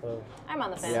love food. I'm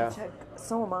on the fence. Yeah.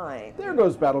 So am I. There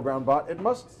goes Battleground Bot. It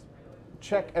must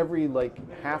check every like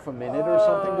half a minute or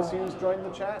something to see who's joined the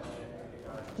chat.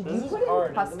 Did This you is put in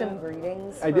hard, isn't custom it?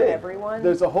 greetings I for did. everyone?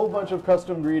 There's a whole bunch of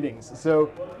custom greetings. So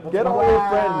get all your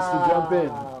friends to jump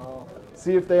in.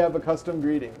 See if they have a custom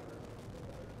greeting.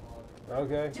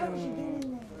 Okay. Do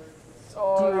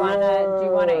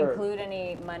you wanna include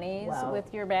any monies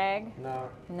with your bag? No.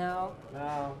 No.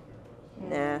 No.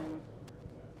 Nah.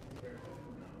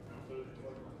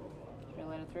 Should we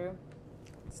let it through?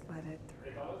 Let's let it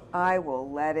through. I will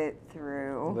let it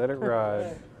through. Let it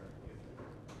ride.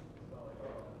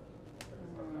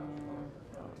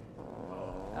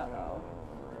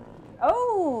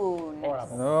 Oh, nice.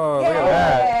 Oh, look at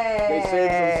that. They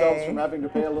saved themselves from having to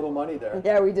pay a little money there.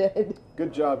 Yeah, we did.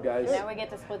 Good job, guys. Now we get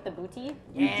to split the booty.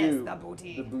 You do. The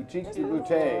boutique du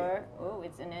boutique. Oh,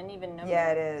 it's an uneven number.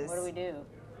 Yeah, it is. What do we do?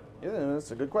 Yeah,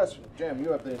 that's a good question. Jam,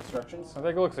 you have the instructions. I'll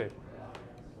take a look-see.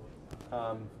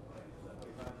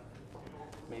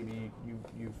 Maybe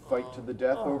you fight to the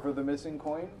death over the missing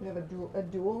coin. We have a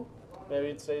duel. Maybe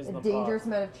it stays in A the dangerous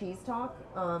amount of cheese talk.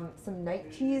 Some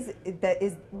night cheese. That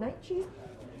is night cheese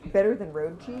better than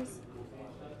road cheese?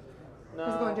 pot.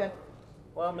 How's it going, No. Jen?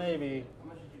 Well, maybe.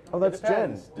 Oh, that's Jen.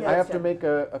 depends. Yeah, I that's have to Jen. make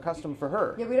a custom for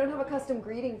her. Yeah, we don't have a custom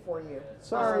greeting for you.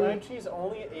 Sorry. Night cheese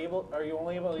only able? Are you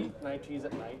only able to eat night cheese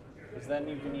at night? Because then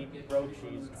you can eat road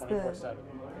cheese 24/7.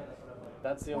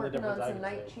 That's the only Working difference on I some can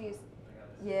see. night cheese.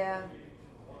 Yeah.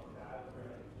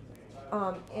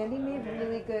 Andy made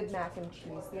really good mac and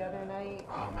cheese the other night.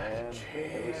 Oh man,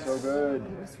 it was so good.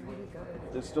 It was really good.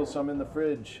 There's still some in the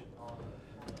fridge.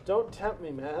 Don't tempt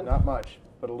me, man. Not much,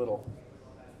 but a little.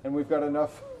 And we've got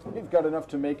enough. We've got enough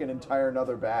to make an entire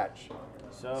another batch.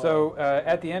 So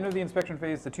at the end of the inspection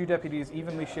phase, the 2 deputies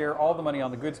evenly share all the money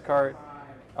on the goods cart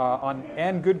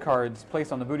and good cards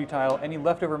placed on the booty tile. Any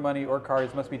leftover money or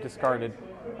cards must be discarded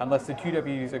unless the 2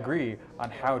 deputies agree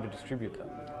on how to distribute them.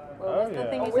 What was the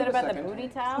thing you wait said a about the second. booty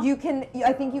towel? You can.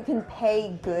 I think you can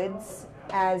pay goods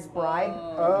as bribe.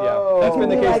 Yeah, that's been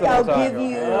the case Like the I'll whole time. give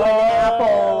you an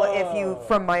apple if you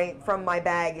from my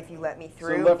bag if you let me So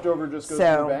through. leftover just goes to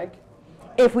So- the bank.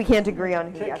 If we can't agree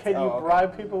on who Can, gets can it. you okay.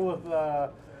 bribe people with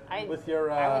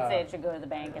your? I would say it should go to the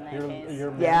bank in that your, case.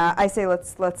 your Yeah, I say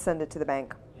let's send it to the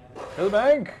bank. To the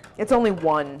bank! It's only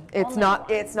one. It's not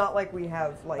like we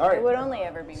have like. All right. It would only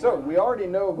ever be So one. we already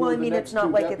know who Well, I the mean, next it's not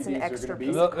two like it's an deputies are extra gonna be.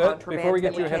 piece Look, of contraband. before we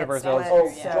get that too ahead of can't ourselves- split, Oh,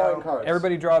 so- drawing cards.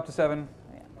 Everybody draw up to 7.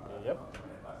 Yep.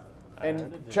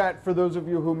 And chat, for those of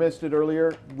you who missed it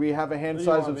earlier, we have a hand Who do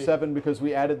you size wanna of be? 7 because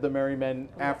we added the merry men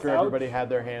after Ouch. everybody had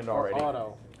their hand already.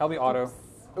 Auto. I'll be auto.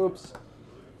 Oops.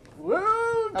 Woo!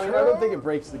 I mean, I don't think it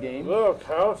breaks the game. Whoa,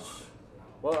 couch.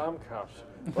 Well, I'm couch.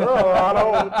 Whoa,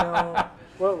 Auto.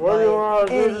 What do you want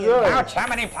to do today? Ouch, how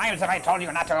many times have I told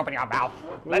you not to open your mouth?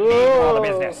 Let me do all the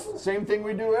business. Same thing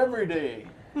we do every day.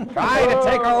 Try to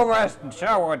take over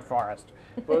Sherwood Forest.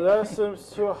 But that seems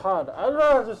too hard. I'd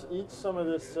rather just eat some of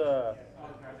this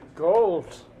gold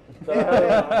that I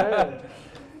have in my hand.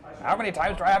 How many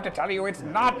times do I have to tell you it's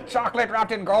not chocolate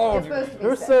wrapped in gold? It's supposed to be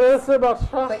Who six, said anything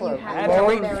about but you chocolate? have And to one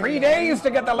wait 3 merry days to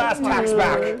get the last tax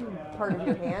back. part of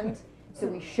your hand, so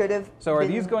we should have. So are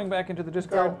been these going back into the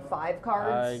discard? dealt 5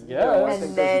 cards? guess. I And think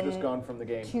those are then just gone from the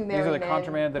game. 2 These merry are the men,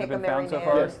 contraband that have pick a been found merry so man,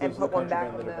 far? Yes, and those are put the one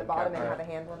back contraband on that the have been bottom kept. and have a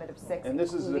hand limit of 6. And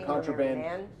this is the including merry contraband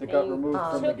man. that got removed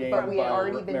from the game But we had by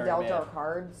already been Merry dealt Man. our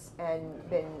cards and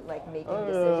been like making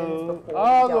decisions before we dealt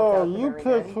Otto, out the you merry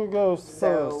pick men. who goes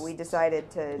So first. we decided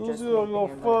to You just do make, the go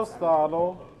hand limit. first,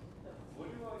 Otto.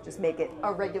 Just make it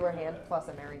a regular hand plus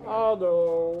a merry man.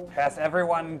 Otto. Has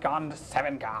everyone gone to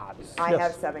 7 cards? I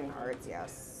have 7 cards,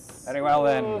 yes. Very well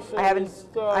then. I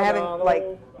haven't like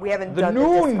we haven't The done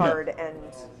noon. the discard and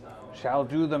Shall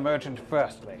do the merchant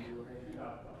firstly.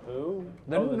 Who?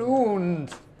 The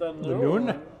noons. The noon?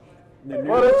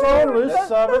 But it's only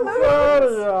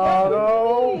 7:30,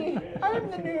 Otto.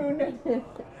 I'm the noon.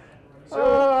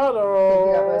 Otto.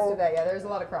 We got most of that. Yeah, there's a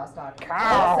lot of crosstalk.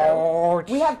 Couch.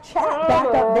 We have chat back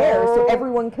up there, so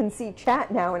everyone can see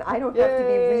chat now, and I don't have to be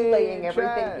Yay, relaying chat.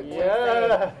 everything people are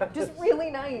Yeah. saying. Just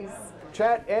really nice.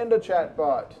 chat and a chat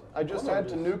bot. I just had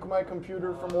to nuke my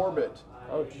computer from orbit.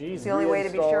 Oh, jeez. It's the only way to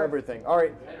be Reinstall sure. everything. All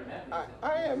right.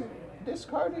 I am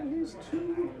discarding these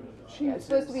 2 cheeses. It's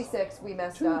supposed to be 6. We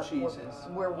messed 2 up. cheeses.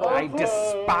 We're I wrong.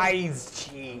 despise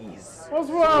cheese. What's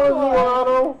wrong with you,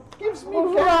 Otto? Gives me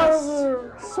What's gas. wrong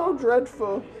with you? So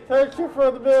dreadful. Thank you for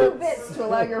the 2 bits. bits to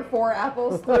allow your 4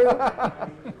 apples through.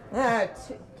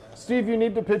 Steve, you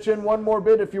need to pitch in 1 more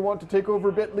bit if you want to take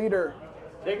over bit leader.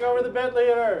 Take over the bit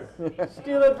leader.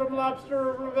 Steal it from Lobster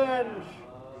of Revenge.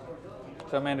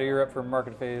 So Amanda, you're up for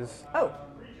market phase. Oh,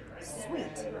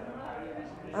 sweet.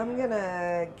 I'm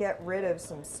gonna get rid of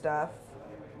some stuff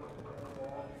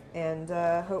and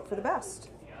hope for the best.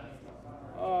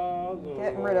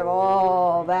 Getting rid of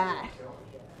all that.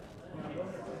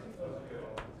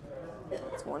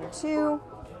 That's 1, 2,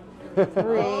 3,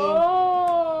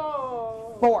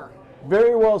 4.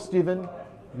 Very well, Stephen.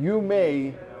 You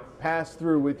may pass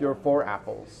through with your 4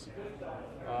 apples.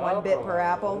 1 bit per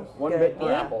apple. 1 Good. bit per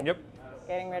Yeah. apple. Yep.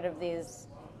 Getting rid of these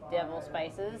devil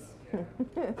spices.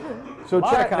 So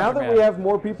Lot of chat, now that contraband. we have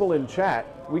more people in chat,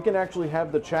 we can actually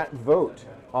have the chat vote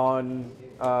on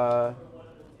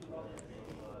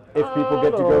if people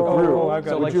get to go through. Oh, I've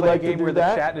got So Would like you play a like to game do where the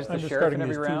that? chat is the I'm sheriff discarding in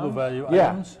these every 2 round? low-value Yeah.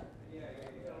 items.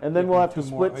 And then we'll have to 2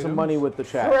 more split some money items. with the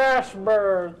chat. Trash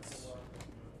birds.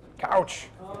 Couch.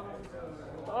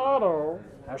 Otto.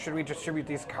 How should we distribute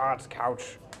these cards,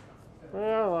 Couch?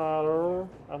 Well, Otto,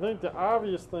 I think the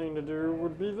obvious thing to do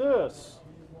would be this.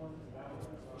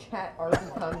 Chat already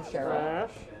comes,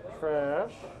 Sheriff.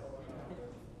 Trash, trash.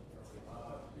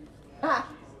 Ha!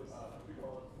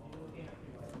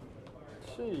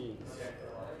 Jeez.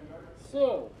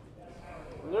 So,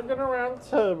 looking around the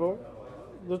table,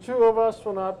 the 2 of us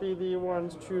will not be the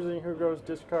ones choosing who goes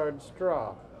discard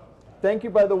straw. Thank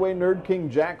you, by the way, Nerd King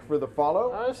Jack, for the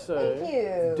follow. I say. Thank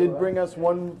you. Did bring us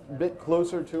 1 bit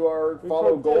closer to our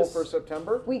follow put goal this- for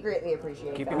September. We greatly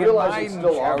appreciate Keeping that. in Realize it's mind,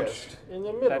 still Couch, August. In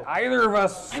the middle. that either of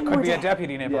us could be a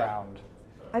deputy nip Yeah. around.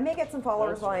 I may get some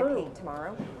followers That's while I true. paint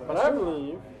tomorrow. But I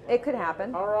believe It could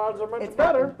happen. our odds are much It's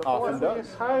better happened before. Often if we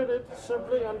does. hide it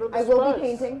simply under the I will spice. be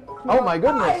painting. Oh my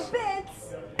goodness. 5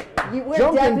 bits! We're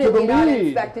Jump into definitely the not lead.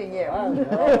 expecting you. I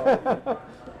know.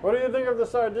 What do you think of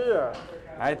this idea?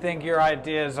 I think your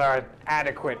ideas are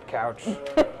adequate, Couch.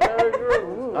 I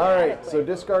agree. All right, so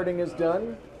discarding is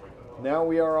done. Now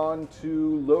we are on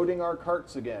to loading our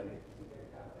carts again.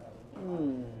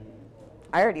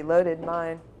 I already loaded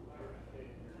mine.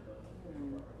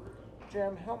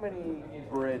 Jam, how many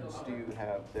breads do you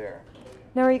have there?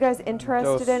 Now, are you guys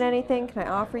interested Dos. in anything? Can I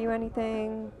offer you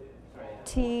anything?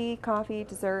 Tea, coffee,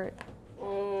 dessert?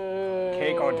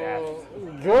 Cake or death.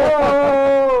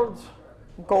 Gold!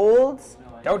 Gold?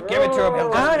 Don't give it to him,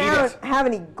 he'll I just eat don't it. have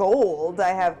any gold. I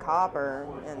have copper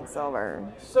and silver.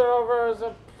 Silver is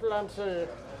a plenty.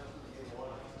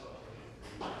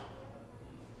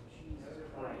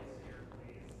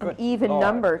 An even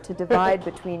number to divide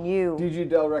between you DG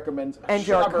Dell recommends and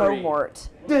your shrubbery. cohort.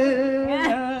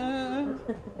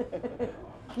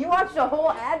 You watched a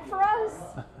whole ad for us?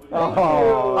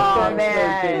 Oh, thanks, man.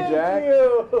 Nerd King Jack.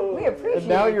 We appreciate And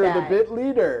now you're that. the bit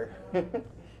leader.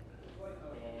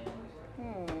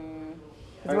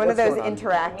 It's one of those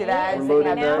interactive ads that you loading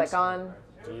have to ads. click on.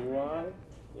 Do you want it?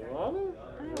 You want it?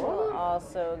 I will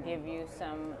also give you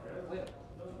some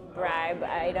bribe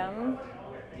item.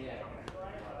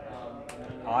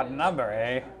 Odd number,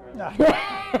 eh?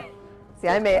 See,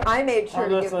 I made sure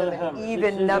to give Honestly, them an he's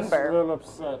even just a number. little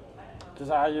upset. Because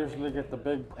I usually get the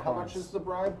big coins. How much is the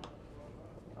bribe?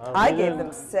 I gave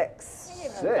them 6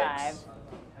 Give them 6. 5.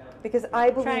 because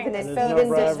I believe Trying in to an fill even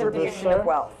the bribe for distribution this, of sir?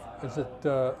 wealth. Is it,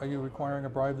 are you requiring a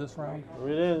bribe this round? We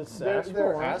didn't ask for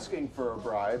They're one. asking for a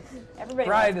bribe. Everybody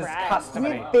Bride wants is bribes.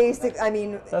 customary. Basic, I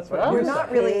mean, That's what we're you not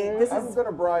said. really, this I'm is going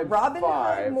to bribe Robin Hood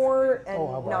 5. more and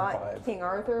Oh, how about not 5? King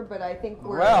Arthur, but I think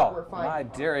we're Well, fine. my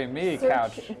dearie me, Search-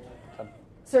 Couch.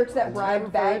 Search that bribe For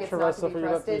bag, each it's of not us to if be we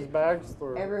let these trusted. bags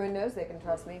through. Everyone knows they can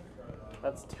trust me,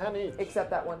 That's 10 each. except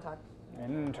that one time.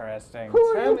 Interesting. Who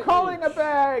are you 10 calling a each.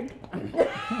 bag?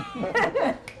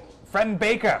 Friend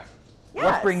Baker, Yes.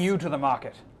 what bring you to the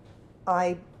market?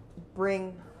 I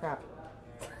bring crap.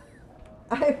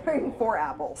 I bring 4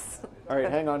 apples. All right,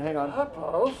 hang on.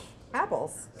 Apples?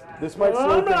 Apples. This might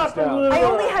slow I'm things not down. I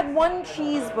only had 1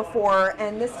 cheese before,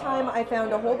 and this time I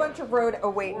found a whole bunch of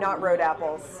not road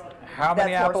apples. How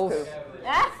many That's horse apples?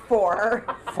 poop. 4.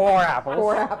 4 apples.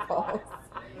 4 apples.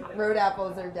 Road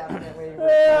apples are definitely,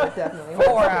 definitely.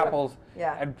 4 apples.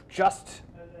 Yeah. And just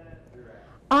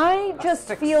I just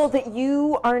 6. feel that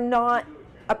you are not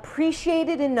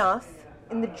appreciated enough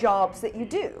in the jobs that you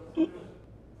do.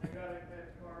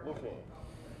 Okay.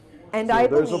 And So I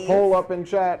there's believe a poll up in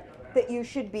chat. that you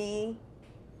should be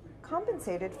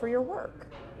compensated for your work.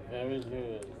 Very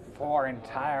good. 4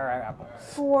 entire apples.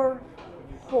 4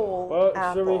 whole Well,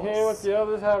 apples. should we hear what the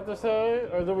others have to say,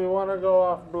 or do we want to go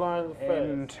off blind faith?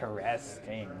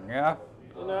 Interesting. Yeah.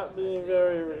 You're not being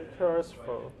very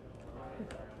resourceful.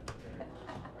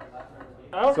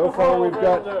 So far, we've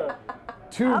got vendor.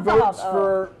 2 votes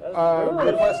for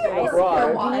requesting a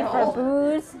bribe. For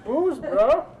booze. Booze,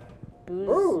 bro.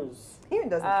 Booze. He even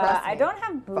doesn't trust me. I don't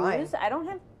have booze. Fine. I don't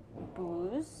have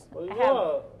booze. What do I you have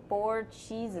want? 4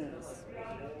 cheeses.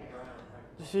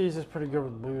 Cheese is pretty good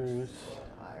with booze.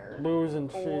 Booze and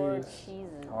 4 cheese.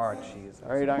 cheeses. Or cheese.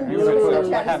 All right, I'm Ooh, going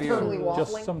Chad have is you- totally waffling.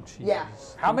 Just some cheese. Yeah.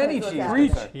 How many That's cheese? what's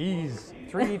 3 cheese.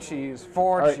 3 cheese,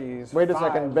 4 All right, cheese. wait a 5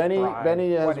 second. Benny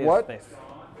has is what? This?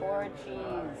 4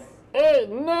 cheese. Hey,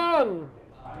 none.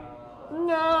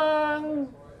 None.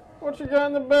 What you got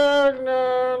in the bag,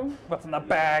 none? What's in the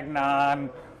bag, Nan?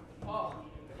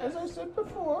 As I said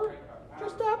before,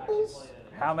 just apples.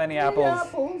 How many 3 apples?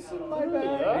 apples in my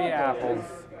bag. 3 apples.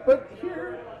 But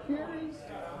here is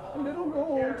a little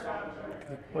gold.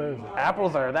 Where is it?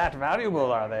 Apples are that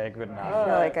valuable, are they? Good enough. I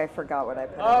feel like I forgot what I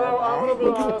put in I'm that going to be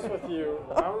honest with you.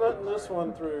 I'm letting this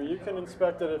one through. You can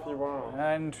inspect it if you want.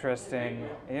 Interesting.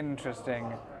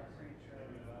 Interesting.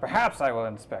 Perhaps I will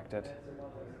inspect it.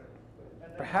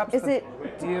 Perhaps Is the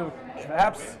it- deal.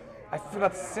 Perhaps I feel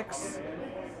that's 6.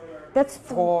 That's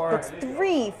 4. That's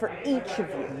 3 for each of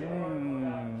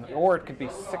you. Or it could be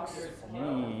 6 for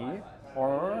me.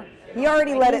 Or He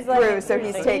already let it He's letting through, it so through,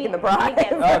 he's so taking he- the bribe. he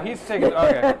gets oh, he's taking.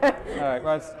 Okay. All right.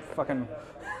 Well, that's fucking.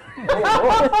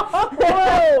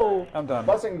 Whoa! I'm done.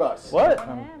 Bussing bus. What?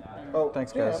 Oh,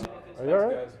 Thanks, guys. Are you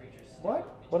alright? What?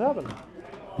 What happened?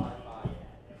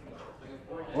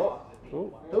 Well,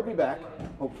 Ooh. he'll be back,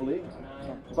 hopefully.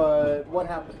 But what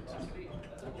happened?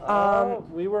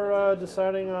 We were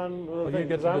deciding on. you thing,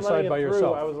 get 'cause to I'm decide letting by it through.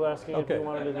 yourself. I was asking Okay. if you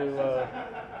wanted to do.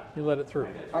 You let it through.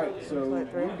 All right, so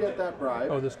you get that bribe.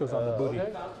 Oh, this goes on the booty.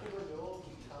 Okay.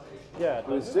 Yeah. It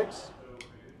was 6.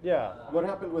 Yeah. What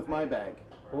happened with my bag?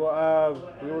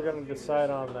 Well, we were going to decide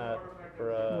on that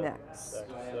for Next.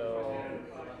 So.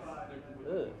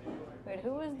 Ugh. Wait,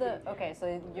 who was the? Okay,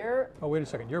 so you're. Oh, wait a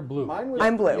second. You're blue. Mine was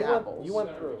I'm blue. 3 apples. You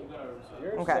went through. So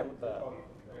you're Okay. set with that.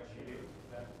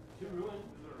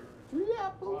 3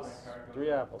 apples.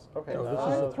 3 apples. Okay. Oh, this is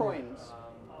 5 the coins.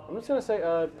 I'm just gonna say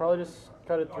probably just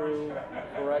cut it through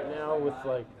for right now. With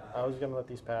like, I was gonna let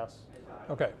these pass,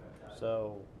 Okay.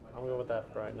 so I'm gonna go with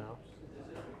that for right now.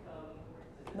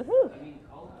 Woohoo!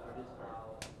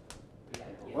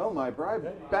 Well, my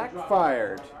bribe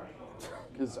backfired.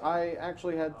 Because I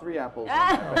actually had 3 apples in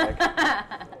my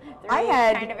bag. I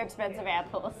had kind of expensive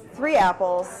apples. 3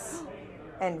 apples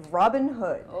and Robin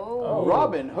Hood. Oh.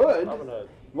 Robin Hood? Robin Hood.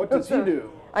 What does he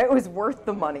do? It was worth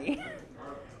the money.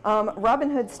 Robin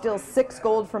Hood steals 6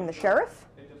 gold from the sheriff,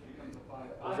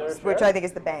 Is there a which sheriff? I think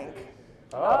is the bank.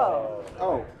 Oh.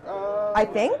 Oh, I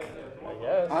think. I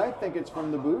guess. I think it's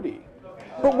from the booty.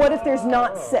 But what if there's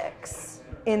not 6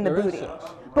 in the There is booty? 6.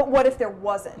 But what if there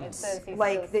wasn't? says he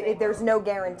Like, steals 6. there's no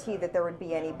guarantee that there would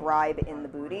be any bribe in the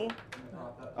booty.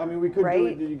 I mean, we could do Right.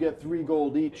 it. You get 3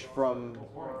 gold each from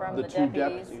the 2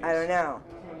 deputies. deputies. I don't know.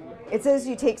 It says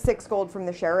you take 6 gold from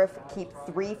the sheriff, keep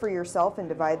 3 for yourself, and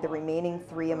divide the remaining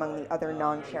 3 among the other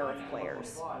non-sheriff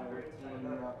players.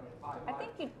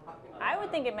 I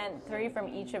would think it meant 3 from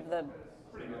each of the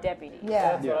deputies.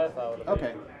 Yeah. That's what I thought. Would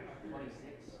Okay.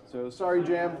 So, sorry,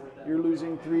 Jam. You're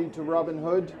losing 3 to Robin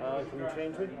Hood. Can you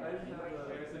change it?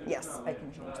 Yes, I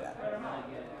can change that.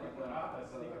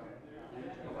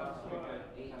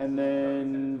 And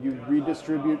then you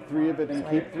redistribute 3 of it and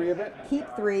keep 3 of it?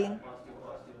 Keep 3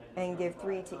 and give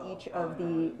 3 to each of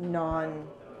the non.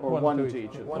 Or One 1 to to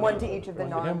each. each of One to each of the One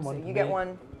to non. him, So one you to get me.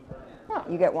 1.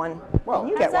 You get 1. Well,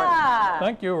 You get 1. Huzzah!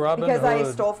 Thank you, Robin Because I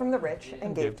Hood. stole from the rich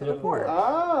and gave to the poor.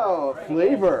 Oh,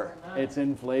 flavor. It's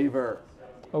in flavor.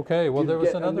 Okay, well, You there was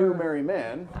get another. a new merry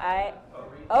man.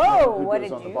 Oh, Who what goes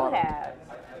did on the you bottom? have?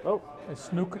 Oh. I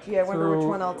snooked Yeah, I wonder through. which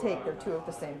one I'll take. They're 2 of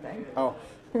the same thing. Oh,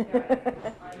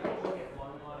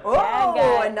 Oh,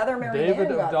 guy. another Mary David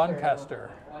Ann of got through. Doncaster.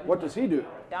 what does he do?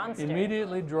 Donster.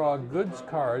 Immediately draw goods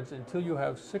cards until you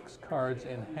have 6 cards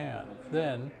in hand.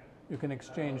 Then you can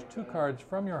exchange 2 cards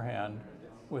from your hand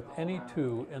with any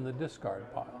 2 in the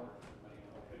discard pile.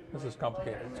 This is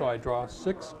complicated. So I draw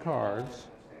 6 cards.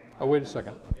 Oh, wait a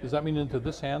second. Does that mean into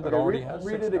this hand that Okay, already read, has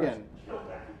read 6 it cards? again.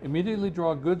 Immediately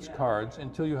draw goods cards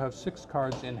until you have 6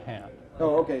 cards in hand.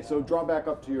 Oh, okay. So draw back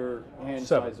up to your hand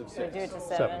 7. size of So we do 6. it to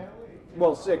 7. 7.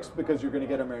 Well, 6 because you're going to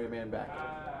get a merry man back.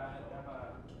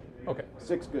 Okay,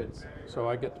 6 goods. So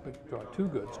I get to draw 2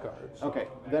 goods cards. Okay,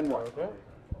 then what? Okay.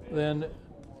 Then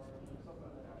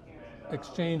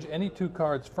exchange any 2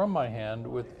 cards from my hand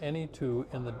with any 2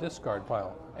 in the discard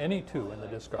pile. Any 2 in the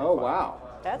discard Oh, pile. wow.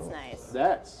 That's nice.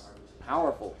 That's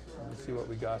powerful. Let's see what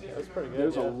we got here. That's pretty good.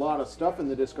 There's a lot of stuff in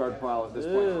the discard pile at this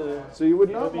point. So you would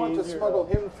not be want to easier. smuggle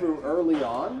him through early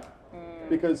on,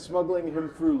 because smuggling him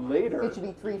through later. It should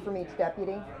be 3 from each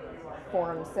deputy.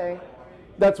 Forums say.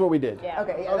 That's what we did. Yeah.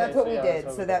 Okay, yeah, Okay, that's what so we yeah, did. that's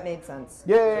what So we that made sense.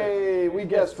 Yay! We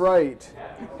guessed right.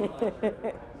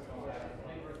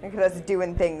 Look at us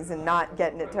doing things and not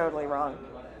getting it totally wrong.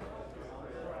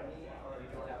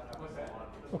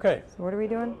 Okay, So what are we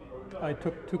doing? I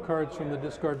took 2 cards from the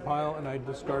discard pile and I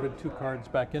discarded 2 cards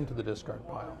back into the discard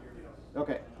pile.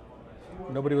 Okay.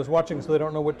 Nobody was watching, so they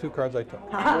don't know what 2 cards I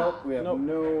took. Well, we have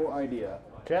no idea.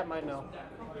 Chat might know.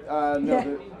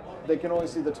 No, they can only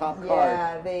see the top card.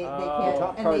 Yeah, they can't. The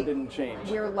top and card they- didn't change.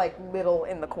 We're like little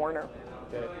in the corner.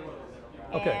 Okay.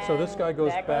 Okay, so this guy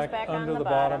goes that back on under the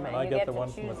bottom and I you get the to one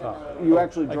from the choose top. another. You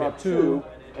actually I draw get 2 2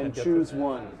 and and get choose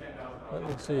 1. Let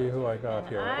me see who I got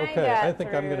here. I Okay, got I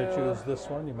think I'm going to through- choose this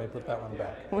one. You may put that one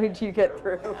back. What did you get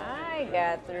through? I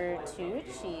got through 2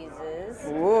 cheeses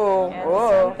Whoa, and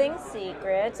whoa. something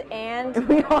secret and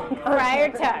We all got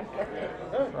Friar Tuck.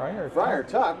 Right? Friar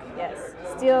Tuck. Yes.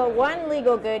 Steal 1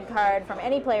 legal good card from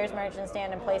any player's merchant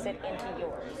stand and place it into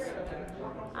yours.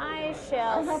 I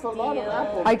shall have a lot of steal.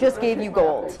 apples. I just gave you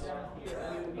gold.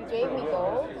 You gave me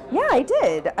gold? Yeah, I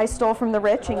did. I stole from the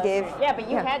rich and gave. Yeah, but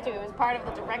you had to. It was part of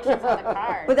the directions on the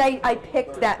card. But I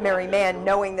picked that merry man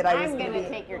knowing that I was I'm going gonna to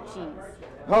be. take your cheese.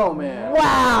 Oh man.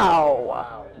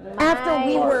 Wow.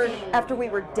 After we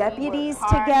My were deputies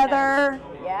hard together,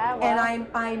 Yeah, well, and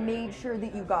I made sure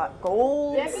that you got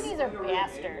gold. deputies are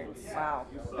bastards. Wow.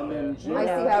 And then Jim I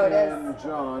see how it is. and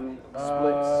John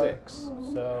split 6.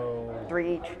 So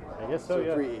 3 each. I guess so. So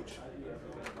Yeah. 3 each.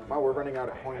 Wow, we're running out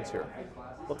of coins here.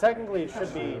 Well, technically it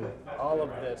should be all of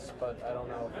this, but I don't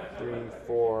know. 3,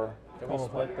 4. Can we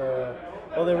split the?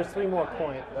 Well, there was 3 more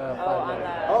coins. 5 on more.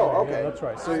 the- Oh, okay. Yeah, that's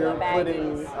right. So you're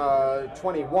baggies. splitting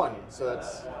 21. So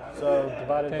that's So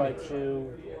divided 10 by each.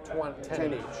 2, 10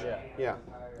 10 each. Yeah. Yeah.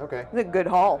 Okay. It's a good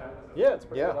haul. Yeah, it's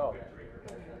pretty Yeah. good. All.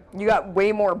 You got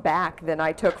way more back than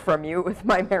I took from you with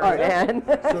my merry All right.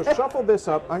 man. So shuffle this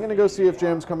up. I'm going to go see if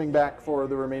Jam's coming back for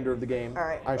the remainder of the game. All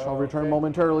right. I shall return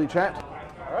momentarily, chat.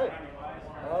 All right.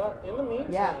 In the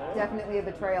meantime. Yeah, definitely a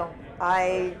betrayal.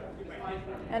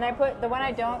 And I put the one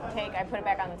I don't take. I put it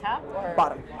back on the top or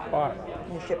Bottom. Bottom.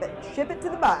 You ship it to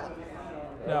the bottom.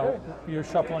 Now, you're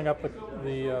shuffling up the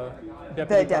The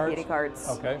deputy deputy cards.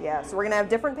 Okay. Yeah, so we're gonna have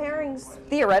different pairings.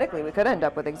 Theoretically, we could end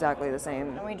up with exactly the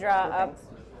same. And we draw up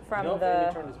from No, he the.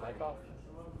 turned his mic off.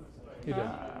 You did.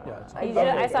 Yeah, it's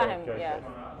I saw him. Yeah.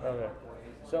 Okay.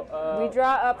 So We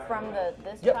draw up from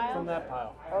this Yep, pile, from that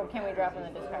pile. or can we draw from the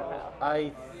discard pile?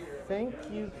 I think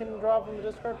you can draw from the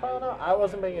discard pile now. I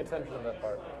wasn't paying attention to that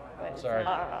part. But it's Sorry.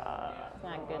 It's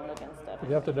not good looking stuff.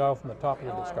 You have to draw from the top of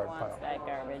the No one discard wants pile. that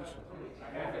garbage.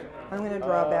 I'm gonna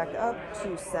draw back up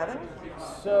to 7.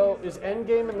 So is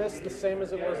endgame in this the same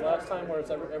as it was last time, where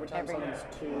it's every time Every- someone's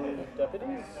 2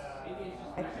 deputies?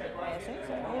 I assume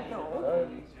so. I don't know.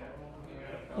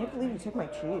 I can't believe you took my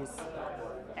cheese.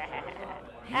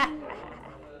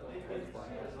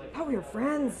 Oh, we're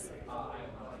friends.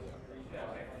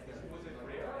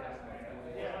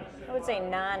 I would say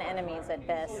non-enemies at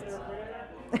best.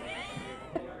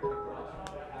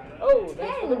 Oh,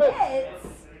 thanks for the bits.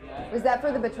 Was that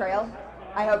for the betrayal?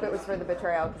 I hope it was for the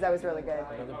betrayal because that was really good.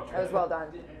 That was well done.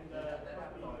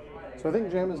 So I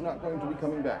think Jam is not going to be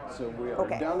coming back. So we are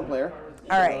Okay. down a player.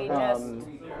 All We right. just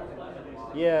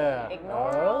Yeah.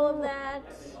 ignore all of that.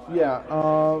 Yeah.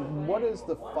 What is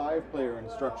the 5-player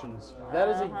instructions? That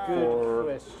is a good For-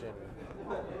 question.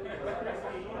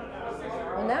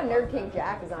 Well, now Nerd King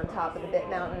Jack is on top of the bit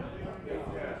mountain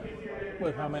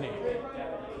With how many?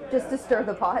 just to stir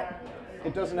the pot.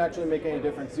 It doesn't actually make any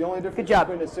difference. The only difference Good job.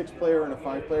 between a 6-player and a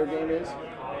 5-player game is,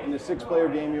 in a 6-player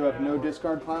game you have no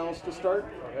discard piles to start.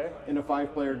 Okay. In a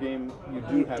 5-player game you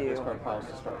do have discard piles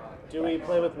to start. Do we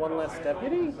play with 1 less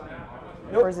deputy?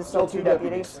 Or is it still 2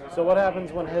 deputies? So what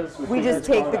happens when his? We just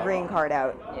take the green card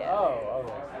out. Yeah. Oh,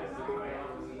 okay.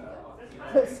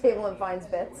 Goes table and finds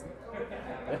bits.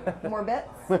 More bits?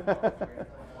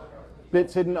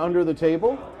 Bits hidden under the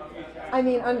table. I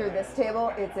mean, under this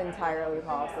table, it's entirely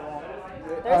possible.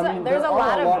 There's There a are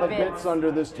lot a lot of bits. bits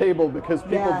under this table because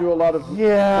people Yeah. do a lot of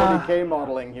Yeah. 40K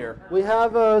modeling here. We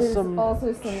have There's some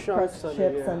also some chunks crushed under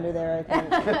chips here. under there, I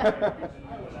think.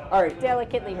 All right.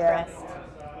 Delicately Yeah. pressed.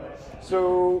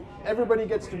 So everybody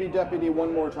gets to be deputy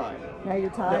one more time. Now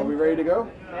your Are we ready to go?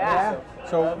 Yeah.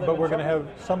 So, but we're going to have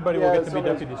somebody will get to be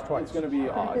somebody's- deputies twice. It's going to be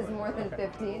odd. Is more than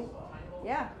 15?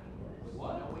 Yeah.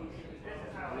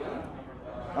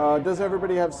 Does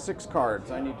everybody have 6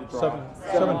 cards? I need to draw.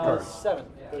 Seven cards. 7,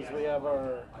 because we have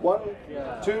our 1,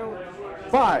 2,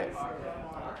 5.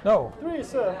 No. 3,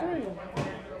 sir. 3.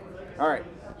 All right.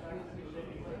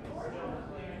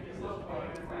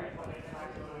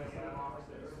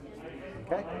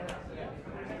 Okay.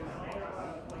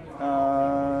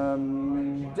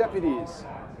 Deputies.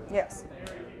 Yes.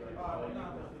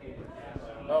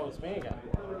 Oh, it's me again.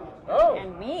 Oh.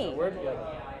 And me. We're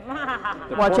together.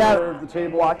 The Watch corner out. Of the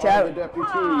table Watch are out. The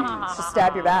deputies. Just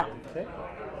stab your back. Okay.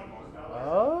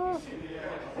 Oh.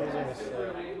 What was I gonna say?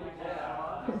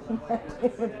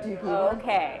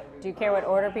 Okay. Do you care what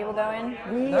order people go in?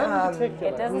 We, Not in particular.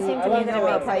 It doesn't seem I to me like that to, it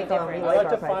makes any Python. difference. I like like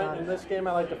our to find Python. in this game.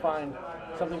 I like to find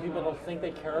something people don't think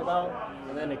they care about,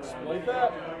 and then exploit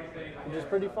that, which is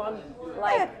pretty fun.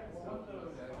 Like.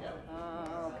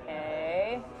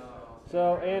 Okay.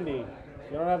 So Andy,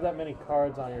 you don't have that many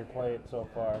cards on your plate so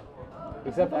far,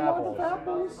 except apples.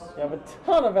 You have a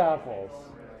ton of apples.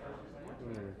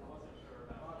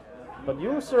 But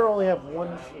you, sir, only have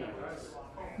 1 cheese.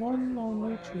 One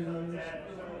lonely cheese.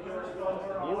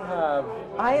 You have.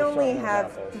 I only some have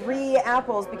apples. 3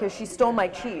 apples because she stole my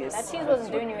cheese. That cheese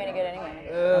wasn't doing you any good anyway.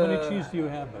 How many cheese do you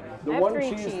have, buddy? The I have one 3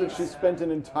 cheese that cheese. she spent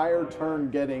an entire turn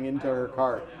getting into her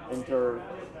cart, into her.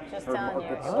 Just her telling you,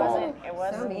 market it stall.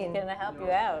 wasn't mean. gonna help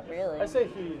you out, really. I say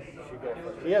he should go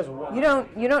first. He has 1.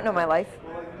 You don't know my life.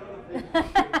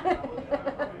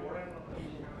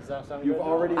 Does that sound You've good?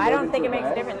 already. I don't loaded think your it makes a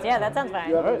bag. difference. Yeah, that sounds fine.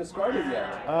 You haven't discarded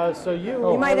yet. So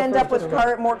you. You might end up with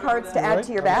more cards to add Right.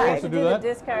 to your I'm I bag. supposed should to do do the that?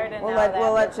 discard and We'll now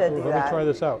let that. you do Let me that. try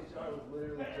this out.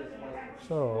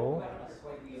 So,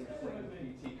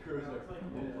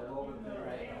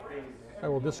 I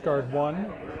will discard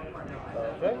 1.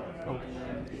 Okay.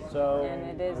 So.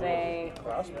 And it is a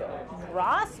Crossbow.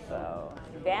 crossbow.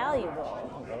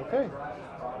 Valuable. Okay.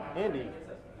 Andy.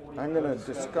 I'm going to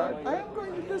discard. I am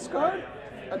going to discard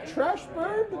a trash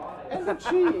bird and a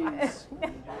cheese.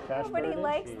 Trash Nobody bird and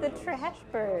likes cheese. the trash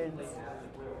birds.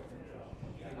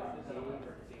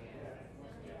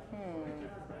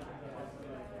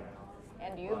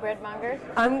 And you, breadmonger?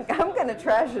 I'm gonna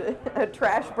trash a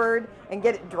trash bird and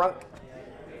get it drunk.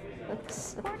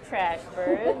 Poor trash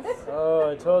birds. Oh,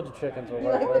 I told you chickens were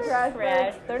like the worthless. trash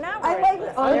Trash. birds? They're not I worthless.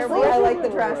 like honestly, I like the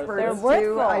trash They're birds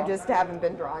worthful. too. I just haven't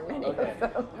been drawing many of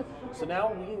them. So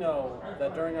now we know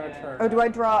that during our turn. Oh, do I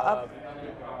draw up?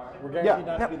 We're guaranteed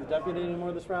Yeah. not to be the deputy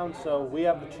anymore this round, so we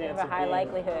have the chance a of high being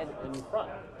likelihood. in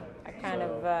front. I kind So,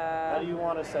 of, how do you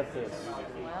want to set this?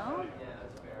 well,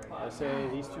 I say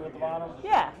these 2 at the bottom.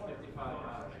 yeah.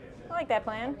 I like that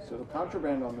plan. So the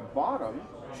contraband on the bottom.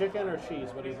 Chicken or cheese?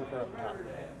 What do you prefer up top?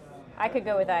 I could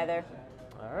go with either.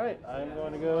 All right, I'm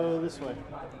going to go this way.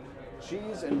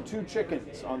 Cheese and 2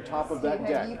 chickens on top of that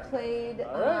Have you deck. played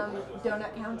right.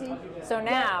 Donut County? So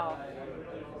now,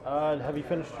 Have you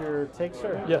finished your take,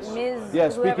 sir? Yes. Ms. Yeah,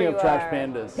 whoever speaking of you trash are,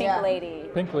 pandas. Pink Yeah. Lady.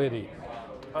 Pink lady.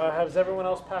 Has everyone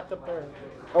else packed up their?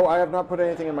 Oh, I have not put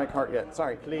anything in my cart yet.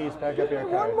 Sorry. Please pack up your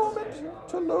One cards. moment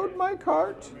to load my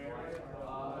cart.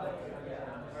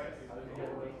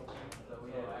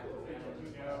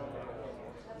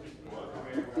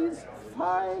 Get these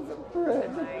 5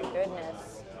 bread. My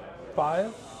goodness.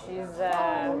 5. She's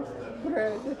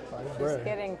Bread. Bread.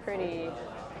 getting pretty.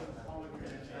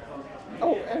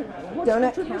 Oh, and what's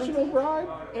Donut the traditional bride?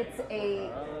 It's a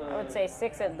I would say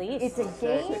 6 at least. it's a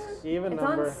game. Even It's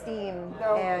number. on Steam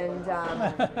and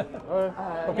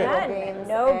Okay. None. games,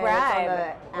 No and it's on bribe.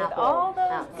 the With Apple all those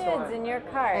App goods Store. in your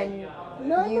cart. And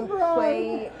None you bribe.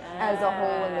 play as a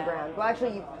hole in the ground. Well,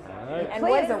 actually, you and play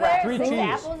what as is a there? rat 3 6 cheese.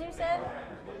 apples, you said?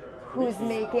 who's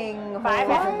making holes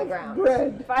 5 in the ground.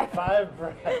 Bread. 5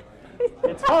 bread.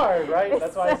 It's hard, right?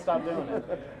 That's why I stopped doing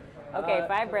it. Okay,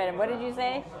 5 bread. And what did you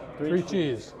say? 3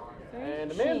 cheese.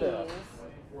 And Amanda. Cheese.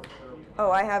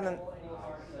 Oh, I haven't.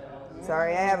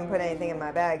 Sorry, I haven't put anything in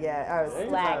my bag yet. I was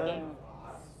Slacking.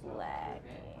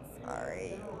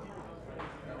 sorry.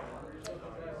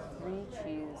 3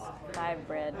 cheese, 5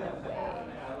 bread, no way.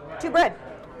 2 bread.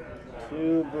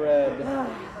 2 bread.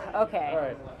 Okay. All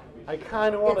right. I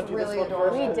kind of want to It's do really this one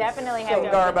adorable. first. We definitely have So to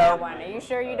open Garbo. that one. Are you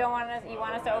sure you don't want us? You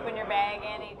want us to open your bag,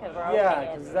 Andy? Because we're Yeah, opening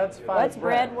because it. that's 5 What's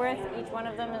bread worth? Each one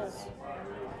of them is.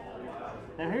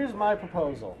 Now here's my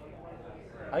proposal.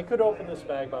 I could open this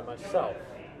bag by myself.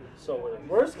 So in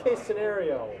worst case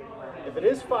scenario, if it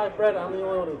is 5 bread, I'm the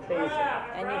only one who pays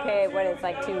it. And you pay what? It's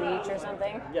like 2 each or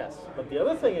something. Yes, but the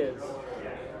other thing is,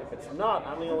 if it's not,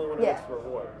 I'm the only one who Yeah. gets the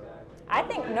reward. I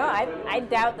think, no, I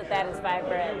doubt that is 5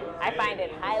 bread. I find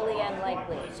it highly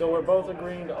unlikely. So we're both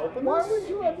agreeing to open Why this? would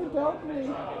you ever doubt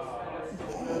me?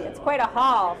 It's quite a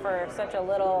haul for such a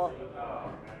little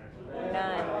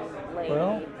nun lady.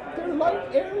 Well, They're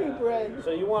like airy bread.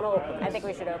 So you want to open this? I think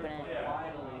we should open it.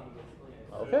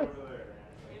 Okay.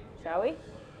 Shall we?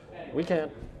 We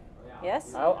can.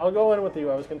 Yes? I'll go in with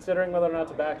you. I was considering whether or not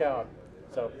to back out.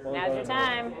 So we'll Now's go your in.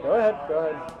 time. Go ahead.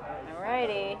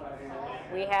 Alrighty.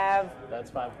 We have. That's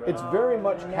 5 bread. It's very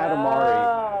much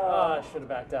Katamari. Oh, I should have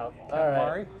backed out. All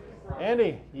right. Katamari?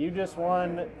 Andy, you just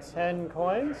won 10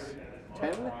 coins.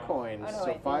 10 coins, Oh, no, so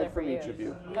wait, these 5 are for from each you. of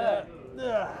you.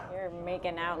 You're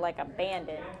making out like a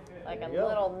bandit. Like a Yep.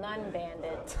 little nun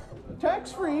bandit.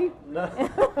 Tax free. No.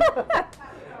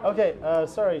 Okay,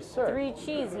 sorry, sir. 3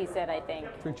 cheese, he said, I think.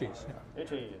 3 cheese. Yeah. Hey,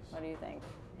 cheese. What do you think?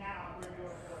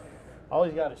 All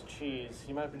he's got is cheese.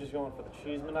 He might be just going for the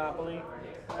cheese monopoly.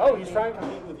 Oh, he's trying to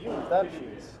compete with you with that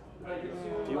cheese.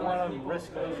 Do you want to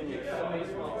risk losing your cheese?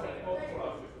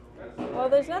 Well,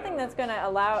 there's nothing that's going to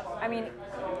allow. I mean,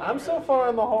 I'm so far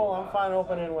in the hole, I'm fine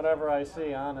opening whatever I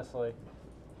see, honestly.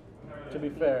 To be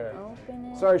fair. open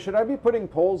it. Sorry, should I be putting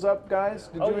polls up, guys?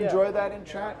 Did Oh, you yeah. enjoy that in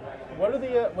chat? What are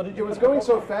the, what did you It was put going the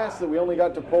so poll- fast that we only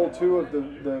got to poll 2 of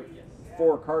the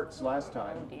 4 carts last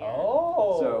time.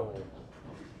 Oh. So-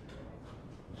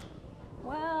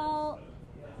 Well,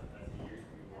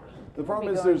 The be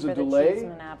problem is going there's a for the cheese delay,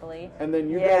 monopoly. and then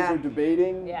you guys Yeah. are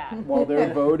debating Yeah. while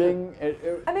they're voting.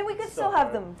 I mean, we could still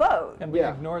have them vote. And we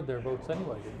Yeah. ignored their votes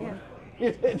anyway, didn't we?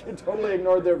 You totally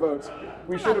ignored their votes.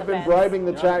 We should on have the been fence. bribing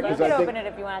the chat You because can I open think it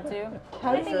if you want to.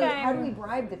 How I do think we I'm.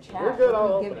 bribe the chat? We're good, What I'll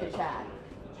do we give open the chat?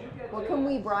 What can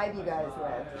we bribe you guys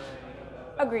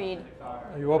with? Agreed.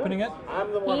 Are you opening it?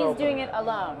 I'm the one He's opening. doing it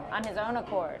alone, on his own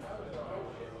accord.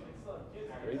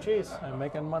 3 cheese. I'm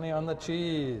making money on the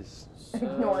cheese.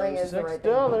 Ignoring is the right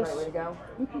thing, $6. right way to go.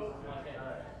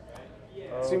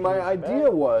 see my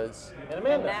idea was And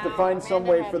Amanda. Now- to find some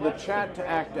Amanda way had for the one. chat to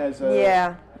act as a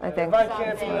Yeah, I think. If I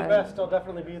can't be the fine. best, I'll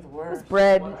definitely be the worst.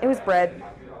 Bread. It was bread.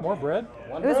 More bread?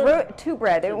 One It was bread? 2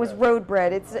 bread. It was road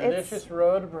bread. It's Delicious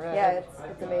road bread. yeah,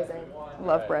 it's amazing.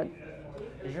 Love bread.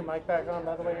 Is your mic back on,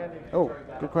 by the way, Andy? Oh,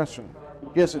 good question.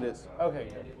 Yes, it is. Okay,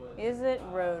 good. Is it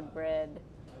road bread?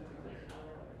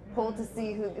 Poll to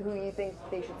see who you think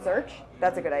they should search.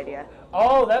 That's a good idea.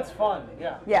 Oh, that's fun.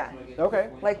 Yeah. Yeah, Okay.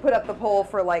 like put up the poll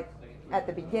for like at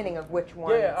the beginning of which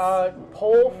ones. Yeah,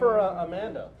 poll for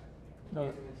Amanda.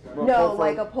 No. No,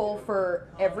 like a poll for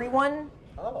everyone,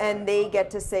 Oh. and they get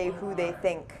to say who they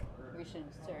think. We should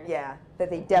search. Yeah, that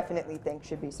they definitely think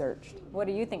should be searched. What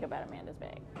do you think about Amanda's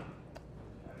bag?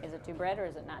 Is it 2 bread or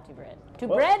is it not 2 bread? 2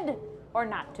 Well- bread or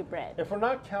not 2 bread? If we're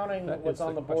not counting That what's is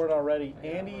on the the board question. already,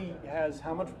 Andy has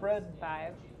how much bread?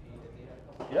 5.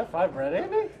 Yeah, 5 bread,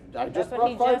 Andy? I just what brought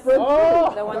he 5 just- bread.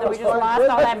 Oh! The one That that we was just 5 lost bread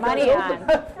all that that you money guys on.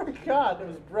 I forgot it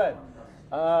was bread.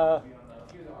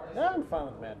 Yeah, I'm fine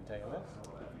with Amanda taking this.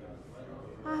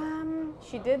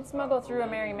 She did smuggle through a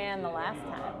merry man the last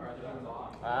time.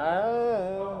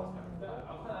 Ah.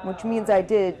 Which means I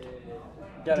did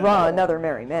Got draw one. another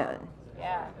merry man.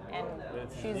 Yeah, and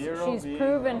With zero she's being-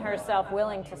 proven herself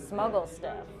willing to smuggle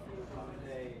stuff.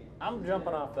 I'm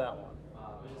jumping off that one.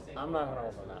 I'm not going to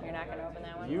open that You're not going to open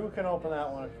that one. one? You can open that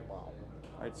one if you want.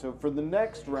 All right, so for the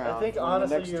next round, think when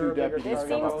honestly the next you're 2 a bigger deputies This target.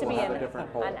 come seems up, to we'll be have a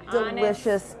different poll. an Delicious,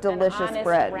 honest, delicious an honest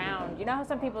bread. round. You know how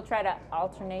some people try to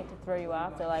alternate to throw you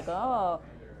off? They're like, oh,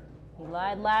 he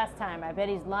lied last time. I bet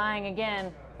he's lying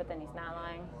again. But then he's not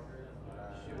lying.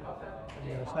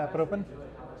 You gonna snap it open?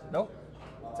 Nope.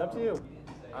 It's up to you.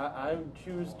 I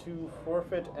choose to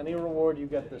forfeit any reward you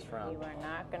get this You round. are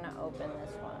not going to open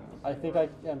this one. I think I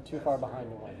am too far behind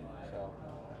to win, so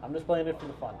I'm just playing it for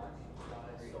the fun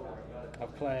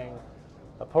of playing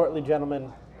a portly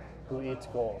gentleman who eats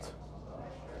gold.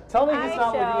 Tell me he's I not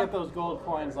looking shall- at those gold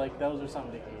coins like those are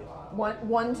something to eat.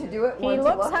 One to do it. He one to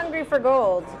looks look. hungry for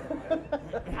gold.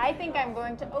 I think I'm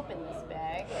going to open this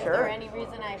bag. Is Sure. there any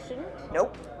reason I shouldn't?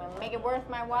 Nope. Want to make it worth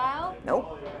my while?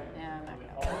 Nope. Yeah, I'm not going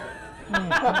to open it.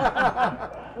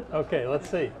 Okay, let's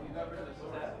see.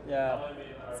 Yeah,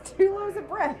 It's 2 loaves of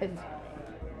bread.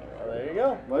 well, there you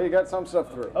go. Well, you got some stuff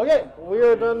through. Okay, we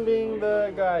are done being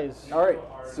the guys. All right,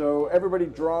 so everybody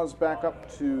draws back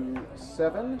up to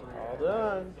 7. All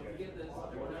done.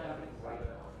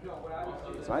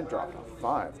 So I dropped a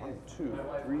 5. 1, 2,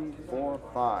 3, 4,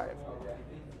 5.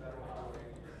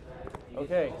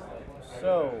 Okay,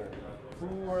 so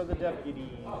who are the deputies?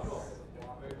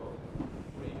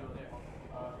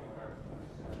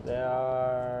 They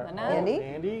are Anna? Andy?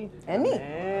 Andy. Andy.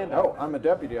 And Oh, I'm a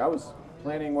deputy. I was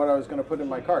planning what I was going to put in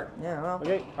my cart. Yeah, well,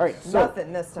 Okay. All right, so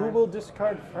nothing this Who time. will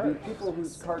discard the first? people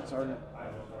whose carts are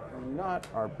not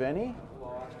are Benny.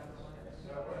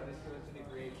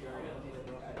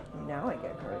 Now I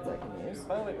get cards I can use.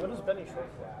 By the way, what is Benny short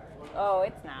for? Oh,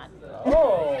 it's not.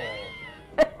 Oh.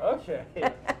 Okay.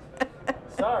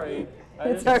 Sorry. I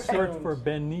It's just okay. Short assumed- for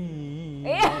Benny.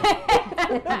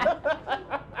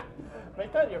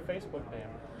 Make that your Facebook name.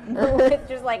 It's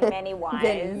just like many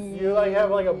wise. You like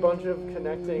have like a bunch of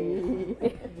connecting.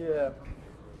 Yeah.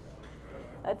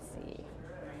 Let's see.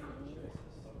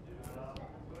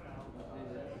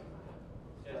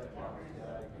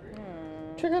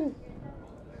 Chicken.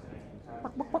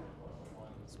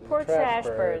 Poor Trash trash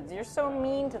bird. birds. You're so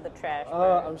mean to the trash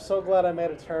bird. I'm so glad I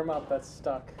made a term up that's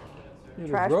stuck. You had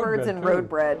Trash road birds bread, and too. road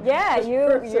bread. Yeah,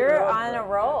 birds you're and on a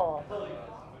roll.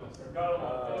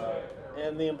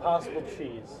 And the impossible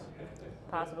cheese.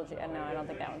 Possible cheese. No, I don't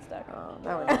think that one's stuck.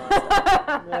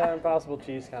 That one. Yeah, impossible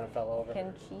cheese kind of fell over.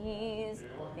 Can cheese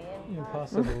be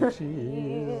Impossible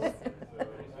cheese.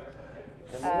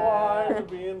 Why would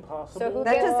be impossible? So who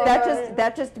That gets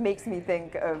that just makes me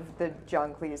think of the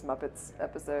John Cleese Muppets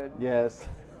episode. Yes.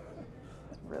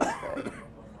 Really good.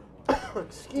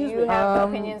 Do you have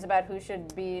opinions about who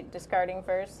should be discarding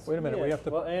first? Wait a minute, we have to.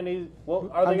 Well, Andy. Well,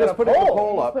 are they I'm gonna just putting the poll?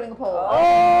 poll up. Putting a poll.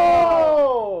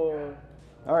 Oh.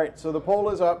 All right, so the poll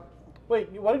is up. Wait,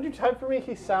 what did you type for me?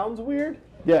 He sounds weird.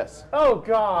 Yes. Oh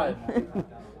God.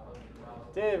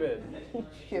 David.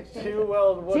 Shifty. Too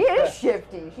well. She is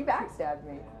shifty. She backstabbed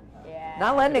me. Yeah.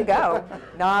 Not letting it go.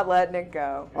 Not letting it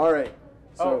go. All right.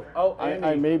 So Andy,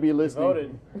 I may be listening.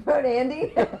 Voted. Vote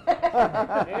Andy.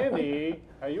 Andy,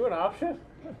 are you an option?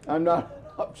 I'm not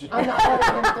option. I'm not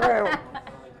letting him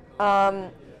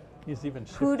through. He's even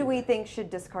Who do shifty. we think should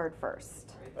discard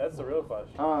first? That's the real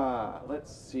question.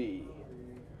 Let's see.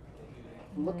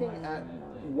 Looking at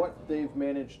what they've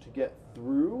managed to get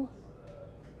through,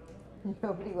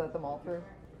 Nobody let them all through.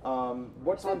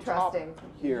 what's on top Interesting.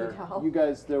 here? You know. You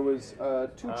guys, there was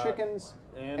 2 chickens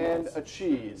and a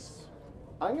cheese.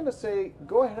 I'm going to say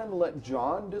go ahead and let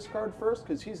John discard first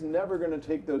because he's never going to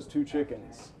take those 2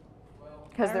 chickens.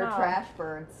 Because I they're don't know. trash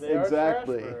birds. They are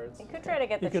Exactly. trash birds. You could try to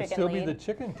get He the could chicken still lead. be the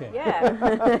chicken king.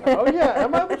 Yeah, Oh yeah,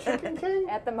 am I the chicken king?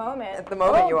 at the moment. At the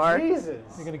moment, you are. Jesus.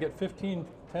 You're going to get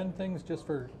 10 things just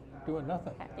for doing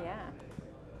nothing. Yeah.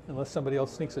 Unless somebody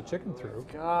else sneaks a chicken through.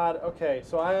 God. Okay,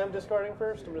 so I am discarding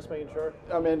first. I'm just making sure.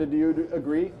 Amanda, do you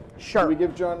agree? Sure. Should we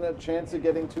give John a chance of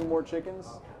getting 2 more chickens?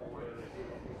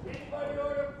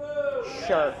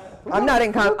 Sure. I'm not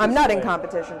in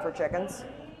competition for chickens.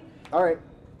 All right.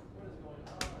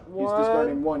 He's One.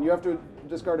 discarding 1. You have to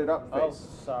discard it up Oh, face.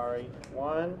 sorry.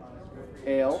 1,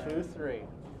 Ale 2, 3.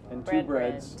 and 2 Bread,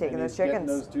 breads. bread. Taking and those he's getting chickens.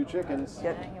 those 2 chickens.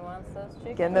 Get, Yeah, he wants those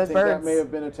chickens. getting I those think that birds. may have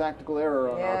been a tactical error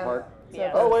on Yeah. our part.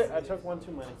 Yeah. Oh wait, I took 1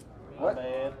 too many. What? My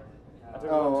bad. I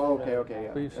took Oh, one too okay, many. okay,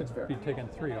 But yeah. you That's fair. should be taking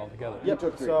 3 altogether. You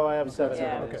took 3. So I have He's got 7.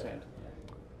 Yeah. in his Okay. hand.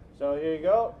 So here you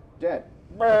go. Dead.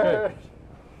 Brr.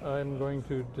 I'm going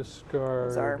to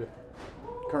discard Sorry.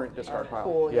 Current discard pile.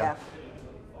 Cool, yeah.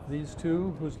 these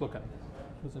 2. Who's looking?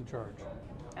 Who's in charge?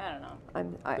 I don't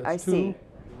know. I That's see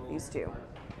 2. these 2.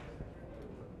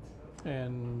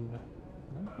 And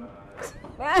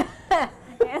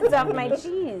Hands off my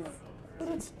cheese.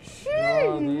 these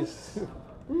 2.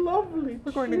 Lovely.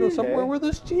 We're going to go somewhere where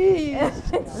there's cheese.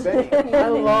 Benny, I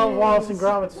love Wallace and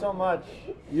Gromit so much.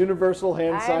 universal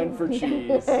hand sign I'm- for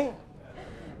cheese.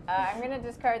 I'm gonna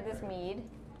discard this mead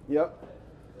Yep.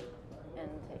 and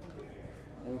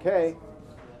take. Okay.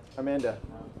 Amanda,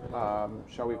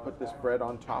 shall we put this bread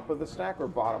on top of the stack or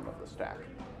bottom of the stack?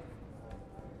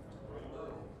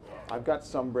 I've got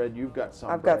some bread, you've got some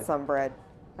I've bread. got some bread.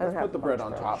 I don't Let's have put the bread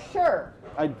much on top. Sure.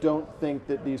 I don't think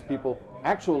that these people,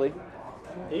 actually,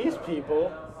 These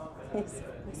people. It's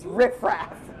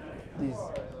riffraff.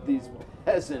 these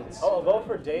peasants. Oh, a vote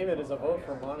for David is a vote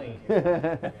for money.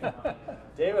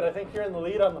 David, I think you're in the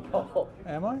lead on the poll.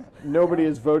 Am I? Nobody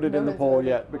has voted in the Nobody's poll voted.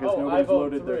 yet because Oh, I nobody's vote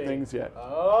loaded their 3. things yet.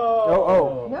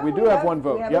 Oh. No, we do have 1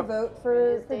 vote. We have Yep. a vote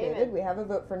for David. We have a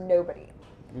vote for nobody.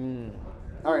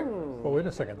 All right. Well, wait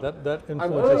a second. That I'm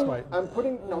influences putting, my. I'm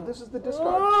putting, no, this is the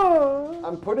discard.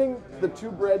 I'm putting the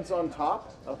 2 breads on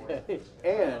top, Okay.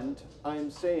 and I'm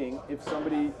saying if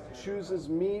somebody chooses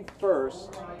me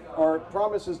first, or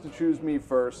promises to choose me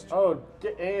first, Oh,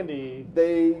 Andy.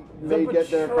 they may The get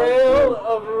their betrayal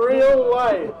of real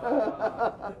life.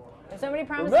 If somebody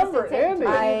promises Remember, to take Andy.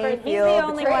 time I first, he's feel the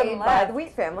only betrayed one by left. the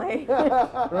Wheat family.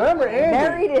 Remember, Andy.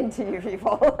 Married into you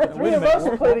people. 3 Wait a of minute, us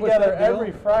what- play what was together that deal?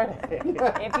 every Friday.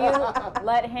 If you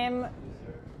let him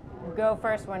go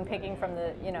first when picking from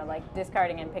the, like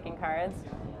discarding and picking cards,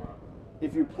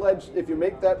 if you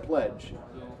make that pledge,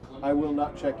 I will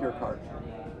not check your cart.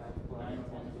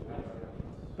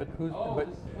 But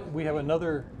we have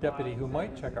another deputy who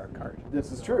might check our cart.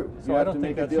 This is true. So you I have don't to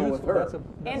think make a that's deal useful. with her. That's And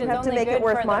You it's have to only make it good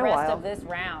worth for my the rest while. of this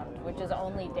round, which is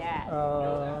only Dad.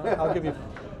 I'll give you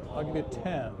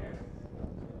 10.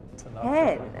 That's enough.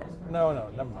 10? No,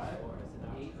 never mind.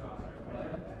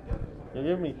 You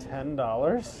give me $10?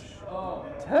 $10?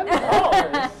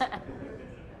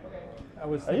 I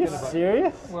was Are you thinking about.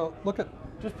 serious? Well, look at.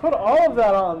 Just put all of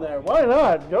that on there. Why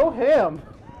not? Go ham.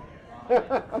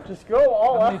 Just go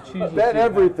all How many out. cheeses? Bet do you have?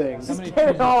 everything. How many get it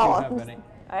cheeses do you all. have, Benny?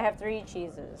 I have 3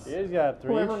 cheeses. He's got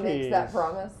 3 Whoever cheese. makes that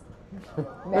promise.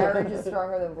 Marriage is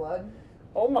stronger than blood.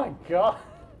 Oh my god.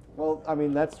 Well, I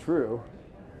mean, that's true.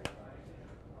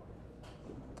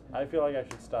 I feel like I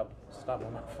should stop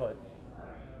on my foot.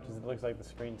 Because it looks like the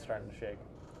screen's starting to shake.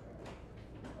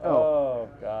 Oh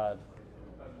god.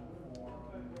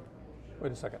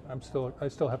 Wait a second. I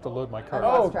still have to load my I cart. Oh,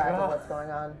 lost track God. of what's going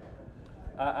on.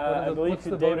 I believe what's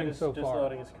the David voting is so just far?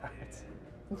 loading his cards.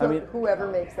 I mean- Whoever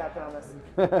makes that promise.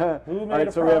 Who All made right,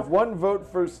 a so we have prom- one vote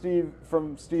for Steve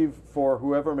for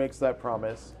whoever makes that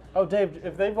promise. Oh, Dave,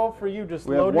 if they vote for you, just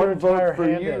We have load your one entire vote for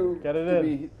hand you in. Get it to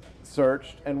in. be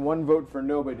searched, and one vote for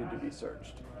nobody to be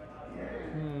searched.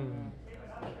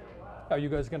 Are you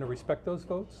guys going to respect those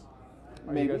votes?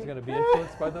 Are Maybe. you guys going to be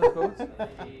influenced by those votes?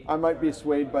 I might be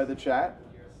swayed by the chat.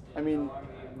 I mean,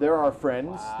 they're our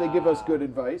friends. They give us good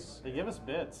advice. They give us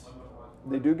bits.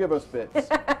 They do give us bits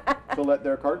to let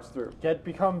their carts through.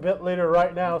 Become bit leader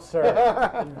right now, sir.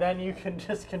 And then you can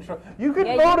just control. You can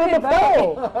Yeah, vote you in the can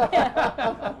vote.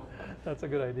 poll. That's a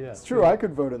good idea. It's true, I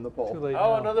could vote in the Too poll. late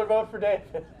Oh, now. another vote for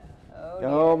David.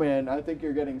 Oh man, I think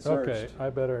you're getting searched. Okay, I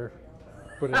better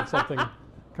put in something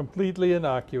completely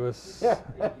innocuous.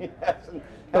 He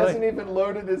hasn't even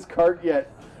loaded his cart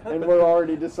yet, and we're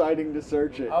already deciding to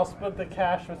search it. I'll split the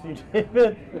cash with you,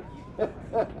 David.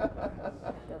 Doesn't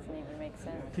even make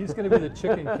sense. He's going to be the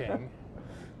chicken king.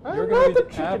 You're I'm going not to the be the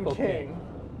chicken apple king.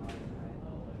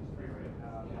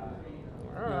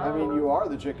 I mean, you are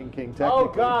the Chicken King, technically.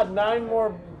 Oh God, 9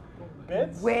 more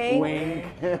bits. Wink. Wink.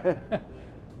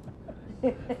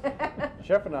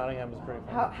 Sheriff of Nottingham is pretty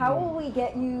fun. How will we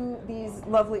get you these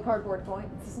lovely cardboard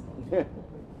points? Pick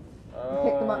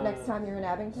them up next time you're in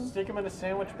Abington? Stick them in a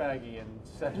sandwich baggie and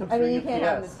send them I through mean, you UPS. can't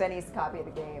have Miss Benny's copy of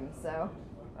the game, so.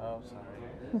 Oh,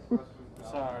 sorry.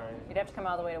 Sorry. You'd have to come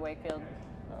all the way to Wakefield.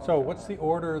 So what's the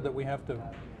order that we have to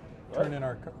turn in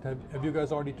our... Have you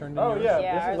guys already turned in Oh yours? yeah,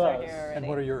 Yeah, this ours is are us. here already. And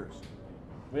what are yours?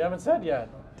 We haven't said yet.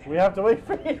 We have to wait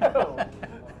for you.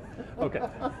 Okay.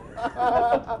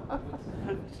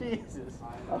 Jesus.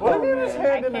 What if you just I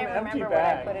hand in can't an empty remember what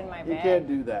I bag? put in my You bag. can't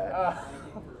do that.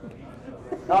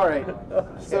 All right.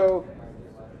 So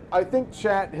I think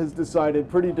chat has decided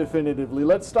pretty definitively.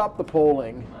 Let's stop the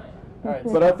polling. All right,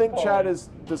 But I stop think polling. chat has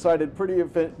decided pretty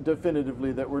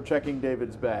definitively that we're checking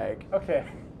David's bag. Okay.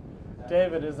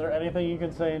 David, is there anything you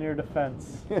can say in your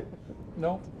defense?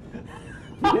 No?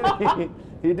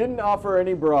 He didn't offer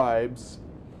any bribes.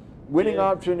 Winning Yeah.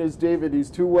 option is David. He's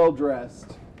too well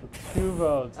dressed. 2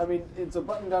 votes. I mean, it's a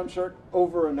button-down shirt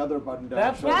over another button-down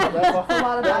That's shirt. right. A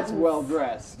lot of That's buttons. well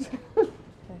dressed.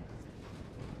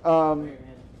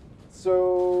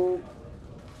 So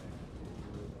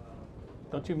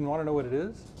Don't you even want to know what it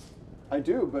is? I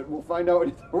do, but we'll find out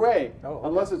either way. Oh, okay.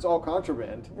 Unless it's all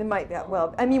contraband. It might be,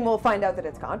 well, I mean, we'll find out that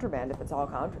it's contraband if it's all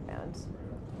contraband,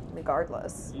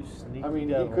 regardless. You sneaky I mean,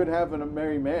 devil. he could have a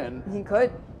merry man, He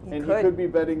could. He and could. he could be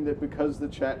betting that because the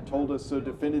chat told us so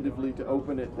definitively to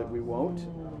open it that we won't.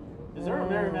 Is there a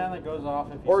merry man that goes off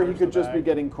if you Or he search could the just be bag?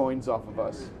 getting coins off of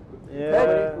us.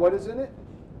 Yeah. What is in it?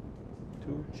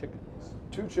 2 chickens.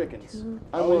 2 chickens. I'm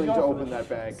Oh, willing he's to going for open the that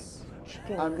bag.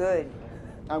 Chicken I'm- good.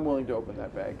 I'm willing to open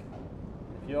that bag.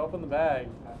 If you open the bag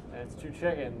and it's 2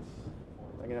 chickens,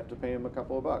 I'm gonna have to pay him a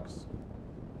couple of bucks.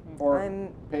 Or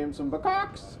I'm- pay him some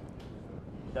bucks.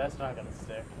 that's not gonna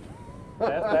stick.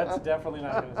 That's definitely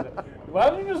not gonna stick. Why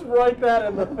don't you just write that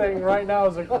in the thing right now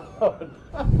as a code?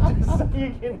 Just so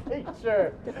you can make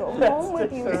sure. Go that home with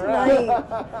sticks you around.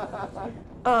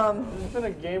 tonight. It's been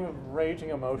a game of raging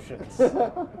emotions.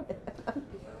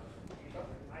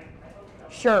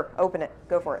 Sure, open it.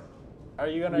 Go for it. Are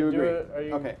you gonna You do agree. it? Are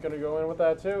you Okay. gonna go in with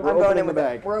that too? We're I'm going opening in with the it.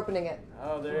 bag. We're opening it.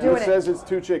 Oh, there. Doing It it. says it's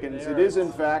 2 chickens. It is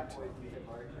in fact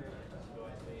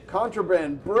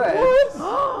contraband bread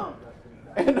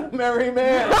and a merry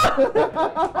man.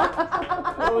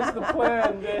 What was the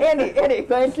plan, David? Andy.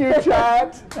 Thank you,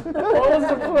 chat. What was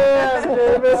the plan,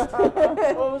 David?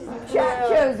 What was the plan? Chat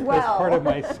chose That's well. part of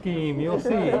my scheme. You'll see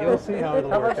how it'll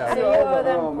work So out. you owe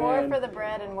them Oh, 4 man. for the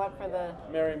bread and what for the...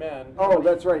 Merry man. Oh,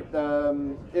 that's right.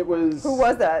 It was. Who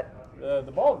was that?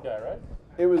 The bald guy, right?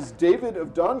 It was David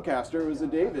of Doncaster. It was a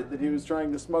David that he was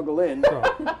trying to smuggle in.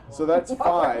 So that's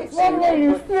 5. So What were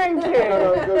you thinking?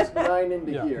 No, it goes 9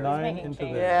 into Yeah, here. 9 making into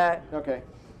change. there. Yeah. Okay.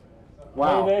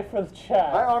 Wow. Payday for the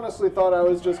chat. I honestly thought I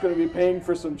was just going to be paying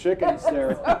for some chickens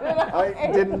there.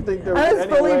 I didn't think there was I was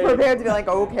any fully way prepared to be like,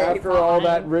 okay, after all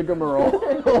that rigmarole.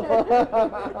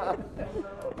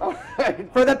 All right.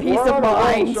 For the peace We're of on a roll.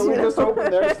 mind. Shall we just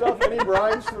open their stuff? Any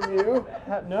bribes from you?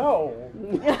 No.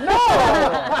 No!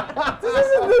 This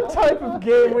isn't the type of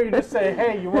game where you just say,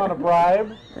 hey, you want a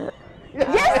bribe?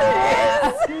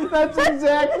 Yes, it is. That's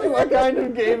exactly what kind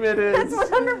of game it is. That's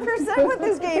 100% what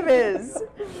this game is.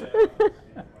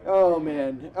 Oh,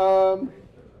 man. All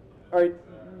right.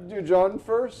 Do John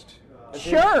first.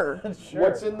 Sure. Sure.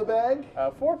 What's in the bag?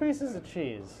 4 pieces of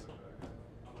cheese.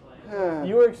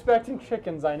 You were expecting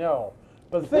chickens, I know.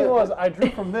 But the thing was, I drew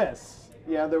from this.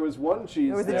 Yeah, there was one cheese.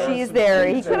 There was there. a cheese some there.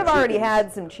 cheese He there. could have already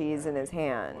had some cheese in his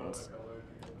hand.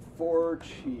 4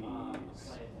 cheese.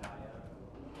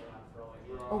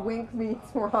 A wink means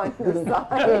we're on your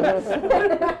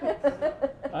side.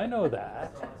 I know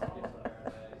that.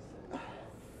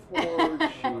 4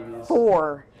 cheese.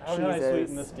 4 How can I sweeten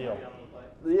cheeses. this deal?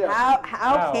 Yeah. How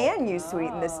How? can you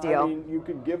sweeten this I deal? mean, you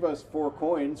could give us 4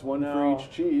 coins, one No. for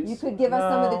each cheese. You could give us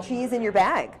some of the No. cheese in your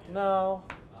bag. No.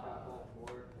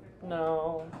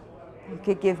 No. You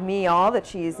could give me all the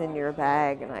cheese in your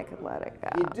bag and I could let it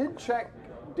He go. did check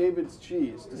David's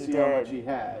cheese to He see how much did. he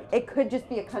had. It could just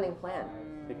be a cunning plan.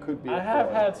 It could be. I a have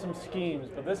four. had some schemes,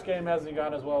 but this game hasn't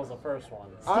gone as well as the first one.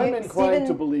 I'm Steve- inclined to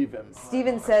Steven- believe him.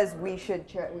 Steven says we should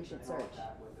search.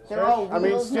 They're all I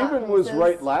mean, wheels, not Stephen was pieces.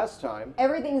 right last time.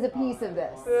 Everything's a piece of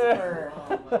this.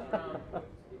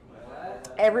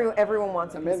 Everyone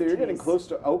wants a piece Amanda, of you're getting cheese. close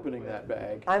to opening that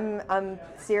bag. I'm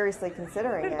seriously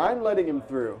considering it. I'm letting him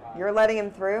through. You're letting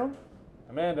him through?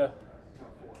 Amanda.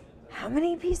 How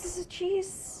many pieces of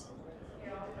cheese?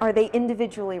 Are they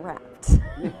individually wrapped?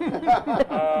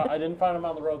 I didn't find them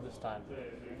on the road this time.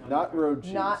 Not road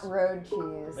cheese. Not road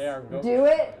cheese. They are goat Do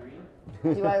it?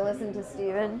 Do I listen to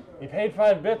Steven? You paid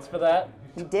 5 bits for that.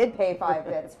 He did pay 5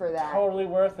 bits for that. Totally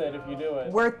worth it if you do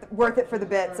it. Worth it for the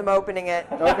bits. I'm opening it.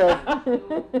 Okay.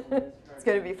 It's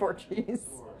gonna be 4 cheese.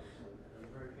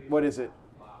 What is it?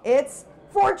 It's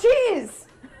 4 cheese.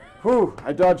 Whew,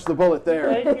 I dodged the bullet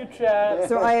there. Thank you, chat.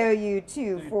 So I owe you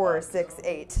 2, 4, 6,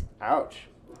 8. Ouch.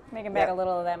 Making back a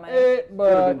little of that money. Could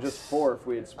have been just 4 if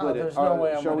we had split it. There's no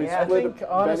way I'm Shall we winning. I split think,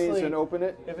 honestly, Benny's and open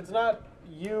it? If it's not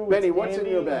you, Benny, it's what's in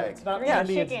Andy. your If bag? it's not 3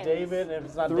 Andy, chickens. it's David. And if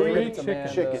it's not 3 David, it's chicken-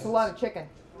 Amanda. chickens. It's a lot of chicken.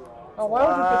 Oh, why would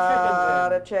you put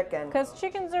lot chickens of chicken. Because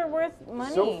chickens are worth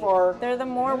money. So far, they're the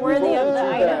more we've worthy of opened the 2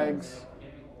 items. bags.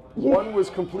 One was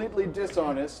completely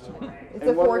dishonest, It's and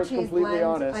a one 4 was cheese completely blend.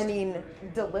 honest. I mean,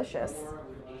 delicious.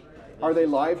 Are they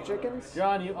live chickens? in?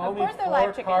 John, you owe Of me course they're 4 live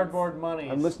chickens. cardboard monies.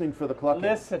 I'm listening for the clucking.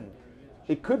 Listen,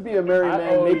 It could be a merry I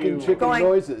man owe making you. chicken Going-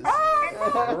 noises.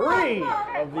 3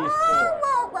 of these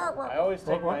 4. I always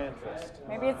take my interest.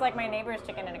 Maybe it's like my neighbor's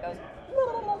chicken and it goes.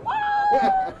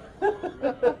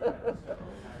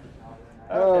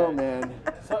 Oh, man.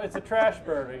 So it's a trash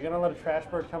bird. Are you going to let a trash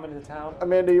bird come into town?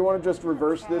 Amanda, you want to just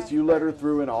reverse this? You let her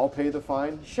through and I'll pay the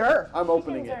fine? Sure. I'm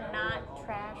opening Chickens it. are not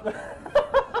trash.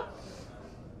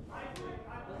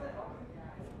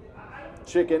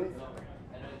 Chicken.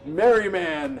 Merry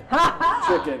man.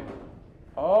 Chicken.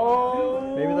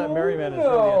 Oh, Maybe that merry man is really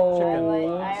a chicken.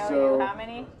 Like, I owe So- you how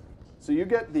many? So you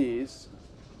get these,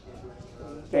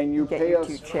 and you Get pay your us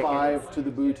 2 chickens. 5 to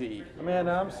the booty.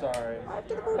 Amanda, I'm sorry.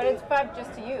 But it's 5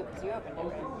 just to you because you opened it,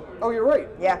 right? Oh, you're right.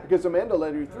 Yeah. Because Amanda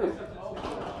let you through.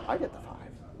 I get the 5.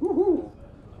 Woohoo!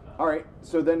 All right.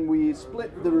 So then we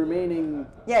split the remaining.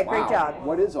 Yeah, great Wow, job.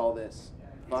 What is all this?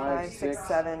 5, 6,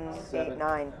 7, 8,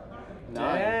 9. 9.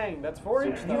 Dang, that's 4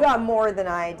 each, though. You got more than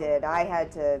I did. I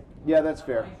had to. Yeah, that's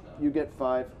fair. You get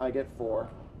 5. I get 4.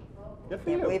 Good for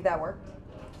Can't you. believe that worked.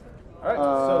 All right, so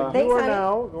Uh, Thanks, you are honey.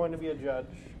 now going to be a judge,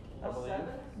 I believe.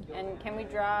 And can we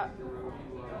draw?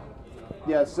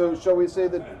 Yeah. So shall we say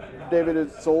that David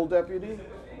is sole deputy?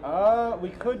 We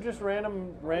could just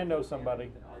rando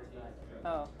somebody.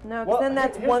 Oh. No, because Well, then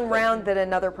that's here's one the thing. round that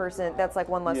another person. That's like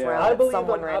one less Yeah. round I that believe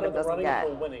someone I'm out random of the doesn't running get.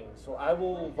 for winning, so I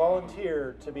will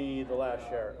volunteer to be the last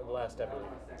sheriff, the last deputy.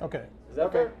 Okay. Is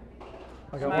that fair?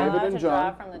 I Am got I one. David allowed and to draw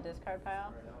John. from the discard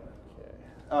pile?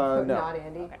 No. Not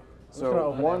Andy. So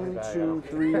open 1, every bag 2, up.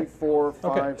 3, 4,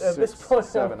 5, At this 6, point,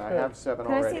 7. I'm I good. have 7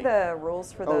 Can I already. see the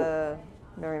rules for the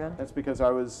Merryman? That's because I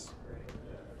was.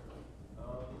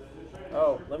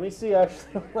 Oh, let me see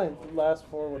actually what my last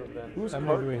 4 would have been. Whose How many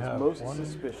cart do we is have? most 1,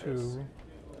 suspicious? 2,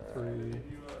 3,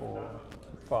 4,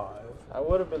 5. I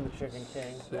would have been the Chicken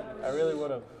King. I really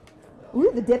would have.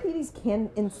 Ooh, the deputies can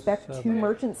inspect 2 7.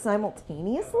 merchants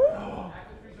simultaneously?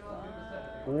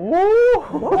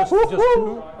 Just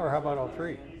 2, or how about all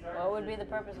 3? What would be the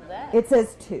purpose of that? It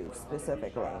says 2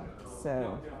 specifically,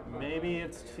 so Maybe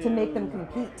it's to make them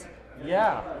compete.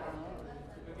 Yeah.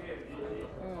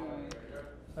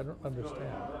 I don't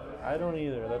understand. I don't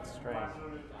either. That's strange.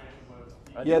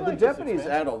 I Yeah, do the like this deputies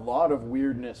expansion. add a lot of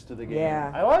weirdness to the game.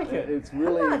 Yeah. I like it. It's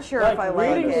really. I'm not sure like if I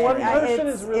like reading it. one person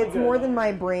It's is really it's good. more than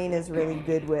my brain is really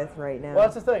good with right now. Well,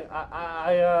 that's the thing.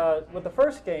 I with the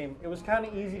first game, it was kind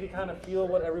of easy to kind of feel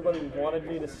what everybody wanted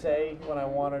me to say when I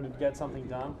wanted to get something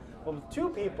done. But with 2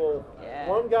 people, Yeah.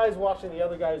 one guy's watching the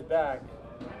other guy's back.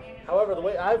 However, the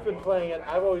way I've been playing it,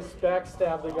 I've always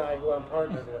backstabbed the guy who I'm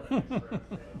partnered with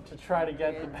to try to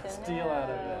get the best deal out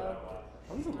of it.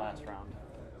 What was the last round?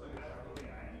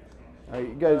 All right,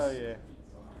 you guys. Oh yeah.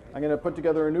 I'm gonna put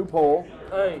together a new poll.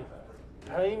 Hey,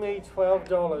 pay me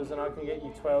 $12 and I can get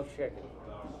you 12 chicken.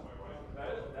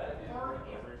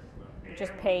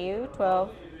 Just pay you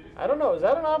 12. I don't know. Is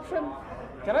that an option?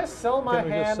 Can I sell my Can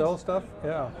we just hand? sell stuff?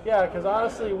 Yeah. Yeah, because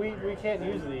honestly, we can't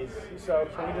use these. So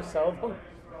can we just sell them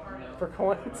for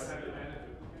coins?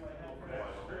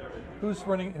 Who's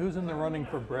in the running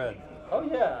for bread? Oh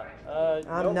yeah.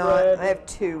 I'm no not. bread, I have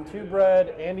 2. 2 bread.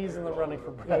 Andy's in the running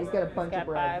for Yeah, bread. he's got a bunch Got of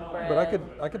bread. 5 bread.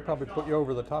 But I could probably put you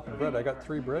over the top in bread. I got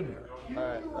 3 bread here. All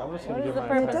right, I'm just What gonna is give the my.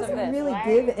 purpose It of doesn't this? really Why-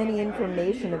 give any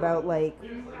information about like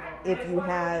if you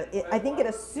have. I think it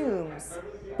assumes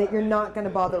that you're not going to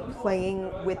bother playing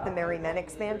with the Merry Men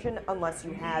expansion unless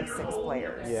you have 6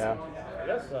 players. Yeah. I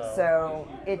guess so. So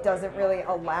it doesn't really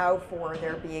allow for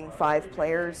there being 5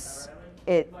 players.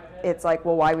 It's like,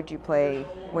 well, why would you play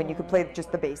when you could play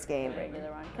just the base game?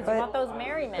 Regular one. Because But- you want those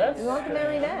merry men. That's- You want the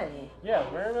Merry Men. Yeah,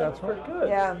 Merriman's pretty good.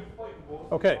 Yeah.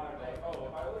 Okay.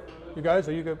 You guys,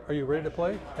 are you ready to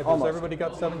play? Has Almost. everybody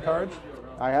got 7 cards?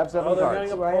 I have 7 Oh, they're cards.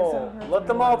 getting a Do I have poll. some cards? Let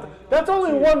them all. That's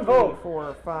only 1 vote.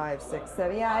 4, 5, 6,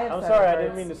 7. Yeah, I have I'm 7 sorry, I cards.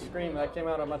 didn't mean to scream. That came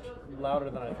out much louder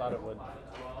than I thought it would.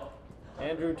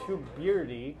 Andrew too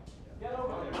beardy.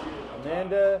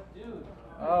 Amanda.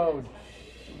 Oh,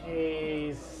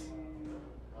 jeez.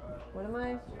 What am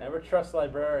I? Never trust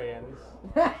librarians.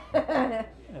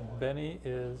 And Benny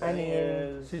is. I mean,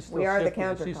 Is she's still we are the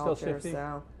shifty. She's still counterculture, shifty.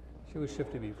 so. She was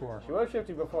shifty before. she was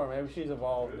shifty before. Maybe she's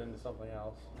evolved into something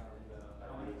else.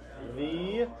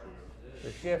 The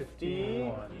shifty.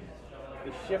 one.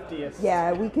 The shiftiest.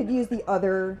 Yeah, we could use the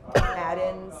other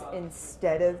add-ins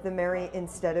instead of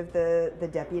the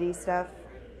deputy stuff,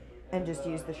 and just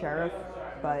use the sheriff.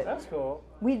 But That's cool.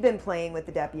 we've been playing with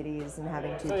the deputies and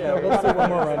having 2 So yeah, kill. let's do one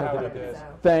more round how of it it. is.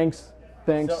 Thanks,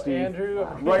 So Steve. Andrew,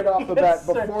 Right off the bat,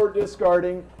 before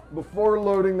discarding, before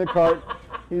loading the cart,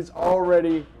 he's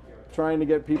already trying to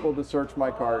get people to search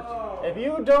my cart. if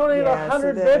you donate Yeah,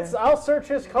 100 so the- bits, I'll search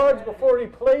his cards before he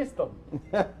plays them.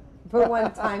 For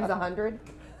 1 times 100.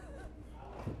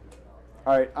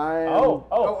 All right, I am.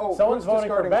 Oh, someone's who's voting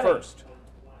for discarding Benny. first.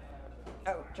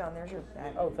 Oh, John, there's your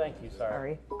bag. Oh, thank you.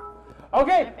 Sorry. Sorry.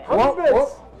 Okay, 100 Whoa, bits.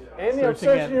 whoa. Andy, I'm Searching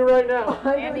searching Andy. you right now.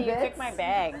 Andy, you took my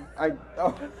bag.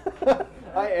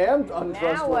 I am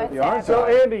untrustworthy, aren't So,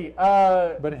 I? Andy,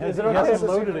 But is it he okay? hasn't if-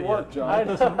 loaded it work, yet. John. I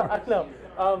know.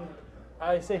 I know.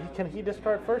 I say, can he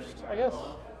discard first? I guess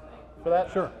for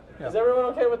that. Sure. Yeah. Is everyone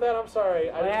okay with that? I'm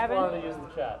sorry. I just happened? wanted to use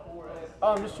the chat.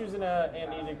 Oh, I'm just using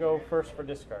Andy to go first for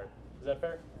discard. Is that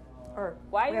fair? Or,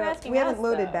 Why are you we haven't- asking We haven't us,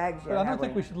 loaded though? bags yet. But I don't have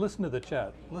think we should listen to the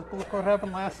chat. Look what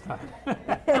happened last time.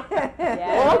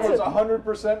 Yeah. I was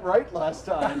 100% right last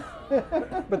time.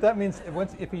 But that means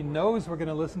if he knows we're going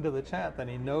to listen to the chat, then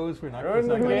he knows we're not. Ruin he's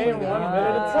the not gonna game play the 1 game. minute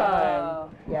at a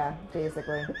time. Yeah,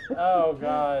 basically. Oh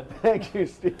God. Thank you,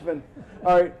 Stephen.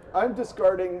 All right, I'm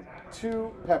discarding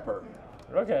 2 pepper.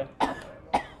 Okay.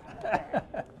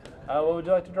 What would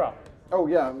you like to draw? Oh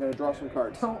yeah, I'm gonna draw some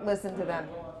cards. Don't listen to them.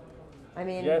 I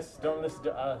mean, Yes. Don't listen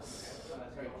to us.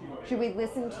 should we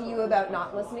listen to you about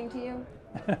not listening to you?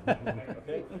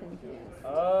 Okay.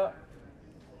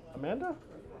 Amanda,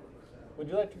 would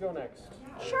you like to go next?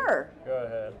 Sure. Go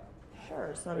ahead.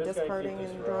 Sure. So I'm Just gotta discarding keep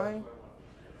this and row. drawing.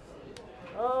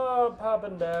 Oh,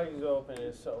 popping bags open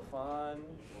is so fun.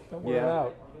 Don't worry Yeah.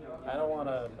 out. I don't want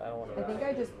to. I think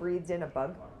I just breathed in a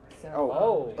bug. So.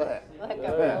 Oh. Like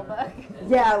a real bug.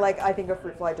 Yeah, like I think a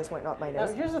fruit fly just went up my Now,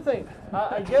 nose. here's the thing.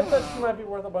 I get that she might be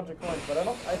worth a bunch of coins, but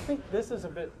I think this is a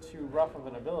bit too rough of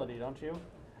an ability, don't you?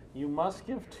 You must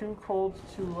give 2 golds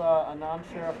to a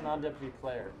non-sheriff, non-deputy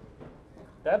player.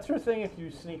 That's her thing if you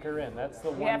sneak her in. That's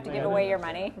the one You have to thing. give away your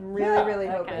money. I'm really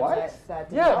that hoping kind of What? that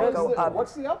did Yeah, not that's go the- up.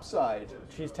 What's the upside?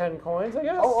 She's 10 coins, I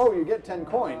guess? Oh, you get 10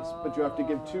 coins, but you have to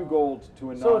give 2 gold to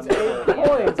a So it's non. 8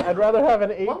 coins. I'd rather have an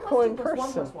 8 1 plus coin 2 plus 1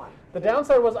 person. plus 1. The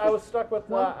downside was I was stuck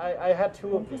with, I had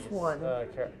 2 of these 1.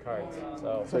 cards.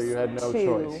 So. So you had no 2.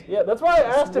 choice. Yeah, that's why I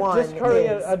asked if 1 discarding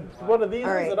is- one of these All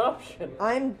is right. an option.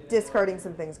 I'm discarding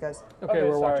some things, guys. Okay,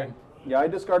 we're sorry. watching. Yeah, I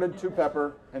discarded 2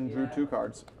 pepper and drew 2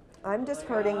 cards. I'm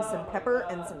discarding some pepper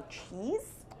and some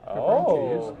cheese.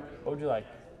 Oh, what would you like?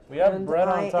 We have And bread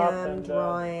I on top am and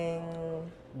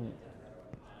drawing.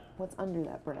 What's under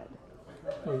that bread?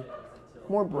 Oh,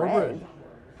 More bread.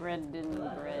 Bread and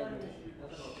bread.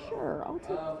 Sure,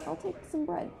 I'll take some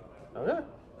bread. okay.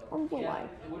 Or will I?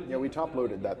 Yeah, we top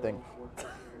loaded that thing.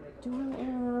 Do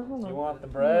I? Hold You on. want the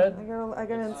bread? I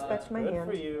gotta inspect my Good hand.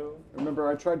 for you. Remember,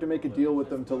 I tried to make a deal with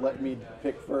them to let me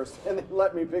pick first, and they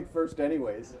let me pick first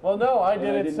anyways. Well, no, I And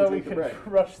did I it didn't so we take the could bread.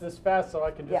 rush this fast so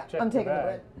I could just Yeah, check I'm the taking the bag.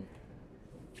 bread.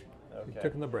 Okay.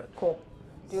 Taking the bread. Cool.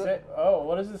 Oh,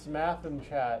 what is this math in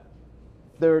chat?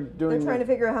 They're They're doing. trying to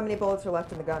figure out how many bullets are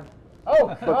left in the gun. Oh,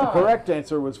 But the God. correct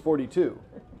answer was 42.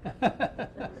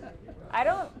 I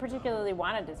don't particularly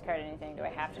want to discard anything. Do I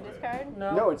have to discard?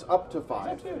 No, it's up to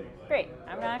 5. Great.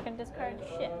 I'm not going to discard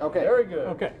shit. Okay. Very good.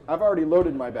 Okay. I've already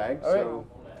loaded my bag, All right. so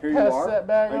here you Pass are. that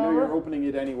bag I know over. you're opening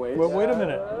it anyways. Well, wait a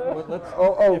minute. Let's.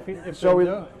 Oh, If so we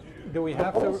it, do we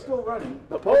have the poll's to? still running.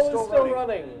 The Poll poll's is still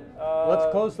running.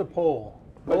 Let's close the poll.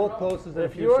 Poll closes in a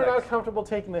If few you are seconds. not comfortable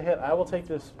taking the hit, I will take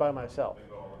this by myself.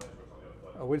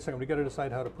 Oh, wait a second. We got to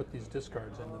decide how to put these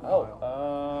discards in the Oh,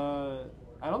 pile.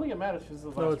 I don't think it matters because it's the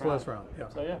last No, it's round. last round. Yeah.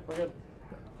 So yeah, we're good.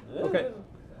 Okay.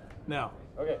 Now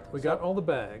Okay. we got all the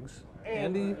bags.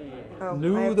 Andy Oh, I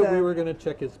knew have that to- we were going to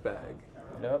check his bag.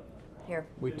 Yep. Here.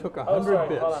 We took Oh, 100 sorry.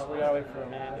 bits. Hold on. We gotta wait for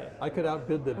Amanda. I could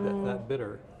outbid that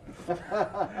bidder,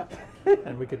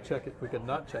 and we could check it. We could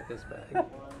not check his bag.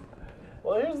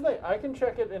 Well, here's the thing. I can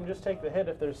check it and just take the hit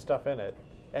if there's stuff in it,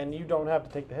 and you don't have to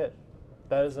take the hit.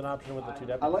 That is an option with the 2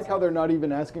 deputies. I like how they're not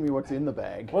even asking me what's in the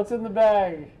bag. What's in the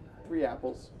bag? 3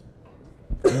 apples.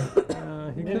 He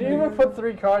Did could you even put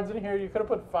 3 cards in here? You could have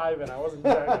put 5 in. I wasn't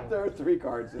checking. There are 3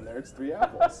 cards in there. It's 3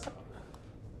 apples.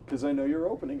 Because I know you're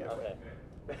opening it. Okay.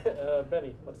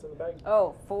 Benny, what's in the bag?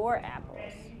 Oh, 4 apples.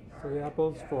 3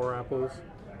 apples, 4 apples,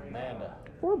 Amanda.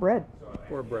 Or bread.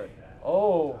 4 bread.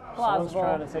 Oh, someone's Plausible.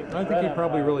 trying to take the I think bread he out of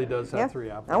probably that. really does have Yeah. 3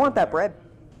 apples. I want in that there. bread.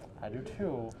 I do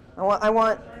too. I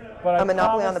want But a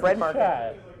monopoly on the bread promised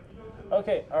market. chat.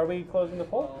 Okay, are we closing the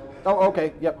poll? Oh,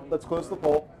 okay. Yep. Let's close the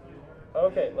poll.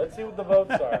 Okay, let's see what the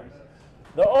votes are.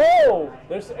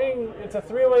 They're saying it's a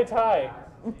 3-way tie.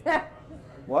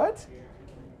 What?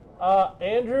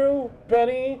 Andrew,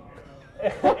 Benny,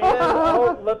 and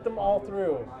I'll let them all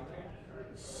through.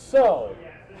 So,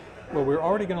 Well, we're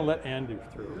already going to let Andy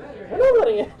through. we're not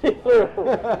letting Andy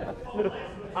through.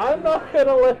 I'm not going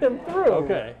to let him through.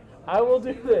 Okay. I will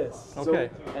do this.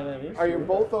 Okay. And then these Are you two.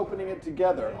 both opening it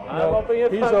together? I'm opening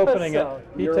it He's by opening myself. it.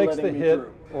 He You're takes the letting me hit,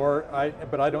 through.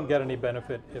 but I don't get any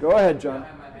benefit. If, Go ahead, John.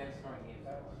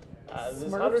 This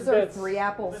 100 Smurfs are bits. 3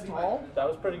 apples tall. That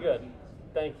was pretty good.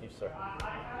 Thank you, sir.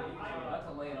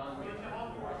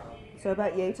 So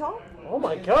about yay tall? Oh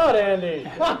my God, Andy!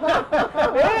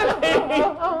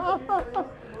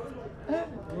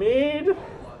 Andy! Mead,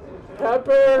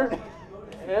 pepper,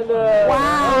 and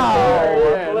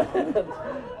Wow.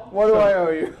 What do I owe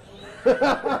you?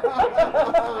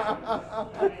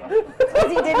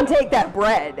 Because he didn't take that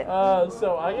bread.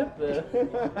 So I get this.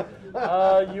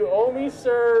 You owe me,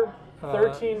 sir,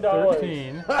 $13.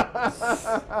 13.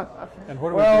 And what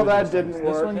do we Well, do with that these didn't things?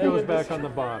 This work. one goes back on the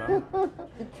bottom.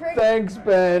 Thanks,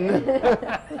 Ben.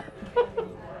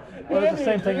 Well, it's the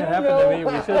same thing that happened to me.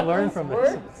 We should learn from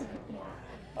this.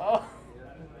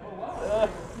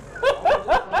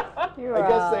 I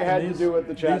guess they had to These- do what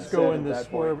the chat These said go at in this.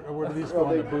 that Where, point. where do these Well,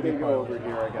 go in they, the booty they go pile? over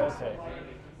here, I guess. Okay.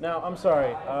 Now, I'm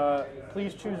sorry.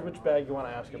 Please choose which bag you want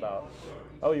to ask about.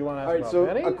 Oh, you want to ask All right, about so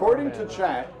Benny? according or to Amanda?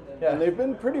 chat, Yeah. and they've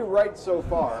been pretty right so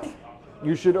far,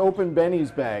 you should open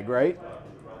Benny's bag, right?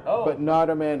 Oh, But not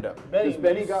Amanda. Benny, Because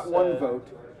Benny you got 1 said- vote,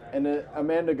 and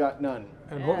Amanda got none.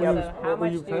 And what So were you, how what were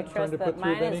much you do you trying trust to that put through,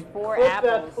 mine is Benny? 4 flip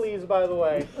apples? that, please, by the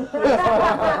way.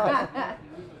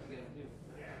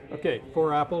 Okay,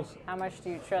 4 apples. How much do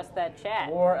you trust that chat?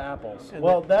 4 apples. And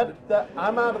Well, that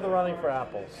I'm out of the running for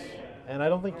apples, and I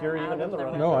don't think you're even in the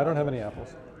running. No, I don't have any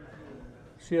apples.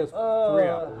 She has 3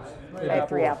 apples. I have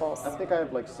 3 apples. I think I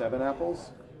have like 7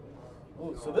 apples.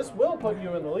 Ooh, so this will put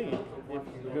you in the lead if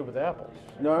you're good with apples.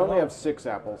 No, I only have 6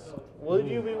 apples. Would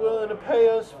you be willing to pay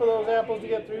us for those apples to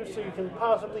get through so you can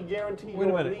possibly guarantee Wait a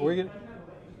your minute. lead?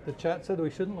 The chat said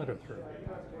we shouldn't let her through.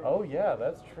 Oh yeah,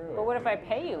 that's true. But what if I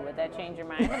pay you? Would that change your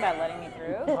mind about letting me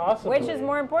through? Possibly. Which is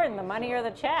more important, the money or the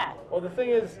chat? Well, the thing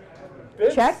is,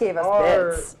 bits Chat gave us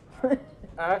are bits.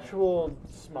 actual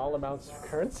small amounts of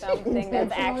currency. Something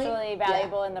that's Intentionally? actually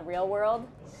valuable in the real world?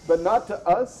 But not to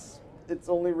us. It's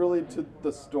only really to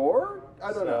the store?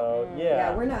 I don't know. So, yeah.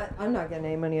 I'm not getting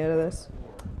any money out of this.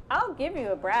 I'll give you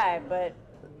a bribe, but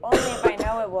only if I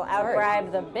know it will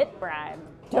outbribe the bit bribe.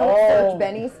 Don't search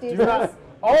Benny, Do Steve. not.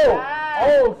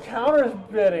 Oh, counters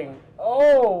bidding.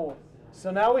 Oh, so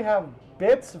now we have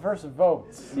bits versus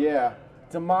votes. Yeah.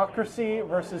 Democracy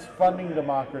versus funding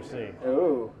democracy.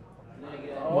 Oh.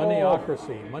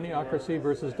 Moneyocracy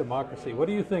versus democracy. What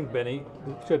do you think, Benny?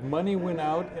 Should money win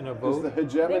out in a Does the vote?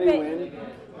 hegemony win?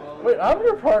 Wait, I'm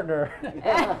your partner.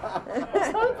 What's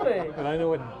happening? And I know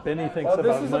what Benny thinks Oh, this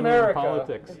about is money America. and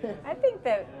politics. I think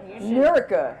that you should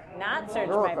America. not search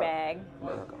my bag.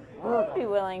 I'd be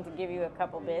willing to give you a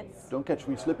couple bits. Don't catch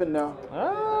me slipping now.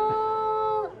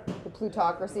 The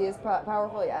plutocracy is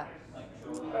powerful, yeah.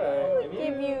 I would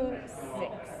give you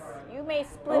 6. You may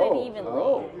split it evenly.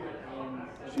 Oh.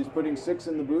 She's putting 6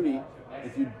 in the booty.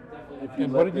 If you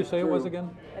And let what did you this say it was through. again?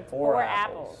 It's 4 4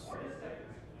 apples. apples.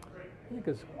 I think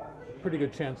it's a pretty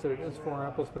good chance that it is 4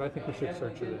 apples, but I think we should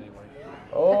search it anyway.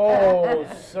 Oh,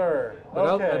 sir. But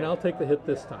Okay. I'll take the hit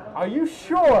this time. Are you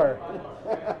sure?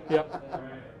 Yep.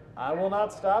 I will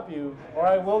not stop you, or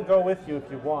I will go with you if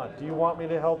you want. Do you want me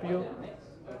to help you?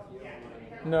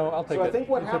 No, I'll take So it. I think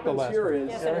what You took the happens last here one.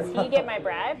 is, Yeah, so does he get my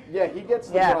bribe? yeah, he gets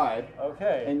the Yeah. bribe,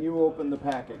 Okay. and you open the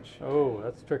package. Oh,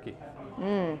 that's tricky.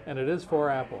 And it is 4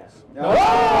 apples. Oh!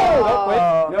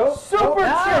 Wait, no,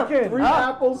 Super chicken! 3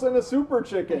 apples and a super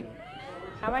chicken.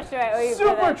 How much do I owe you for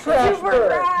Super that? trash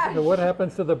bird! So what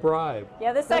happens to the bribe?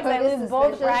 Yeah, this sucks. I Somebody lose both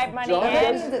suspicious. bribe money John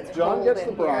and... gets, It's John cold gets in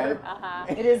the bribe. Uh-huh.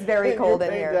 It is very and cold you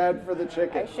in pay here. Dad for the I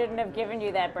chicken. shouldn't have given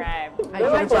you that bribe. I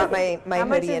should have brought my How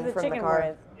much hoodie is in the from the chicken car.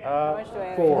 worth? How much do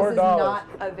I owe you? This is $4. not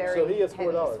a very So he gets heavy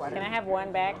 $4. sweater. Can I have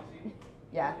one back?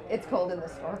 Yeah, it's cold in the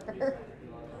store.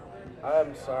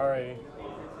 I'm sorry.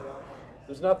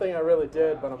 There's nothing I really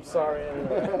did, but I'm sorry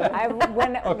anyway. When I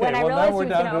well, now realized we're he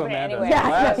was down going to to open it Amanda. anyway.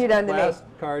 Yeah, you're done to me. Last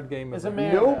card game Is of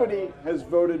Amanda? Nobody has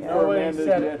voted for Nobody Amanda to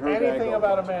said get her bag anything open.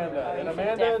 about Amanda. And should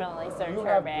Amanda, definitely search you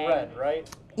her have bag. bread, right?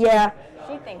 Yeah,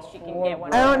 She thinks she can get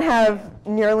one. I don't have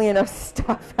nearly enough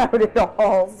stuff out at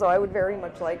all, so I would very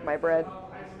much like my bread.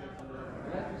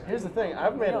 Here's the thing.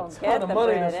 I've made a don't ton get of the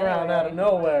money bread this round out of anyway.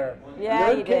 nowhere. Yeah,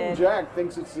 Nerd you King did. Jack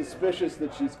thinks it's suspicious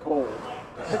that she's cold.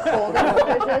 Cold and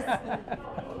suspicious.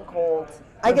 Cold.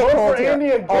 I Vote get for cold Andy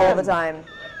here all again. the time.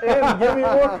 And give me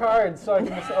more cards so I can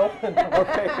just open them.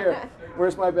 Okay, here.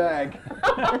 Where's my bag?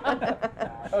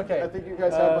 Okay. I think you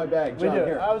guys have my bag. We John, do.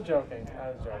 here. I was joking.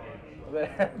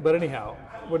 There. But anyhow,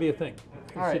 what do you think?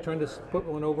 Is All she right. trying to put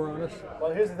one over on us?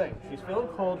 Well, here's the thing. She's feeling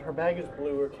cold. Her bag is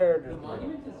blue. Her character's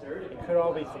blue. It could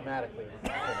all be thematically.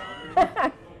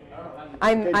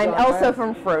 I'm John, Elsa I-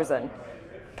 from Frozen.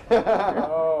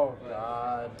 Oh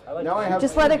God. I like Now I have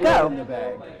Just 2 let it bread go. in the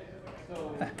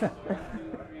bag.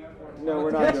 No,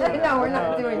 we're not doing that. No, we're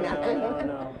not doing No, that.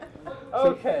 no.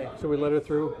 Okay. Should we let her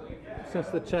through? Since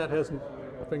the chat hasn't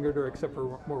fingered her except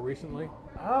for more recently.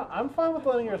 I'm fine with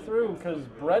letting her through because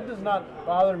bread does not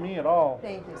bother me at all.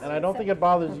 Thank you, And I don't think it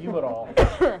bothers you at all.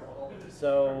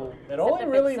 So it only if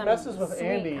really it's some messes with sweet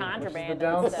Andy, which is the contraband and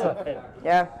downside.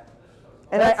 Yeah.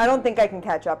 And I don't think I can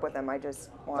catch up with him. I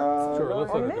just want. Sure,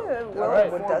 let's Or let her maybe go. Will, All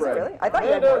right, does it bread. really? I thought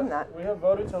you had more than that. We have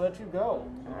voted to let you go.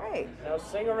 All right. Now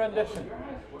sing a rendition.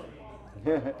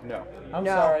 No. I'm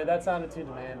No. sorry, that sounded too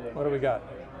demanding. What do we got?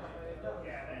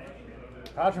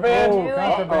 Contraband. Oh,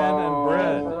 contraband and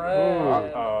bread.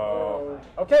 Bread. Oh.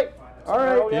 Okay. All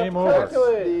right. we have Game to over.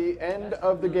 calculate. The end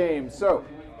of the game. So,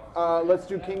 let's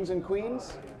do kings and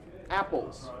queens.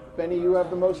 Apples. Benny, you have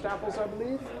the most apples, I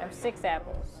believe. I have 6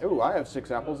 apples. Oh, I have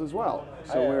 6 apples as well.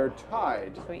 So I have we're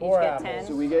tied. So we each 4 get apples. 10.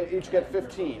 So we each get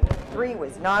 15 3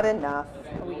 was not enough.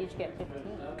 We each get 15.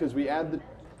 because we add the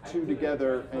 2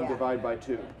 together and Yeah. divide by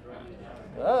 2.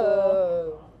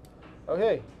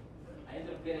 Okay.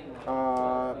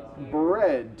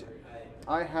 Bread.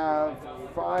 I have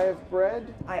 5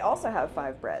 bread, I also have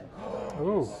 5 bread.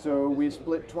 Ooh. so we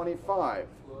split 25.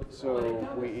 So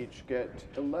we each get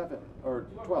 11 or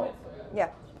 12. Yeah.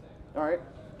 All right,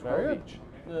 12 Very good.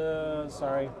 each.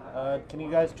 Sorry. Can you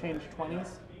guys change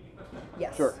 20s?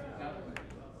 Yes. Sure.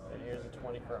 And here's a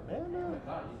 20 for Amanda.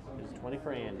 Here's a 20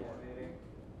 for Andy.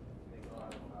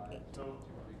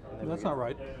 That's not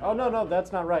right. Oh, no,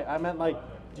 that's not right. I meant like,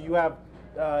 do you have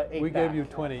 8 We back? gave you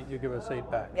 20. You give us 8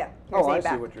 back. Yeah. Here's Oh, I 8 see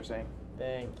back. what you're saying.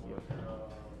 Thank you.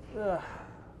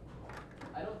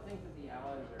 I don't think that the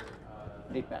allies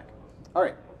are. 8 back. All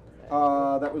right.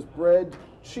 That was bread,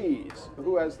 cheese.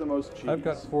 Who has the most cheese? I've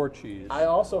got 4 cheese. I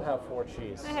also have 4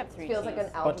 cheese. I have 3 Feels like cheese.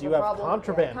 an algebra But do you have problem.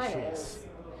 contraband Yeah, kinda cheese? is.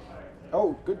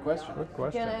 Oh, good question. Good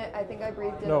question. I think I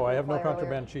breathed in No, a I have no fire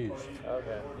contraband cheese.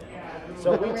 Okay.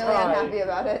 So we earlier. I'm really unhappy tie.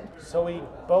 about it. So we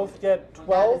both get That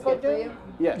 12 is good for again? you.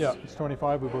 Yes. Yeah, it's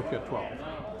 25. We both get 12.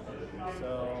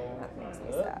 So That makes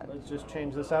me sad. let's just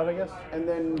change this out, I guess. And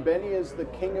then Benny is the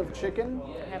king of chicken.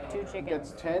 I have 2 chickens.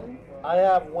 Gets 10. I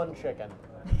have 1 chicken.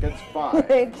 Gets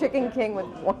 5. Chicken King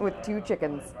with 2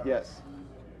 chickens. Yes.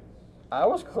 I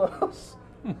was close.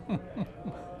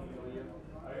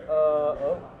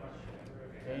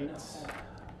 8.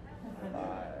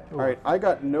 All right. I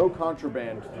got no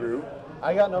contraband through.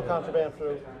 I got no contraband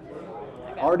through.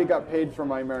 Already got paid for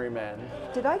my merry man.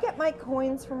 Did I get my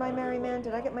coins for my merry man?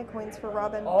 Did I get my coins for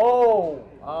Robin? Oh,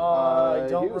 I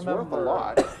don't he was remember. worth a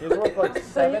lot. He was worth like So he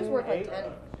 7, was worth like 8. 10.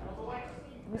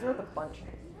 He was worth a bunch.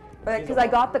 Because I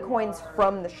got the coins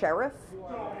from the sheriff.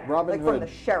 Robin Like from Hood. the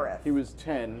sheriff. He was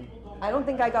 10 I don't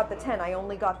think I got the 10. I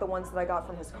only got the ones that I got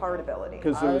from his card ability.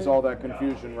 because there was all that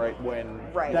confusion right when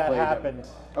Right. you That played him. happened.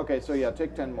 Okay, so yeah,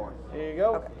 take 10 more. Here you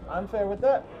go. Okay. I'm fair with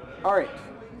that. All right.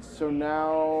 So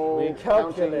now We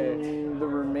calculate. counting the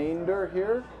remainder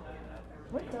here.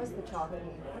 What does the chocolate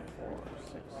mean? 4,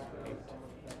 6, 8,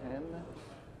 10,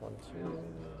 1, 2.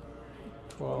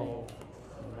 12,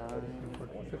 9,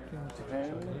 14, 15, 16, 10,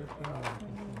 17, 18,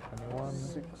 19, 21,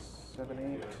 6, 7,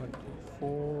 8,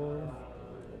 24,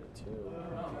 2. 25,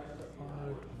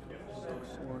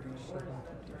 26, 27,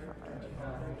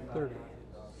 29, 30,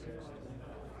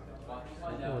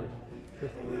 40,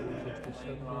 50, 60,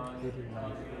 70, 80,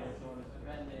 90.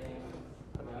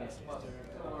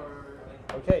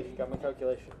 Okay, got my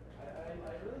calculation.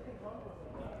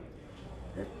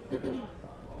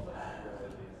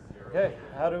 Okay,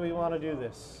 how do we want to do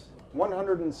this?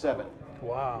 107.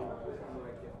 Wow.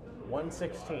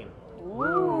 116.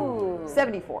 Ooh.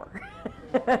 74.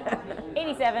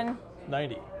 87.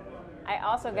 90. I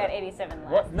also got 87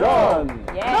 last. What? Done.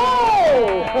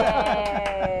 Yay!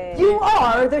 You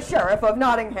are the Sheriff of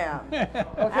Nottingham.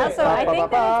 Also, I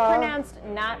think that it's pronounced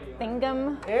not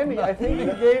Thingham. Andy, I think you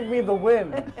gave me the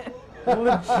win.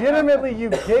 Legitimately, you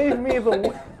gave me the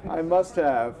win. I must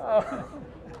have.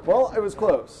 Well, it was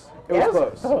close. It was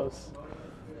close. Close.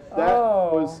 That Oh.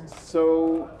 was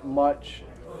so much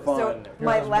fun. So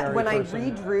Mary when I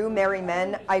person. redrew Merry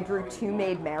Men, I drew 2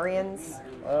 Maid Marians.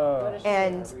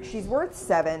 And she's worth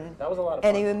 7. That was a lot of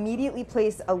And fun. you immediately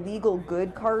place a legal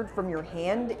good card from your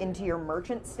hand into your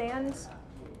merchant stand.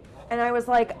 And I was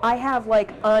like, I have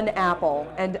like an apple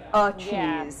and a cheese.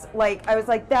 Yeah. Like, I was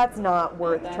like, that's not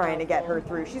worth trying to get her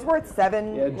through. She's worth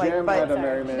 7. Yeah, like, Jam but had a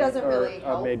Merry she Man, doesn't or really a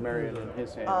help. Maid Marian in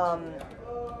his hands.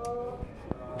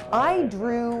 I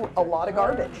drew a lot of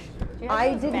garbage. you have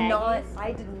I those did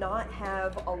baggies? not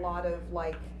have a lot of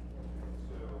like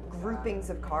groupings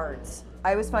of cards.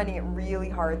 I was finding it really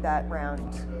hard that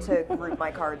round to group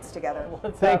my cards together.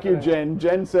 Thank you, Jen.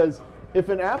 Jen says, if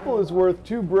an apple is worth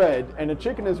 2 bread and a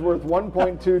chicken is worth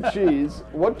 1.2 cheese,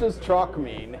 what does chalk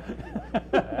mean?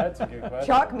 That's a good question.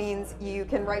 Chalk means you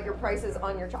can write your prices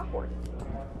on your chalkboard.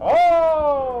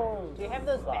 Oh! Do you have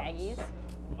those baggies?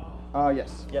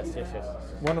 Yes. Yes.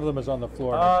 One of them is on the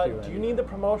floor next to you. Do you need the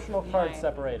promotional cards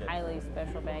separated? Highly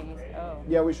special baggies. Oh.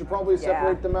 Yeah, we should probably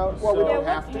separate them out. Well, we So- Yeah, don't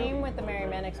what have to. came with the Merry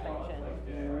Men expansion?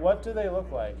 What do they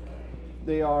look like?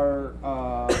 They are,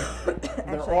 they're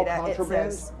Actually, all it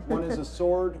contraband. says- One is a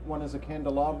sword, one is a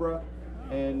candelabra,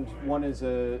 and one is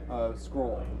a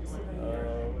scroll.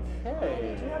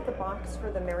 Okay. Do you have the box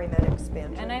for the Merry Men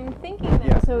expansion? And I'm thinking that,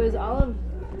 Yeah. so is all of.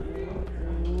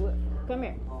 Come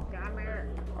here.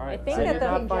 All right. I think I that did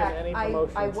the- not find any I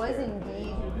promotions was here.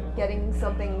 indeed getting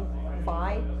something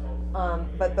by,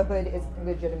 but the hood is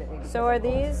legitimately. So are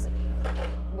these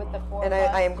with the 4 And plus,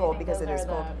 I am do you cold think because those it is are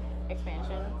the cold.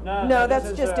 Expansion. No, this that's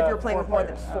is, just if you're playing with more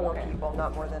than 4 4 players. people,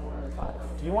 not more than 5.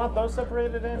 Do you want those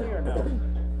separated, Andy, or no?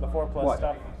 The 4 plus What?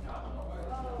 stuff.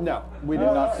 No, we did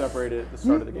not separate it at the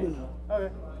start of the game.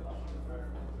 Okay.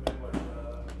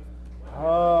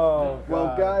 Oh. Well,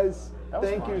 God. guys, That was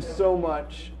thank fun. you so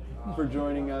much for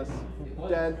joining us.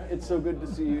 Dad, it's so good to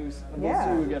see you. We'll Yeah.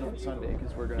 see you again on Sunday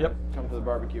because we're going to Yep. come to the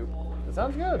barbecue. That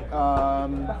sounds good.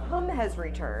 Hum has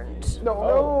returned. No, Oh.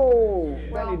 no!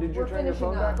 Well, Benny, did you we're turn your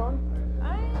finishing phone up. back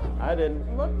on? I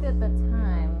didn't. Looked at the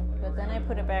time, but then I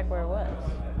put it back where it was.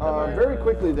 Very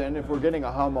quickly then, if we're getting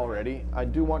a hum already, I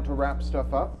do want to wrap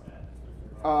stuff up.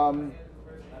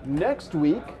 Next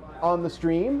week on the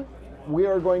stream, we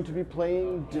are going to be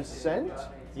playing Descent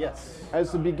Yes.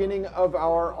 as the beginning of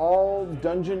our all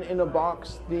Dungeon in a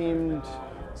Box themed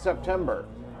September.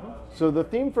 So the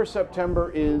theme for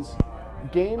September is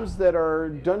games that are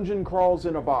dungeon crawls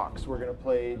in a box. We're going to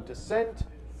play Descent.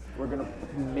 We're going to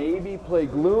maybe play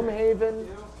Gloomhaven.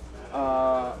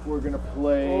 We're going to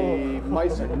play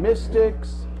Mice and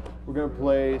Mystics. We're going to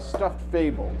play Stuffed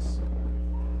Fables.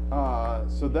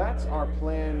 So that's our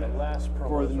plan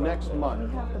for the next month.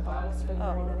 We have the box for the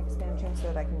Arena expansion so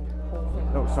that I can pull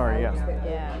from Oh, sorry, yeah.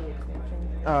 Yeah. the expansion.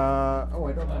 I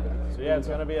don't have it. So yeah, it's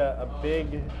going to be a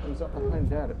big... It was up behind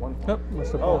Dad at one point. Nope,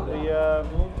 must have Oh, pulled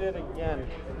it. we moved it again.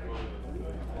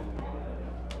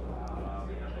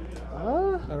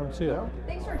 I don't see it.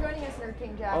 Thanks for joining us, Nerd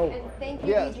King Jack, Oh, and thank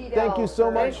you, yeah, BG thank you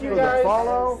so much you for guys. the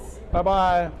follow.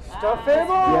 Bye-bye. Stuff Fables?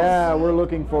 Yeah, we're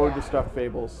looking forward to Stuffed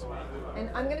Fables. And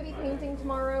I'm going to be painting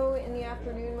tomorrow in the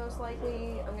afternoon, most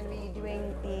likely. I'm going to be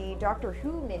doing the Doctor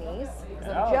Who minis, because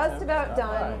I'm just about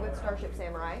done with Starship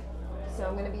Samurai. So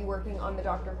I'm going to be working on the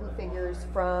Doctor Who figures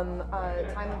from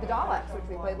Time of the Daleks, which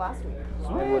we played last week.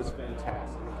 It was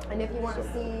fantastic. And if you want to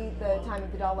see the Time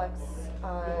of the Daleks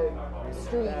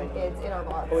stream, it's in our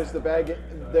box. Oh, is the bag?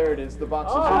 There it is. The box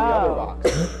is in the other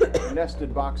box.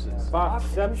 Nested boxes.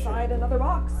 Inside another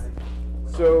box.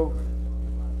 So,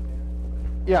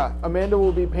 yeah, Amanda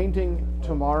will be painting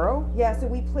tomorrow. Yeah, so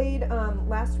we played,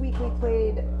 last week we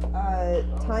played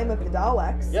Time of the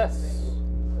Daleks. Yes.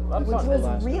 Which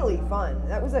was really fun.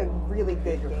 That was a really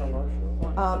good game.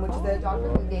 Which is the Doctor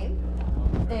Who game.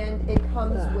 And it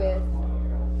comes with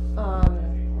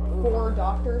 4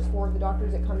 doctors. 4 of the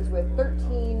doctors. It comes with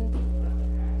 13.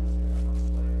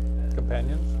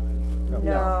 Companions?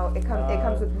 No, it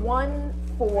comes with 1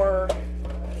 for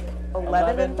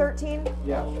 11 and 13.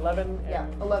 Yeah. 11 Yeah,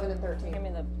 11 and 13. Give me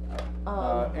the.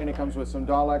 And it comes with some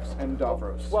Daleks and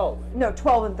Davros. 12. No,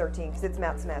 12 and 13, because it's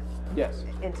Matt Smith Yes.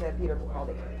 into Peter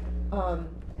Capaldi.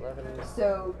 11.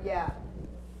 So, yeah.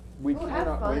 We Ooh, have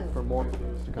cannot wait fun. for more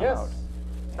things to come Yes.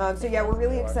 out. So yeah, we're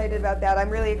really excited about that. I'm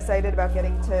really excited about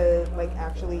getting to like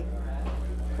actually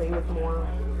play with more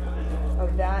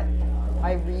of that.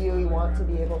 I really want to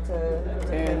be able to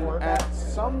play more And of that. at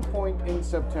some point in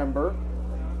September,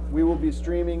 we will be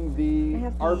streaming I the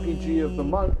have RPG of the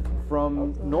month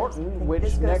from Norton, This which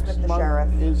goes next with the month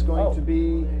Sheriff. is going to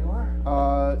be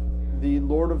the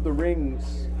Lord of the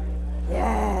Rings.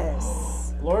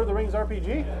 Yes. Lord of the Rings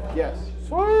RPG? Yes.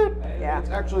 Sweet! Yeah. It's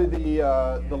actually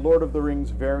the Lord of the Rings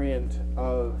variant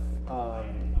of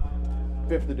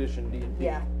 5th edition D&D.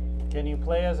 Yeah. Can you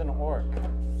play as an orc?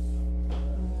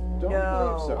 Don't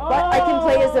No. believe so. But I can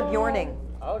play as a Bjorning,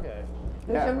 Okay.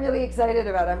 which Yeah. I'm really excited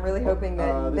about. I'm really hoping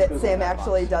that, this that goes Sam in that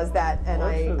actually box. does that, and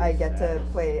I Horses. get to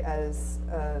play as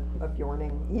a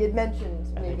Bjorning. He had mentioned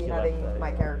maybe he having left that.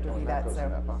 my character do that. Goes in So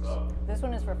that box. This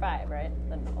one is for 5, right?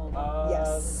 The old one.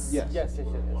 yes. Yes. Yes.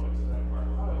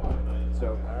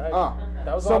 So, right.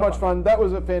 That was a so lot of much fun. That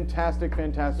was a fantastic,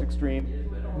 fantastic stream.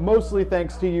 Mostly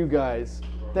thanks to you guys.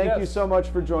 Thank you Yes. so much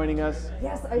for joining us.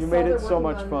 Yes, I You saw made they're it so working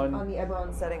much on, fun. on the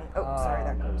Eberron setting. Oh, sorry,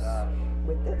 that goes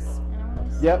with this.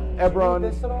 Yep, this at all?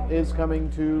 Ebron is coming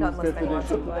to Not unless 5th they want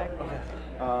edition. black.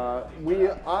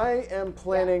 I am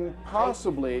planning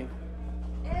possibly.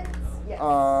 Yes.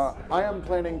 I am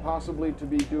planning possibly to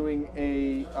be doing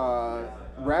a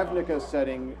Ravnica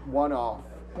setting one-off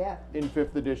Yeah. in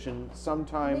 5th edition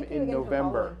sometime Thank you in again for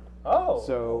November. Oh.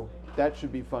 So that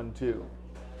should be fun too.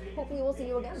 Hopefully we'll see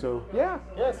you again. So yeah,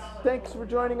 Yes. thanks for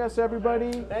joining us,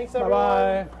 everybody. Thanks, everyone.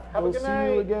 Bye-bye. Have We'll a good see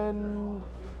night. you again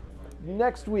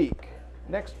next week,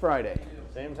 next Friday.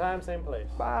 Same time, same place.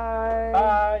 Bye.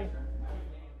 Bye.